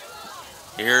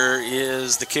 Here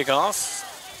is the kickoff.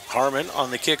 Harmon on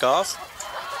the kickoff.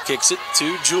 Kicks it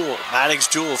to Jewell. Maddox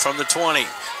Jewell from the 20.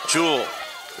 Jewell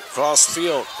across the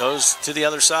field. Goes to the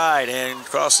other side and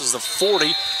crosses the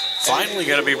 40. Finally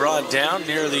going to be brought down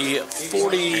near the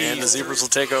 40. And the Zebras will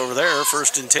take over there.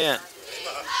 1st and 10.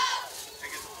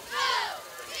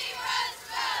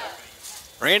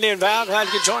 Randy and Val, glad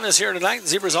you could join us here tonight. The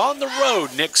Zebras on the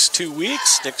road next 2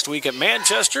 weeks. Next week at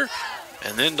Manchester,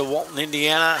 and then to Walton,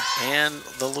 Indiana, and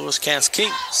the Lewis Cass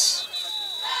Kings.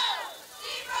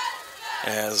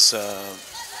 As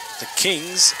the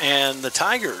Kings and the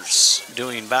Tigers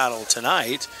doing battle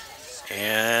tonight.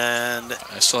 And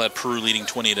I still had Peru leading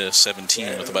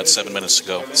 20-17 with about 7 minutes to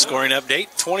go. Scoring update,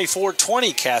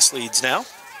 24-20. Cass leads now.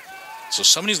 So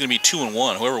somebody's going to be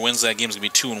 2-1. Whoever wins that game is going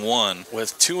to be 2-1.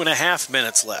 With 2.5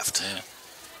 minutes left. Yeah.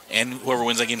 And whoever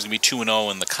wins that game is going to be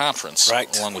 2-0 in the conference.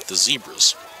 Right. Along with the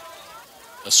Zebras.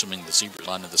 Assuming the Zebras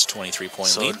onto this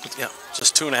 23-point lead. Yeah,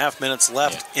 just 2.5 minutes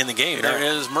left in the game. There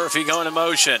is Murphy going in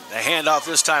motion. A handoff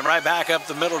this time right back up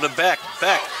the middle to Beck.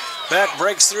 Beck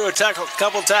breaks through a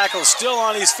couple tackles, still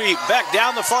on his feet. Beck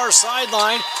down the far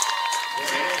sideline.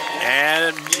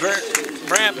 And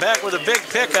Brant Beck with a big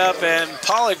pickup, and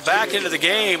Pollock back into the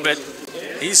game, but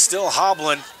he's still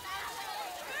hobbling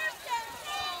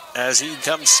as he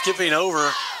comes skipping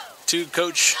over to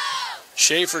Coach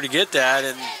Schaefer to get that,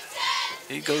 and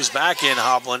he goes back in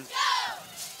hobbling.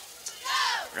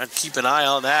 We're going to keep an eye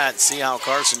on that, see how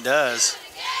Carson does.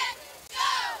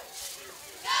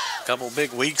 A couple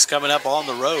big weeks coming up on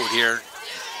the road here.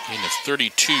 Gain of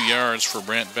 32 yards for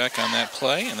Brant Beck on that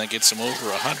play, and that gets him over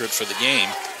 100 for the game.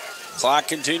 Clock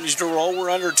continues to roll.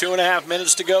 We're under 2.5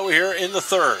 minutes to go here in the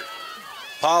third.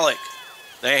 Pollock,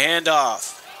 they hand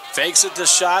off. Fakes it to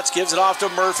Shots, gives it off to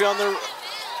Murphy on the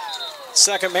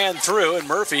second man through, and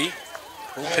Murphy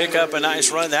will pick up a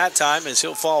nice run that time as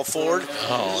he'll fall forward.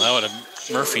 Oh, that would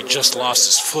have Murphy just lost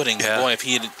his footing. Yeah. Boy, if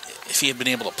he had been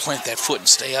able to plant that foot and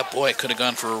stay up, boy, it could have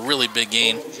gone for a really big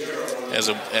gain. As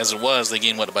it was, they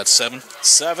gained, what, about 7?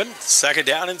 7. Second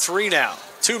down and 3 now.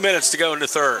 2 minutes to go in the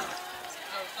third.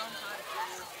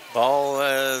 Ball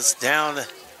is down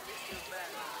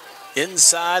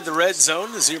inside the red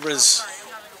zone. The Zebras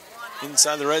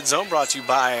inside the red zone, brought to you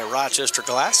by Rochester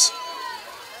Glass.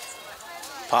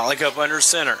 Pollock up under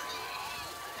center.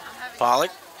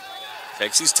 Pollock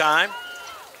takes his time.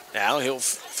 Now he'll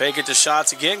fake it to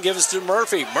Shots again, gives it to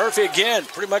Murphy. Murphy again,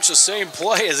 pretty much the same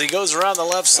play as he goes around the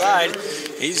left side.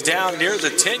 He's down near the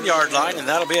 10-yard line, and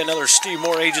that'll be another Steve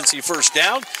Moore Agency first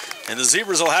down. And the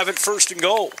Zebras will have it 1st and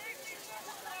goal.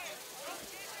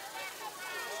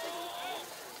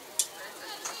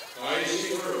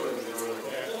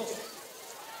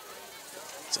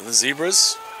 So the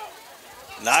Zebras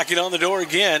knocking on the door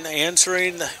again,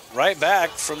 answering right back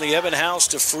from the Ebbinghaus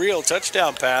to Friel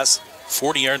touchdown pass.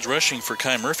 40 yards rushing for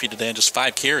Kai Murphy today on just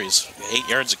 5 carries. 8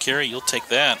 yards a carry, you'll take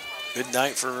that. Good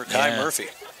night for Kai Murphy.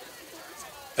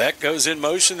 Beck goes in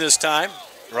motion this time.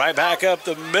 Right back up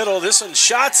the middle. This one's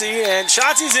Shotsy, and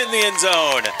Shotsy's in the end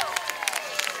zone.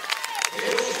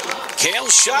 Kale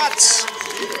Shots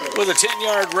with a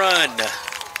 10-yard run.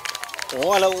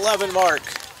 1:11 mark.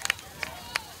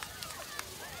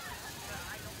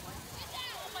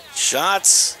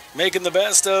 Shots making the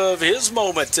best of his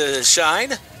moment to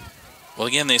shine. Well,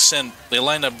 again, they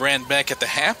lined up Brand Beck at the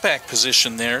halfback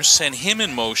position there, sent him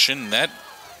in motion, and that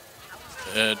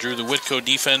drew the Whitko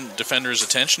defender's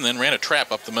attention, then ran a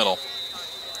trap up the middle.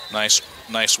 Nice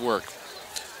nice work.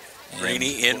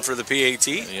 Rainey in for the PAT.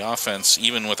 The offense,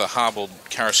 even with a hobbled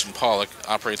Carson Pollock,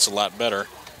 operates a lot better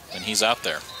when he's out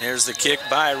there. Here's the kick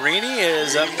by Rainey,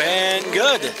 is up and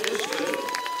good.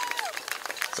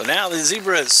 So now the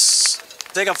Zebras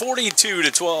take a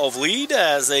 42-12 lead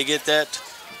as they get that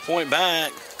point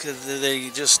back they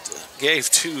just gave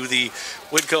to the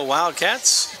Whitko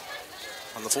Wildcats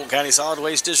on the Fulton County Solid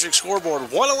Waste District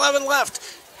scoreboard. 1:11 left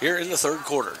here in the third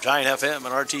quarter. Giant FM and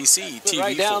RTC TV.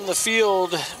 Right down the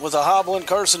field with a hobbling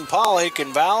Carson Pollock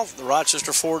and Val, the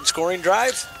Rochester Ford scoring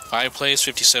drive. 5 plays,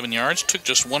 57 yards. Took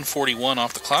just 1:41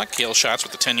 off the clock. Kale Schatz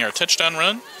with the 10-yard touchdown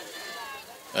run.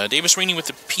 Davis Rainey with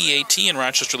the PAT, and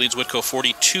Rochester leads Whitko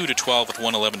 42-12 with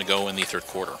 1:11 to go in the third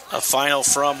quarter. A final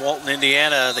from Walton,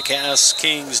 Indiana. The Cass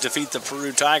Kings defeat the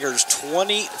Peru Tigers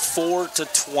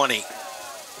 24-20.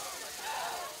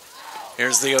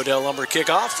 Here's the Odell Lumber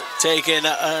kickoff. Taken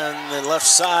on the left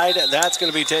side. That's going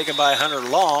to be taken by Hunter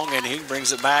Long, and he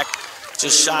brings it back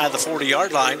just shy of the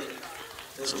 40-yard line.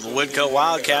 So the Whitko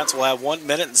Wildcats will have 1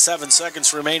 minute and 7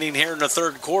 seconds remaining here in the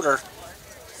third quarter.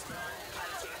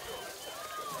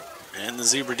 And the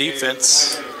Zebra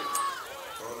defense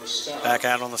back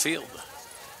out on the field.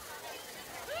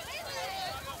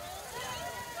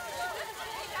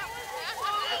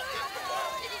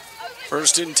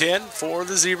 First and 10 for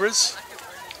the Zebras.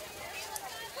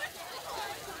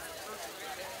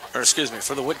 Or excuse me,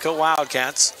 for the Whitko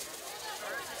Wildcats.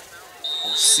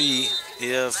 We'll see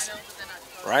if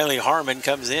Riley Harmon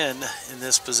comes in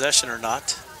this possession or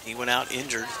not. He went out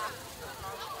injured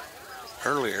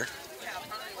earlier.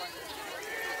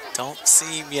 Don't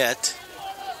see him yet.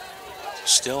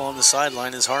 Still on the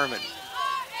sideline is Harmon.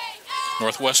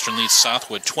 Northwestern leads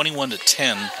Southwood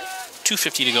 21-10.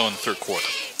 2:50 to go in the third quarter.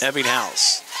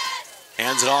 Ebbinghaus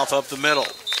hands it off up the middle.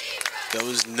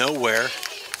 Goes nowhere.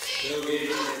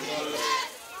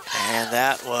 And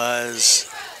that was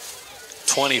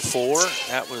 24.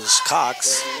 That was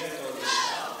Cox.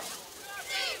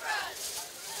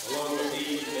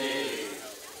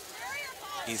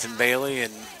 Ethan Bailey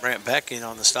and Brant Beck in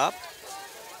on the stop.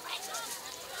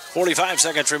 45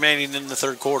 seconds remaining in the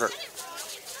third quarter.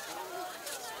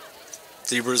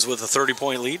 Zebras with a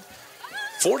 30-point lead.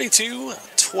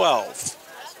 42-12.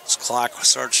 This clock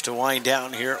starts to wind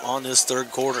down here on this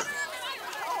third quarter.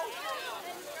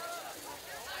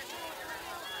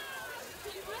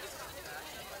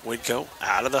 Whitko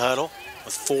out of the huddle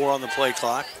with 4 on the play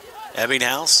clock.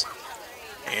 Ebbinghaus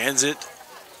hands it.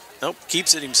 Nope,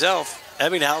 keeps it himself.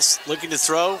 Ebbinghaus looking to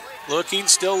throw. Looking,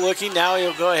 still looking. Now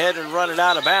he'll go ahead and run it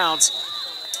out of bounds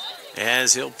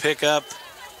as he'll pick up,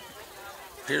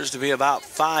 appears to be about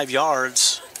 5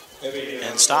 yards,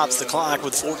 and stops the clock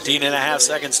with 14.5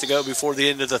 seconds to go before the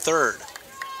end of the third.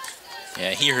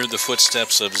 Yeah, he heard the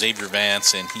footsteps of Xavier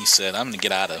Vance, and he said, "I'm going to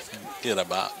get out of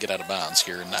bounds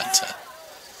here and not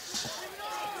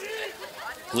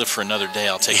live for another day.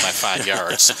 I'll take my 5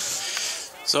 yards."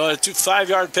 So a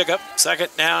 5-yard pickup,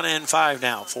 second down and 5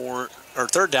 now,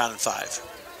 third down and 5.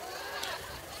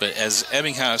 But as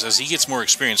Ebbinghaus, as he gets more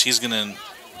experience, he's going to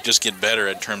just get better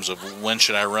in terms of when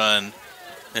should I run,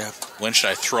 when should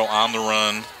I throw on the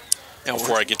run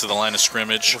before I get to the line of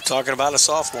scrimmage. We're talking about a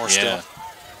sophomore still.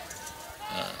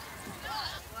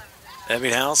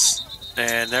 Ebbinghaus,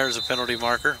 and there's a penalty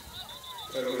marker.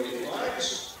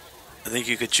 I think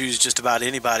you could choose just about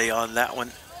anybody on that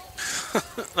one.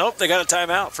 Nope, they got a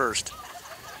timeout first.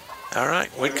 All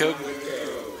right, Whitko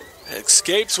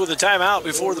escapes with a timeout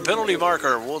before the penalty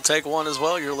marker. We'll take one as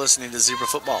well. You're listening to Zebra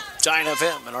Football. Giant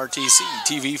FM and RTC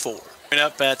TV4. Coming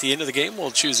up at the end of the game,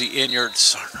 we'll choose the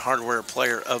Inyards Hardware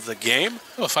Player of the Game.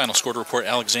 Well, final score to report,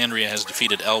 Alexandria has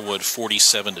defeated Elwood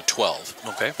 47-12.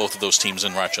 Okay. Both of those teams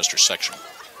in Rochester section.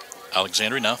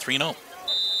 Alexandria now 3-0.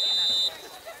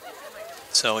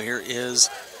 So here is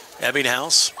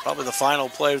Ebbinghaus, probably the final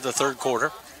play of the third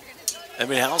quarter.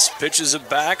 Ebbinghaus pitches it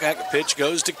back. That pitch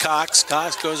goes to Cox.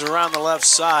 Cox goes around the left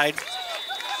side,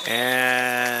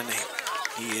 and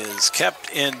he is kept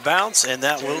in bounds, and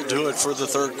that will do it for the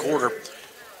third quarter.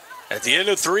 At the end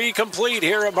of 3 complete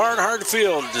here at Barnhart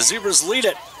Field, the Zebras lead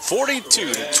it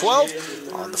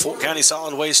 42-12 on the Fulton County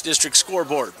Solid Waste District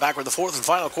scoreboard. Back with the fourth and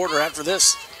final quarter after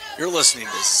this. You're listening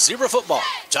to Zebra Football,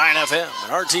 Giant FM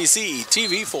and RTC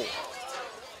TV4.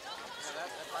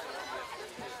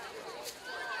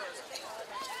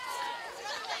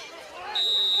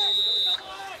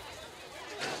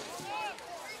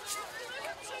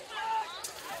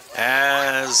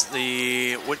 As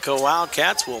the Whitko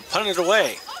Wildcats will punt it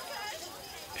away.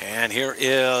 And here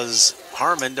is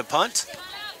Harmon to punt.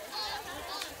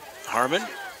 Harmon,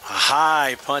 a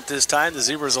high punt this time. The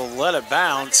Zebras will let it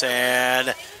bounce,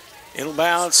 and It'll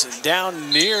bounce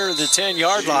down near the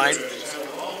 10-yard line.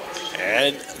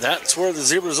 And that's where the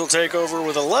Zebras will take over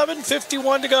with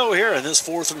 11:51 to go here in this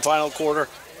fourth and final quarter,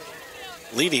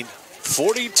 leading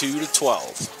 42-12.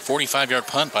 45-yard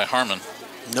punt by Harmon.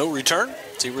 No return.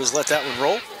 Zebras let that one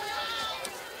roll.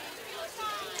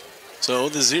 So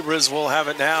the Zebras will have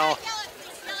it now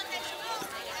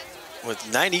with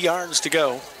 90 yards to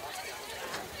go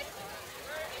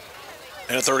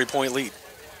and a 30-point lead.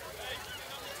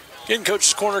 Again,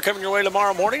 Coach's Corner coming your way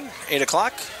tomorrow morning, 8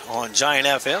 o'clock on Giant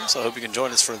FM, so I hope you can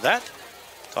join us for that.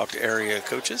 Talk to area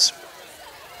coaches.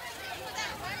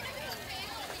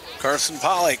 Carson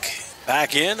Pollock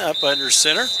back in, up under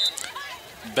center.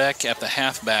 Beck at the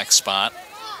halfback spot.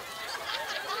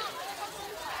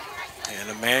 And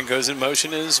a man goes in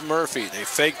motion is Murphy. They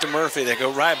fake to Murphy. They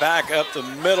go right back up the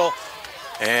middle.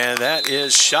 And that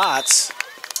is Schatz.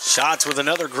 Schatz with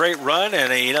another great run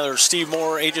and another Steve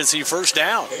Moore agency first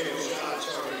down.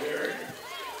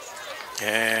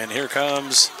 And here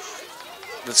comes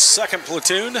the second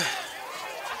platoon.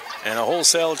 And a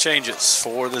wholesale changes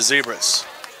for the Zebras.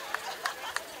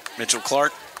 Mitchell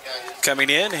Clark coming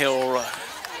in. He'll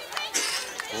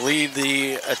lead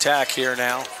the attack here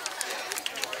now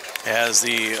as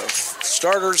the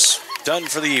starters done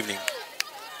for the evening.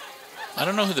 I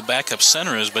don't know who the backup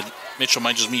center is, but Mitchell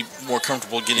might just be more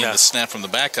comfortable getting the snap from the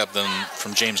backup than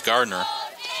from James Gardner.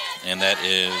 And that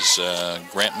is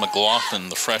Grant McLaughlin,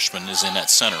 the freshman, is in that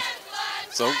center.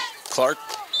 So Clark.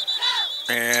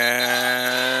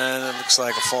 And it looks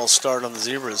like a false start on the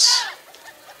Zebras.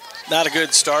 Not a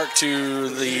good start to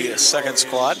the second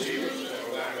squad.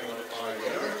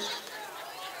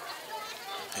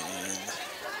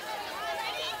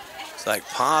 It's like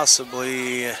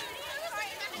possibly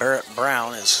Barrett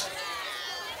Brown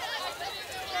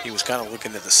he was kind of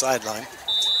looking at the sideline.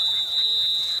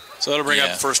 So it'll bring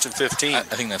up first and 15. I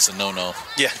think that's a no-no.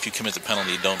 Yeah. If you commit the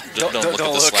penalty, don't look at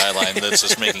the sideline. That's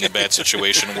just making a bad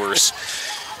situation worse.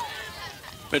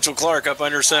 Mitchell Clark up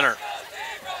under center.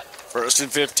 First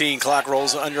and 15. Clock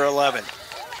rolls under 11.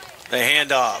 The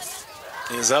handoff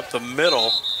is up the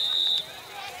middle.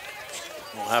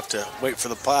 We'll have to wait for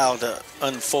the pile to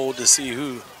unfold to see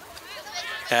who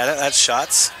had it. That's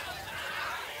Schatz.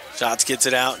 Schatz gets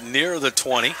it out near the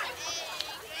 20.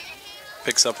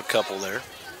 Picks up a couple there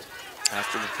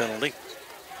after the penalty.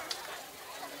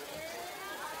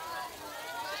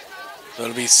 So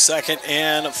it'll be second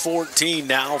and 14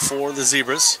 now for the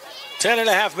Zebras.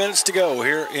 10.5 minutes to go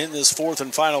here in this fourth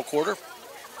and final quarter.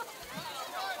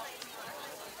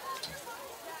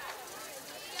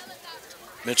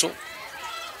 Mitchell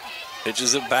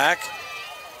pitches it back.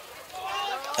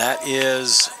 That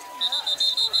is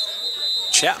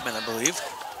Chapman, I believe.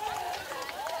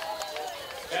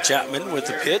 Chapman with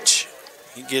the pitch.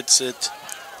 He gets it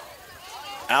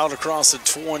out across the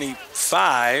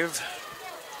 25.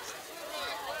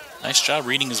 Nice job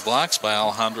reading his blocks by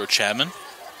Alejandro Chapman.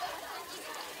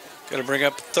 Going to bring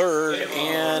up third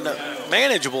and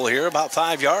manageable here, about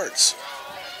 5 yards.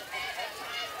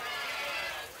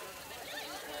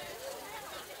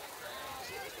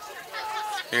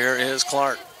 Here is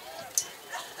Clark.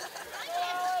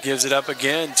 Gives it up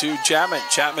again to Chapman.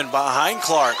 Chapman behind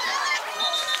Clark.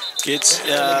 Gets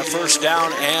first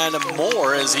down and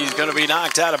more as he's going to be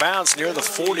knocked out of bounds near the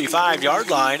 45-yard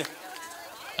line.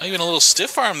 Even a little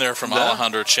stiff arm there from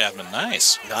Alejandro Chapman.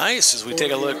 Nice. Nice as we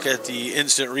take a look at the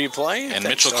instant replay. And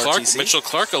Mitchell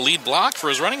Clark, a lead block for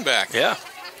his running back. Yeah.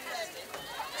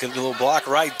 Get a little block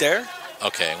right there.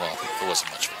 Okay, well, it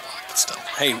wasn't much of a block, but still.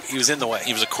 Hey, he was in the way.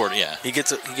 He was a quarter, yeah. He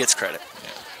gets credit. Yeah.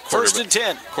 First and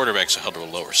 10. Quarterbacks are held to a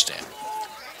lower standard.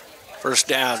 First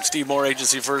down. Steve Moore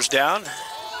agency first down.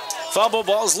 Fumble,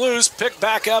 ball's loose. Picked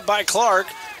back up by Clark.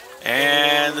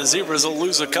 And the Zebras will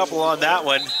lose a couple on that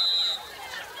one.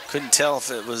 Couldn't tell if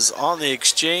it was on the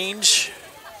exchange,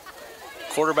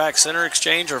 quarterback center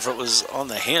exchange, or if it was on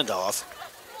the handoff.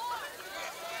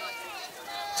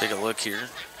 Take a look here.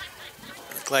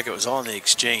 Looked like it was on the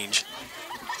exchange.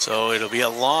 So it'll be a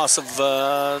loss of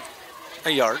a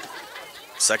yard.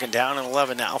 Second down and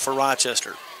 11 now for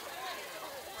Rochester.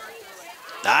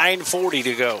 9:40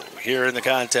 to go here in the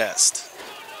contest.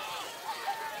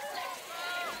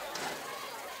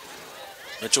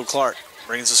 Mitchell Clark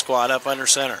brings the squad up under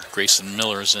center. Grayson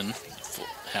Miller's in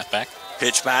halfback.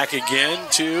 Pitch back again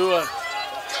to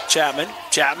Chapman.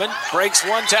 Chapman breaks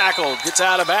one tackle, gets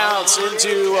out of bounds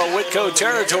into Whitko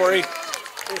territory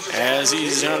as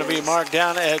he's going to be marked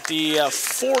down at the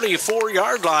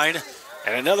 44-yard line.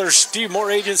 And another Steve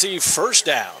Moore agency first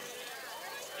down.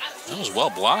 That was well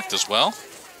blocked as well.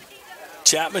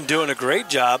 Chapman doing a great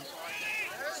job.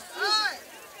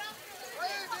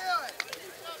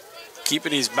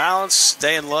 keeping his balance,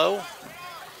 staying low,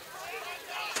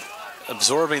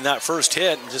 absorbing that first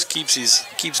hit, and just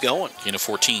keeps going. Gain of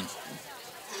 14.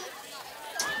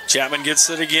 Chapman gets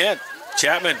it again.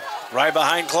 Chapman right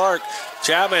behind Clark.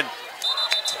 Chapman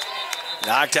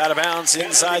knocked out of bounds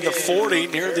inside the 40,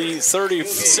 near the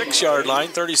 36-yard line.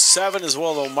 37 as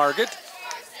well, they'll mark it.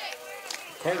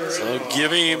 So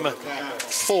give him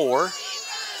 4,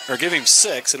 or give him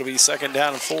 6. It'll be second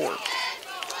down and 4.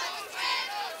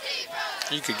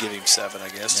 You could give him 7, I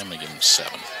guess. I'm going to give him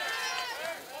 7.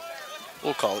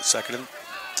 We'll call it second and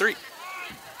 3.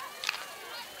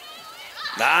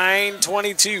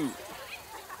 9:22.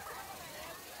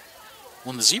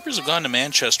 When the Zebras have gone to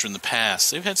Manchester in the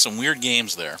past, they've had some weird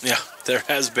games there. Yeah, there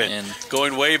has been. And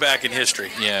going way back in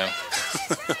history. Yeah.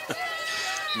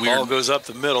 Ball goes up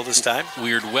the middle this time.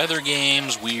 Weird weather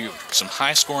games, some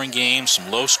high-scoring games, some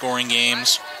low-scoring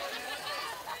games.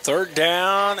 Third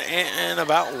down and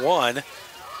about 1. I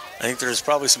think there's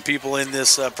probably some people in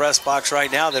this press box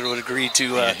right now that would agree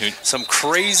to some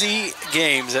crazy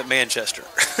games at Manchester.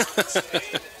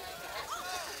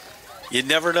 You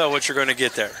never know what you're going to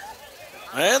get there.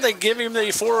 And they give him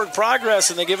the forward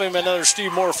progress, and they give him another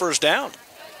Steve Moore first down.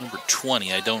 Number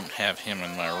 20, I don't have him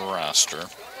in my roster.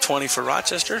 20 for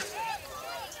Rochester?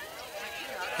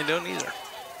 You don't either.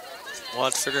 We'll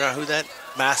have to figure out who that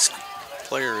masked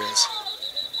player is.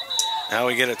 Now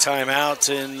we get a timeout,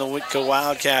 and the Whitko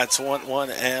Wildcats want one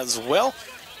as well.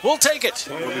 We'll take it.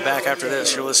 We'll be back after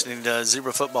this. You're listening to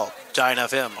Zebra Football, Giant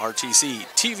FM, RTC,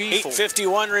 TV.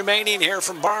 8:51 remaining here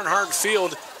from Barnhart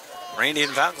Field. Randy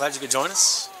and Val, glad you could join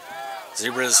us.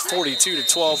 Zebras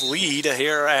 42-12 lead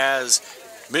here as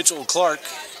Mitchell Clark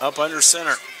up under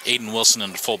center. Aiden Wilson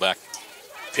in the fullback.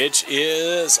 Pitch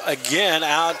is again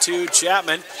out to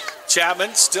Chapman.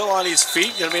 Chapman still on his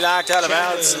feet, going to be knocked out of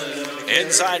bounds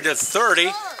inside the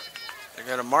 30. They're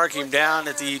going to mark him down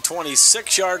at the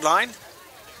 26-yard line.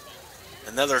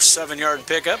 Another 7-yard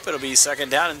pickup. It'll be second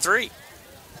down and 3.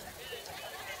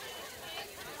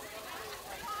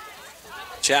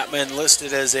 Chapman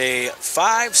listed as a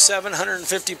 5'7",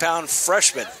 150-pound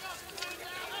freshman.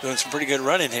 Doing some pretty good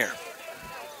running here.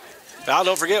 Val,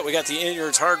 don't forget, we got the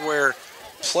Inyards Hardware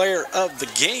Player of the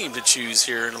Game to choose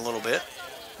here in a little bit.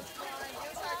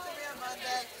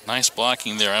 Nice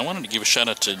blocking there. I wanted to give a shout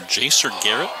out to Jacer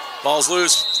Garrett. Ball's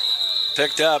loose.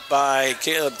 Picked up by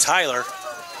Caleb Tyler.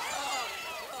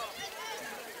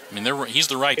 I mean, he's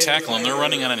the right tackle, and they're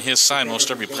running on his side most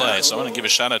every play. So I want to give a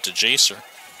shout out to Jacer.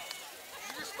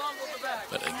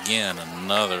 But again,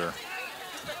 another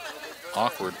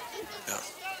awkward.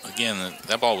 Again,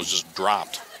 that ball was just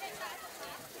dropped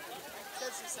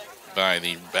by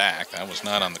the back. That was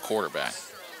not on the quarterback.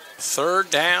 Third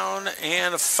down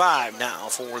and 5 now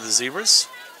for the Zebras.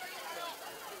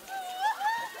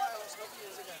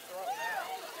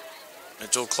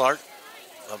 Mitchell Clark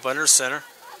up under center.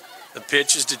 The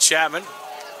pitch is to Chapman.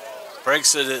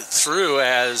 Breaks it through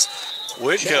as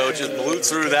Whitko just blew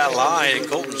through that line, and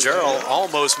Colton Jarrell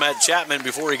almost met Chapman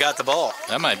before he got the ball.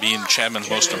 That might be Chapman's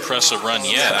most impressive run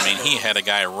yet. I mean, he had a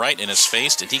guy right in his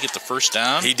face. Did he get the first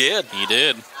down? He did. He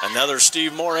did. Another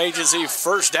Steve Moore agency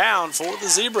first down for the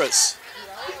Zebras.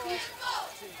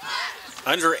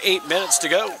 Under 8 minutes to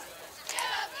go.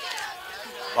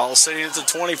 Ball sitting at the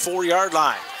 24-yard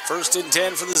line. First and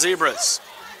 10 for the Zebras.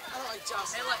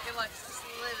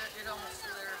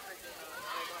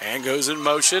 And goes in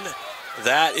motion.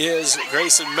 That is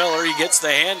Grayson Miller. He gets the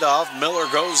handoff. Miller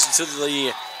goes to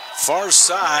the far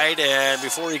side, and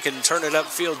before he can turn it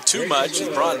upfield too much, he's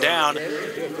brought down.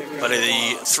 But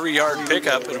the 3-yard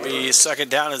pickup, it'll be second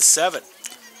down and 7.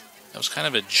 That was kind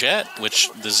of a jet,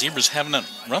 which the Zebras haven't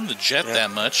run the jet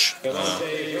that much. But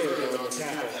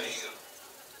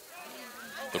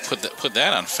put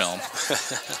that on film.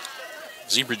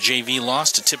 Zebra JV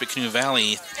lost to Tippecanoe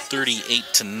Valley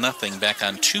 38-0 back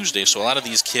on Tuesday. So a lot of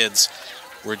these kids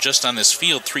were just on this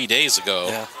field 3 days ago.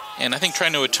 Yeah. And I think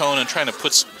trying to atone and trying to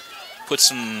put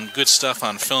some good stuff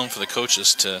on film for the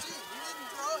coaches to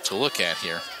look at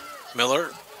here.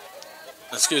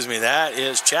 That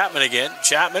is Chapman again.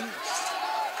 Chapman,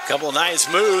 a couple of nice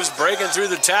moves, breaking through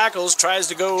the tackles, tries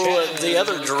to go the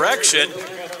other direction,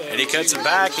 and he cuts it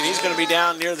back, and he's going to be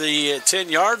down near the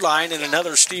 10-yard line, and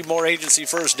another Steve Moore agency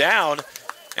first down,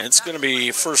 and it's going to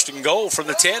be first and goal from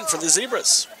the 10 for the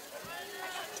Zebras.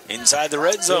 Inside the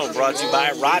red zone, brought to you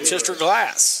by Rochester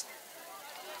Glass.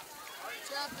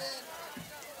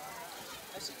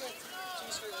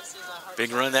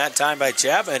 Big run that time by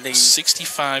Chapman.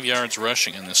 65 yards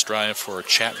rushing in this drive for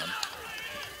Chapman.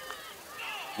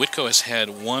 Whitko has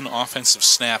had one offensive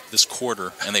snap this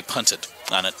quarter, and they punted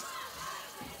on it.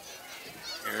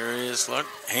 Here he is, look,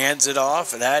 hands it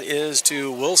off, and that is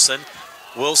to Wilson.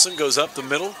 Wilson goes up the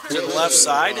middle to the left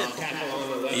side, and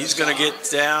he's going to get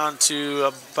down to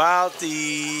about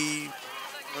the,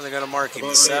 where are they going to mark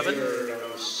him, 7?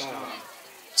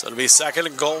 So it'll be second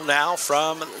and goal now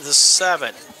from the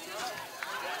 7.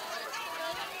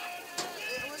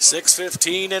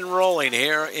 6:15 and rolling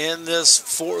here in this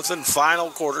fourth and final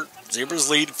quarter. Zebras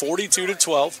lead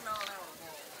 42-12.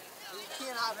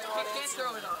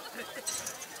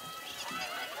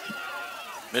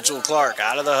 Mitchell Clark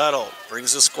out of the huddle.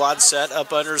 Brings the squad set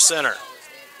up under center.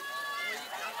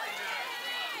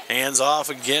 Hands off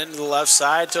again to the left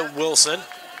side to Wilson.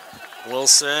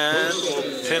 Wilson will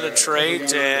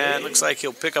penetrate, and looks like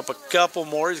he'll pick up a couple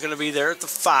more. He's going to be there at the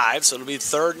 5, so it'll be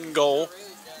third and goal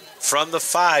from the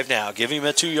 5 now. Give him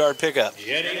a 2-yard pickup.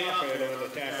 Jetting off it on the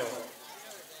tackle.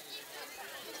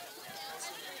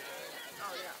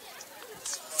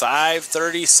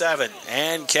 5:37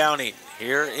 and counting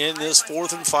here in this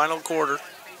fourth and final quarter.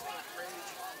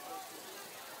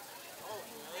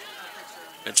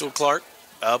 Mitchell Clark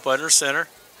up under center.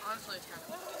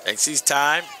 Takes his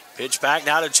time. Pitch back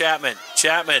now to Chapman.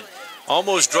 Chapman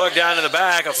almost drug down to the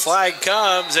back. A flag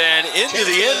comes and into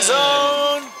the end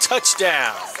zone.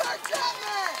 Touchdown.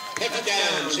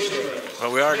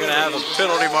 Well, we are going to have a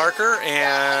penalty marker,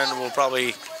 and we'll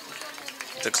probably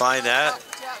decline that.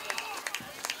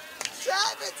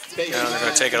 And they're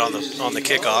going to take it on the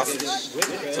kickoff.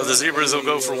 So the Zebras will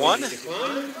go for 1.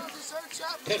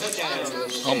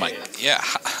 Oh my, yeah,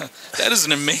 that is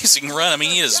an amazing run. I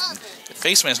mean, his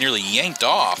face mask nearly yanked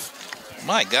off.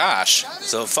 My gosh.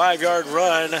 So 5-yard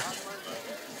run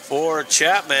for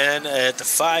Chapman at the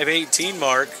 5:18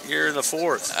 mark here in the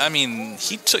fourth. I mean,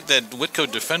 he took that Whitko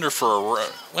defender for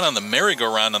went on the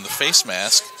merry-go-round on the face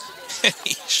mask, and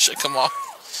he shook him off.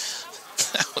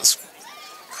 That was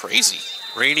crazy.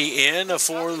 Rainey in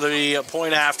for the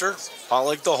point after.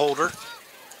 Pollock the holder.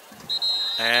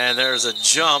 And there's a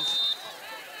jump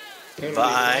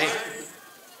by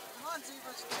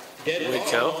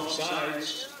Whitko.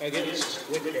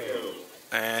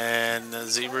 And the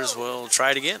Zebras will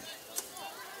try it again.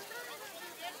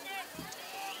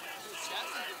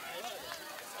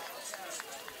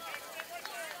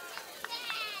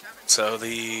 So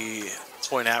the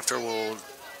point after will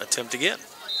attempt again.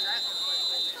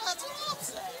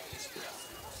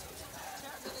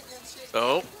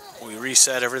 So we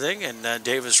reset everything, and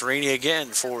Davis Rainey again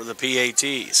for the PAT.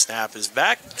 Snap is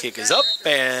back, kick is up,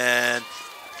 and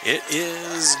it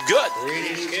is good.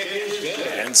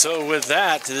 And so with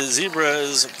that, the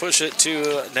Zebras push it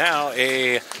to now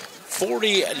a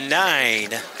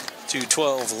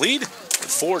 49-12 lead.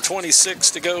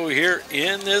 4:26 to go here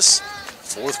in this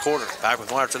fourth quarter. Back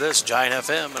with more after this. Giant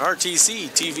FM and RTC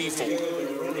TV4.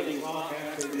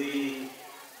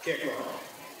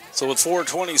 So with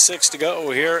 4:26 to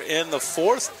go here in the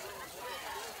fourth,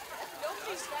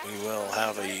 we will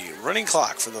have a running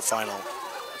clock for the final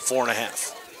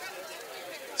 4.5.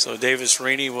 So Davis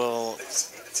Rainey will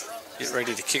get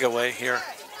ready to kick away here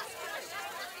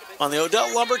on the Odell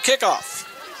Lumber kickoff.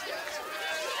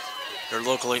 Their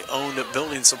locally owned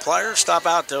building supplier. Stop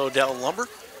out to Odell Lumber.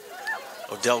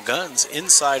 Odell Guns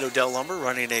inside Odell Lumber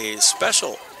running a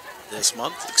special this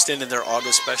month, extending their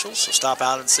August specials. So stop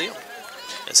out and see them,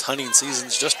 as hunting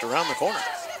season's just around the corner.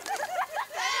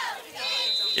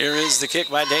 Here is the kick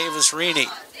by Davis Rainey.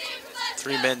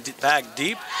 3 men back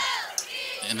deep.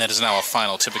 And that is now a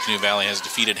final. Tippecanoe Valley has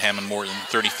defeated Hammond more than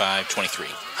 35-23.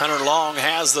 Hunter Long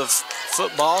has the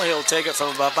football. He'll take it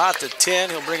from about the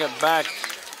 10. He'll bring it back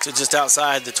to just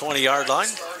outside the 20-yard line.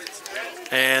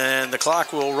 And the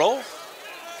clock will roll.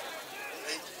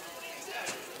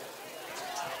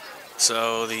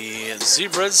 So the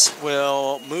Zebras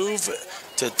will move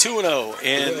to 2-0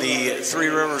 in the Three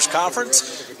Rivers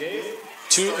Conference.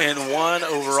 2-1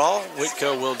 overall.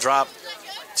 Whitko will drop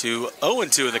to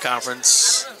 0-2 in the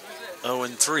conference.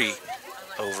 0-3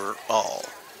 overall.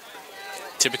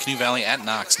 Tippecanoe Valley at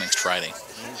Knox next Friday.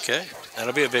 Okay,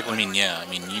 that'll be a big one. I mean, yeah. I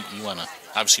mean, you want to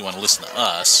obviously want to listen to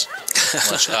us.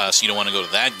 Unless us, you don't want to go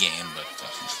to that game, but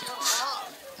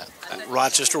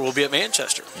Rochester will be at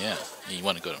Manchester. Yeah, you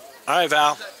want to go to. All right,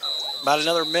 Val. About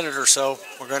another minute or so,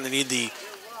 we're going to need the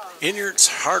Inyards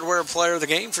Hardware Player of the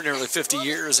Game. For nearly 50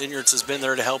 years, Inyards has been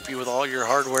there to help you with all your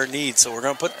hardware needs. So we're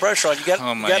going to put pressure on you.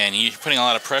 Oh, man, you're putting a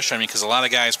lot of pressure on me because a lot of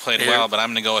guys played well, but I'm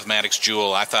going to go with Maddox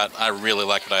Jewell. I really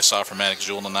liked what I saw from Maddox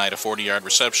Jewell tonight. A 40-yard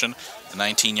reception, a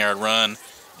 19-yard run,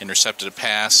 intercepted a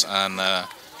pass on a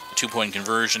 2-point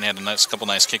conversion, had a couple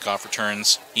nice kickoff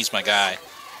returns. He's my guy.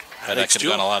 But that could have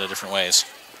gone a lot of different ways.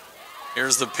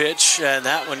 Here's the pitch, and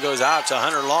that one goes out to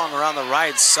Hunter Long around the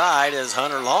right side as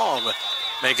Hunter Long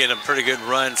making a pretty good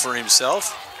run for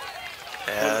himself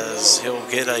as he'll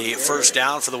get a first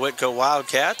down for the Whitko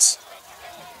Wildcats.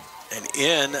 And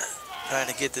in, trying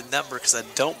to get the number because I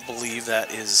don't believe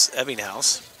that is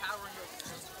Ebbinghaus.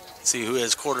 See who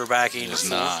is quarterbacking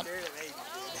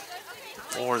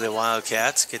for the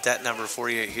Wildcats. Get that number for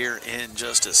you here in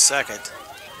just a second.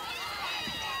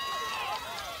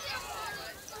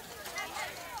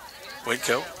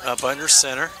 Whitko up under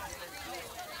center.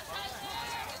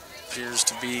 Appears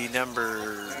to be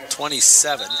number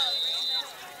 27.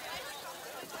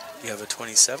 You have a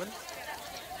 27?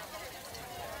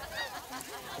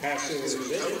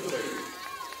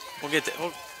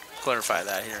 We'll clarify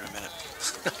that here in a minute.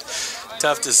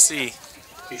 Tough to see.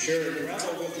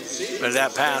 But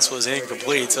that pass was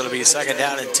incomplete, so it'll be a second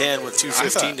down and 10 with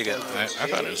 2:15 to go. I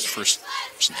thought it was first.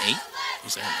 Was it an 8?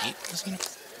 Was there an 8 casino?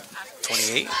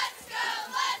 28.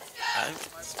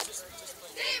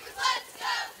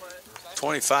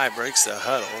 25 breaks the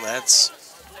huddle. That's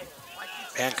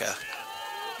Panka.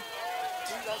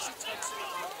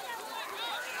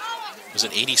 Was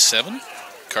it 87?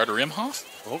 Carter Imhoff?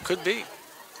 Well, could be.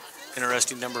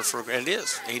 Interesting number for, it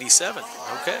is, 87.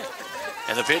 Okay.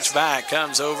 And the pitch back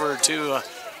comes over to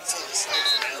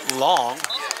Long.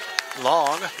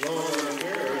 Long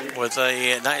with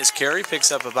a nice carry,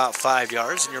 picks up about 5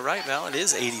 yards. And you're right, Val, it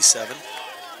is 87.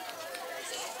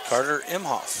 Carter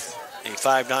Imhoff, a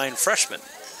 5'9" freshman.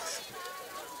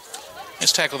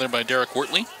 Nice tackle there by Derek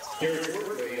Wortley.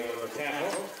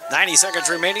 90 seconds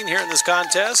remaining here in this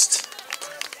contest.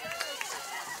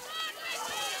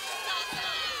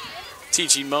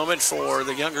 Teaching moment for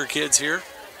the younger kids here.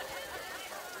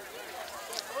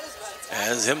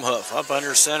 As Imhoff up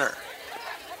under center.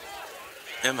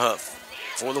 Imhoff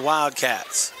for the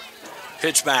Wildcats.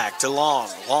 Pitch back to Long.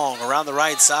 Long around the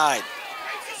right side.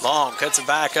 Long cuts it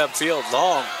back upfield.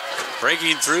 Long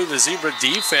breaking through the Zebra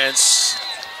defense.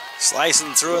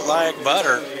 Slicing through it like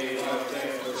butter.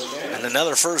 And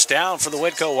another first down for the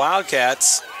Whitko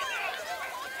Wildcats.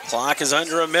 Clock is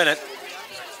under a minute.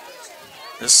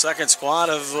 This second squad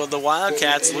of the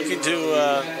Wildcats looking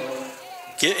to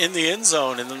get in the end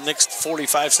zone in the next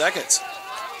 45 seconds.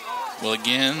 Well,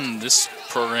 again, this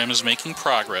program is making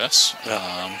progress.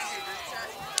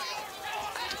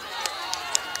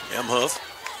 Imhoff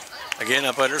again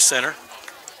up under center.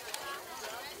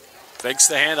 Fakes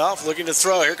the handoff, looking to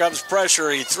throw. Here comes pressure.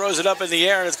 He throws it up in the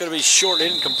air, and it's going to be short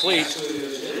and incomplete.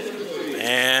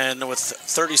 And with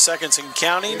 30 seconds and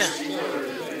counting,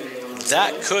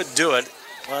 that could do it.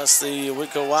 Unless the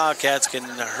Whitko Wildcats can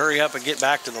hurry up and get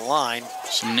back to the line.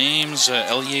 Some names,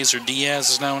 Eliezer Diaz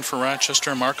is now in for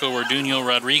Rochester. Marco Orduno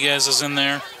Rodriguez is in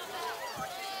there.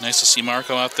 Nice to see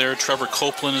Marco out there. Trevor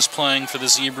Copeland is playing for the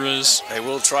Zebras. They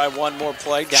will try one more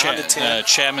play down to 10.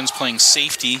 Chapman's playing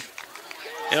safety.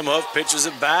 Imhoff pitches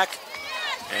it back.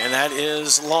 And that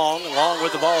is Long. Long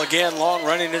with the ball again. Long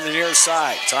running to the near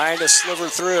side. Trying to sliver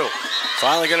through.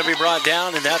 Finally going to be brought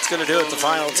down, and that's going to do it. The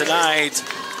final tonight.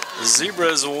 The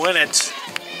Zebras win it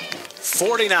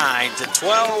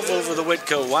 49-12 over the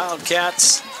Whitko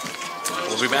Wildcats.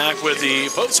 We'll be back with the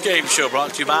post-game show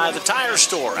brought to you by the Tire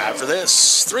Store after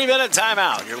this 3-minute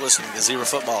timeout. You're listening to Zebra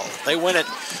Football. They win it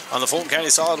on the Fulton County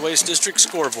Solid Waste District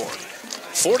scoreboard.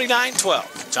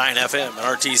 49-12, Giant FM and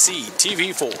RTC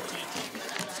TV4.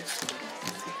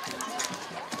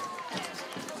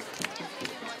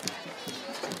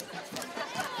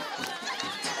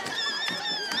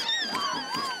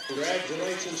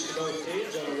 Congratulations to both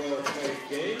teams on a well-played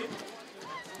game.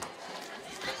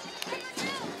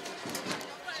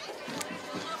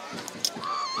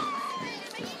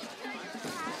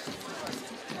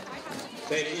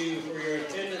 Thank you for your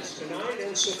attendance tonight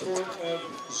and support of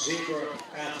Zebra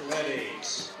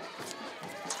Athletics.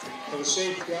 Have a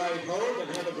safe drive home and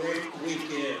have a great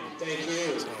weekend. Thank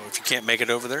you. So if you can't make it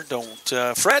over there, don't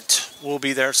fret. We'll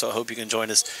be there, so I hope you can join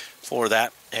us for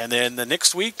that. And then the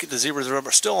next week, the Zebras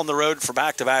are still on the road for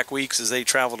back-to-back weeks as they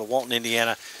travel to Walton,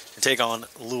 Indiana, and take on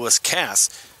Lewis Cass.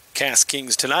 Cass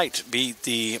Kings tonight beat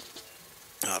the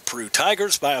Peru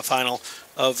Tigers by a final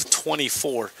of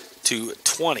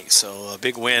 24-20. So a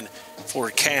big win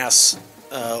for Cass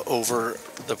over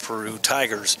the Peru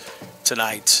Tigers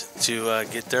tonight to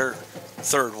get their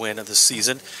third win of the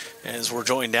season. As we're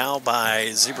joined now by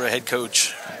Zebra head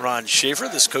coach Ron Schaefer.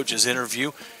 This coach's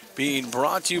interview being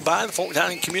brought to you by the Fulton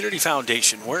County Community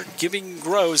Foundation, where giving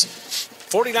grows.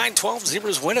 49-12,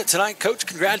 Zebras win it tonight. Coach,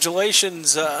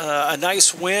 congratulations. A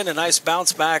nice win, a nice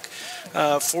bounce back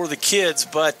for the kids.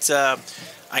 But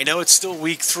I know it's still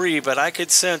week 3, but I could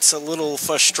sense a little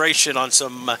frustration on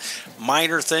some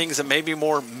minor things and maybe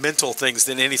more mental things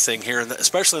than anything here,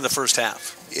 especially in the first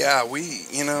half. Yeah,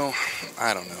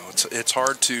 I don't know. It's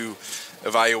hard to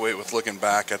evaluate with looking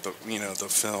back at the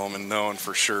film and knowing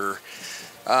for sure.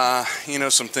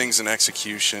 Some things in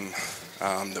execution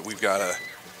that we've got to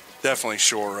definitely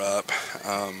shore up.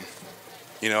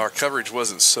 Our coverage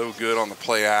wasn't so good on the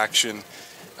play action.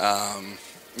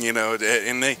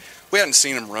 We hadn't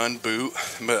seen them run boot,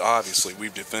 but obviously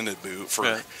we've defended boot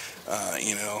for,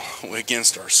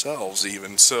 against ourselves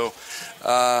even. So,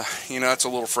 it's a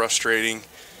little frustrating.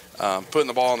 Putting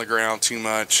the ball on the ground too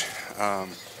much.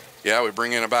 We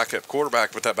bring in a backup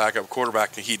quarterback, but that backup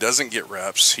quarterback, he doesn't get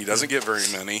reps. He doesn't get very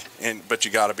many, but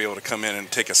you got to be able to come in and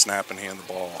take a snap and hand the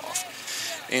ball off.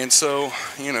 And so,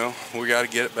 we got to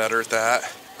get better at that.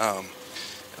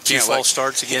 2 false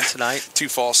starts again tonight. 2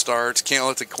 false starts. Can't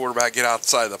let the quarterback get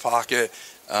outside the pocket.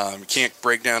 Can't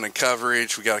break down in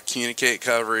coverage. We got to communicate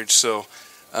coverage. So,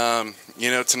 tonight,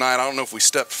 I don't know if we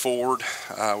stepped forward.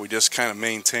 We just kind of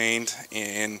maintained.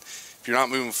 And if you're not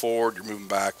moving forward, you're moving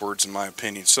backwards, in my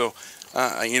opinion. So,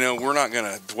 we're not going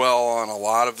to dwell on a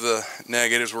lot of the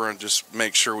negatives. We're going to just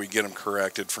make sure we get them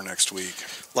corrected for next week.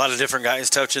 A lot of different guys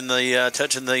touching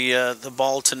the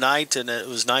ball tonight, and it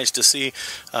was nice to see.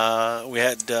 We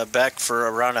had Beck for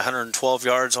around 112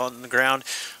 yards on the ground.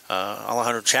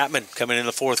 Alejandro Chapman coming in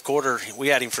the fourth quarter. We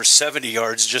had him for 70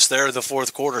 yards just there in the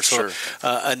fourth quarter. So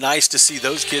sure. Nice to see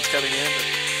those kids coming in.